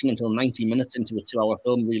into action until 90 minutes into a 2-hour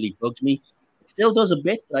film really bugged me. It still does a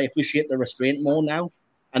bit, but I appreciate the restraint more now,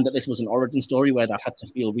 and that this was an origin story where that had to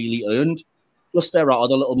feel really earned. Plus, there are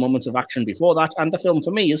other little moments of action before that, and the film,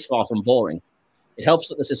 for me, is far from boring. It helps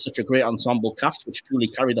that this is such a great ensemble cast, which truly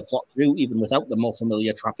carry the plot through, even without the more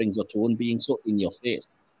familiar trappings or tone being so in your face.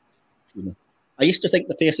 I used to think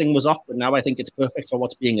the pacing was off, but now I think it's perfect for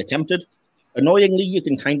what's being attempted. Annoyingly, you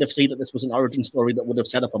can kind of see that this was an origin story that would have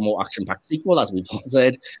set up a more action-packed sequel, as we've all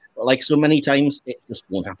said. But like so many times, it just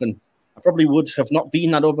won't happen. I probably would have not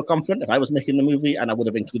been that overconfident if I was making the movie, and I would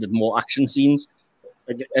have included more action scenes.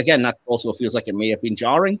 Again, that also feels like it may have been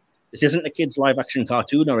jarring. This isn't a kid's live-action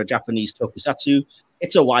cartoon or a Japanese tokusatsu.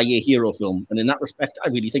 It's a YA hero film, and in that respect, I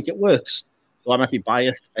really think it works. Though I might be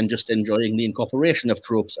biased and just enjoying the incorporation of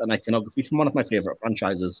tropes and iconography from one of my favourite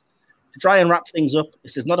franchises. To try and wrap things up,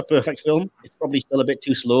 this is not a perfect film. It's probably still a bit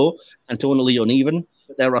too slow and tonally uneven,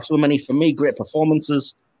 but there are so many, for me, great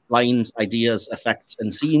performances, lines, ideas, effects,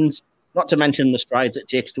 and scenes, not to mention the strides it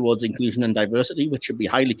takes towards inclusion and diversity, which should be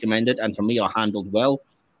highly commended and, for me, are handled well.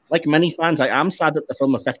 Like many fans, I am sad that the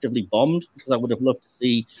film effectively bombed, because I would have loved to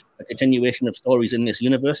see a continuation of stories in this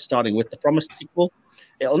universe, starting with the promised sequel.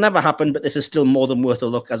 It'll never happen, but this is still more than worth a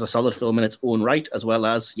look as a solid film in its own right, as well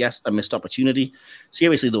as, yes, a missed opportunity.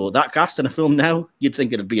 Seriously, though, that cast in a film now, you'd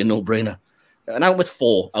think it'd be a no-brainer. And out with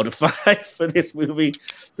 4 out of 5 for this movie,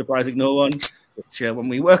 surprising no one, which when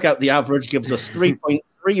we work out the average gives us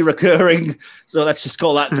 3.3 recurring. So let's just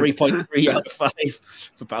call that 3.3 out of 5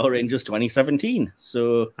 for Power Rangers 2017.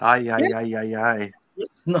 So,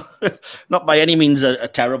 not by any means a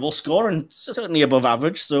terrible score, and certainly above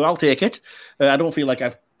average, so I'll take it. I don't feel like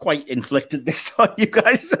I've quite inflicted this on you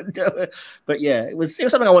guys. But yeah, it was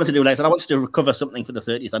something I wanted to do next, and I wanted to recover something for the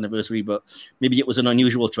 30th anniversary, but maybe it was an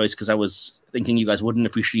unusual choice because I was thinking you guys wouldn't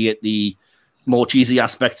appreciate the more cheesy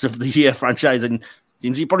aspects of the franchise, and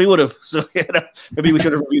you probably would have. So maybe we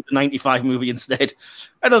should have reviewed the 95 movie instead.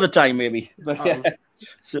 Another time, maybe. But yeah.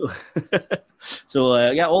 So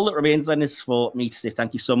all that remains then is for me to say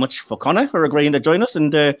thank you so much for Connor for agreeing to join us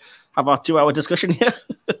and have our 2-hour discussion here.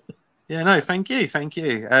 Yeah, no, thank you. I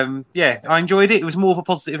enjoyed it. It was more of a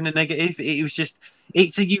positive than a negative. It was just,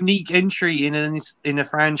 it's a unique entry in a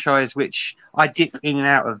franchise which I dip in and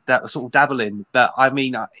out of, that sort of dabble in. But I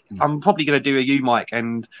mean, I'm probably going to do a you, Mike,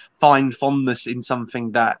 and find fondness in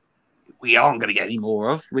something that we aren't going to get any more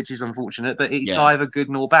of, which is unfortunate. But it's either good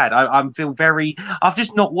nor bad. I've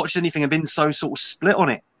just not watched anything and been so sort of split on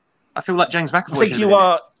it. I feel like James McAvoy. I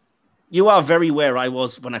think you are very where I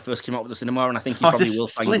was when I first came out with the cinema, and I think you probably will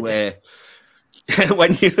find where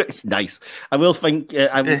when you nice. I will think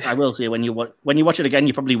I will say when you watch it again,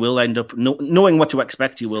 you probably will end up knowing what to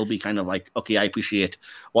expect. You will be kind of like, okay, I appreciate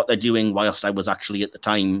what they're doing, whilst I was actually at the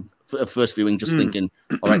time for first viewing just thinking,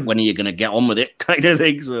 all right, when are you going to get on with it, kind of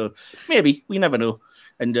thing. So maybe we never know.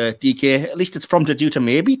 And DK, at least it's prompted you to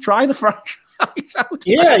maybe try the franchise.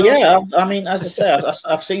 Yeah. I mean, as I say,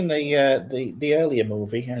 I've seen the earlier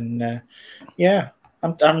movie, and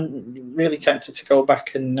I'm really tempted to go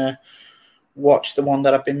back and watch the one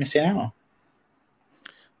that I've been missing out on.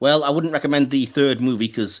 Well, I wouldn't recommend the third movie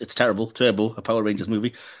because it's terrible. Turbo, a Power Rangers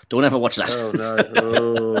movie. Don't ever watch that. Oh,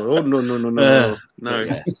 no. No.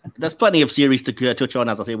 Yeah. There's plenty of series to touch on.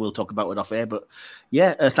 As I say, we'll talk about it off air. But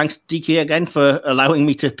yeah, thanks, DK, again, for allowing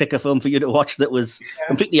me to pick a film for you to watch that was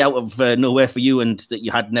completely out of nowhere for you and that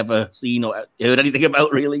you had never seen or heard anything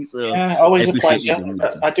about, really. So always a pleasure.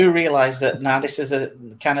 I do realise that now this is a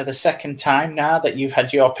kind of the second time now that you've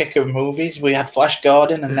had your pick of movies. We had Flash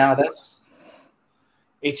Gordon, and now this.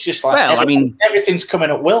 It's just like, everything's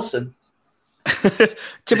coming up Wilson.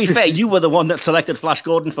 To be fair, you were the one that selected Flash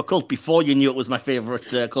Gordon for cult before you knew it was my favourite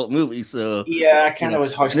cult movie. So yeah, I kind of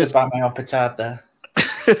was hoisted by my own petard there.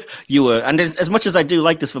 You were, and as much as I do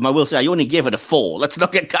like this film, I will say I only gave it a 4. Let's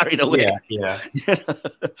not get carried away. Yeah.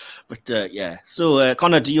 But yeah. So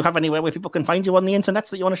Connor, do you have anywhere where people can find you on the internet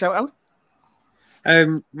that you want to shout out?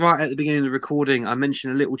 Right at the beginning of the recording, I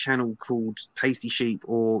mentioned a little channel called Pasty Sheep,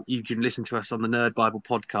 or you can listen to us on the Nerd Bible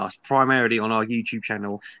podcast, primarily on our YouTube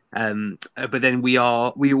channel. But then we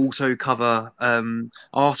also cover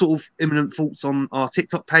our sort of imminent thoughts on our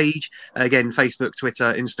TikTok page. Again, Facebook,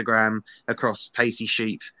 Twitter, Instagram, across Pasty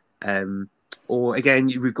Sheep. Or again,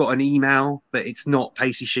 we've got an email, but it's not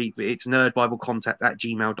Pacey Sheep, but it's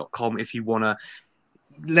nerdbiblecontact@gmail.com if you want to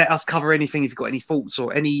let us cover anything. If you've got any thoughts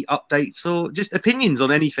or any updates or just opinions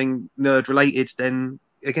on anything nerd related, then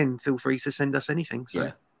again, feel free to send us anything. So.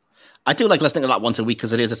 Yeah. I do like listening to that once a week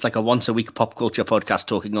because it's like a once a week pop culture podcast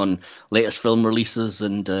talking on latest film releases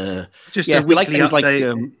and just a weekly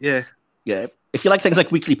update. If you like things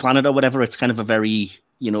like Weekly Planet or whatever, it's kind of a very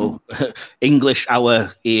English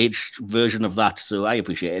hour aged version of that. So I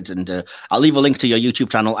appreciate it, and I'll leave a link to your YouTube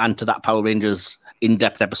channel and to that Power Rangers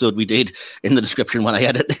in-depth episode we did in the description when I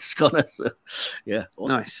edit this, Connor. So yeah,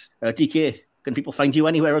 awesome. Nice. DK, can people find you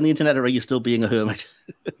anywhere on the internet, or are you still being a hermit?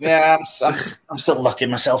 Yeah, I'm still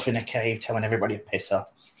locking myself in a cave, telling everybody to piss off.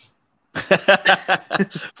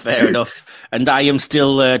 Fair enough. And I am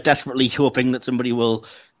still desperately hoping that somebody will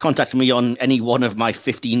contact me on any one of my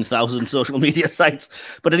 15,000 social media sites.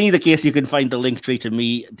 But in either case, you can find the link tree to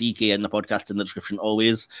me, DK, and the podcast in the description.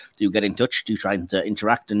 Always do get in touch, do try and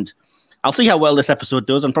interact, and I'll see how well this episode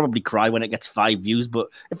does and probably cry when it gets 5 views. But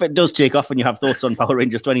if it does take off and you have thoughts on Power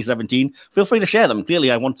Rangers 2017, feel free to share them.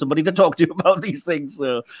 Clearly, I want somebody to talk to about these things.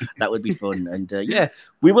 So that would be fun. And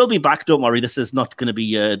we will be back. Don't worry. This is not going to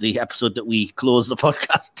be the episode that we close the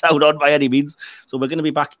podcast down on by any means. So we're going to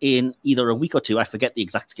be back in either a week or two. I forget the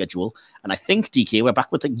exact schedule. And I think, DK, we're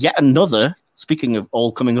back with yet another, speaking of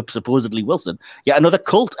all coming up supposedly Wilson, yet another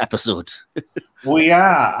cult episode. We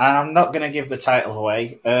are. I'm not going to give the title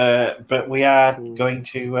away, but we are going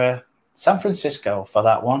to San Francisco for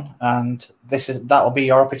that one, and that'll be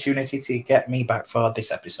your opportunity to get me back for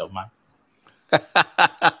this episode, man.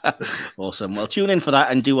 Awesome. Well, tune in for that,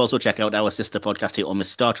 and do also check out our sister podcast here on Miss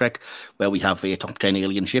Star Trek, where we have a top 10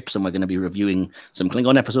 alien ships, and we're going to be reviewing some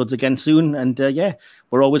Klingon episodes again soon. And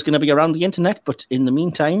we're always going to be around the internet, but in the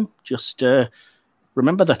meantime, just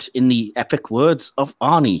remember that in the epic words of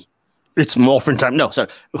Arnie, it's morphin' time. No, sorry.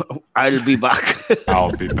 I'll be back.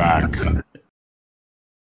 I'll be back.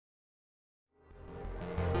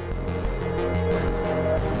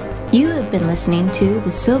 You have been listening to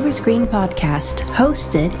the Silver Screen Podcast,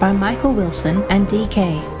 hosted by Michael Wilson and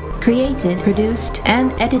DK. Created, produced,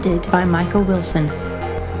 and edited by Michael Wilson.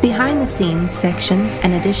 Behind the scenes sections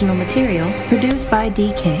and additional material produced by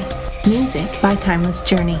DK. Music by Timeless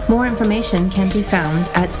Journey. More information can be found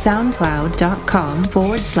at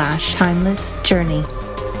soundcloud.com/Timeless Journey.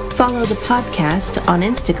 Follow the podcast on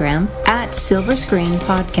Instagram at Silver Screen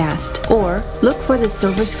Podcast, or look for the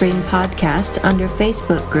Silver Screen Podcast under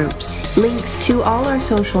Facebook groups. Links to all our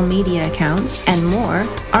social media accounts and more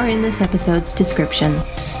are in this episode's description.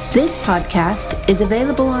 This podcast is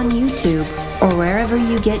available on YouTube or wherever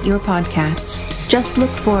you get your podcasts. Just look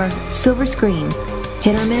for Silver Screen,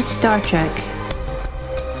 Hit or Miss Star Trek.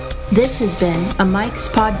 This has been a Mike's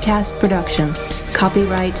Podcast production.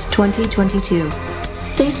 Copyright 2022.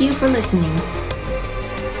 Thank you for listening.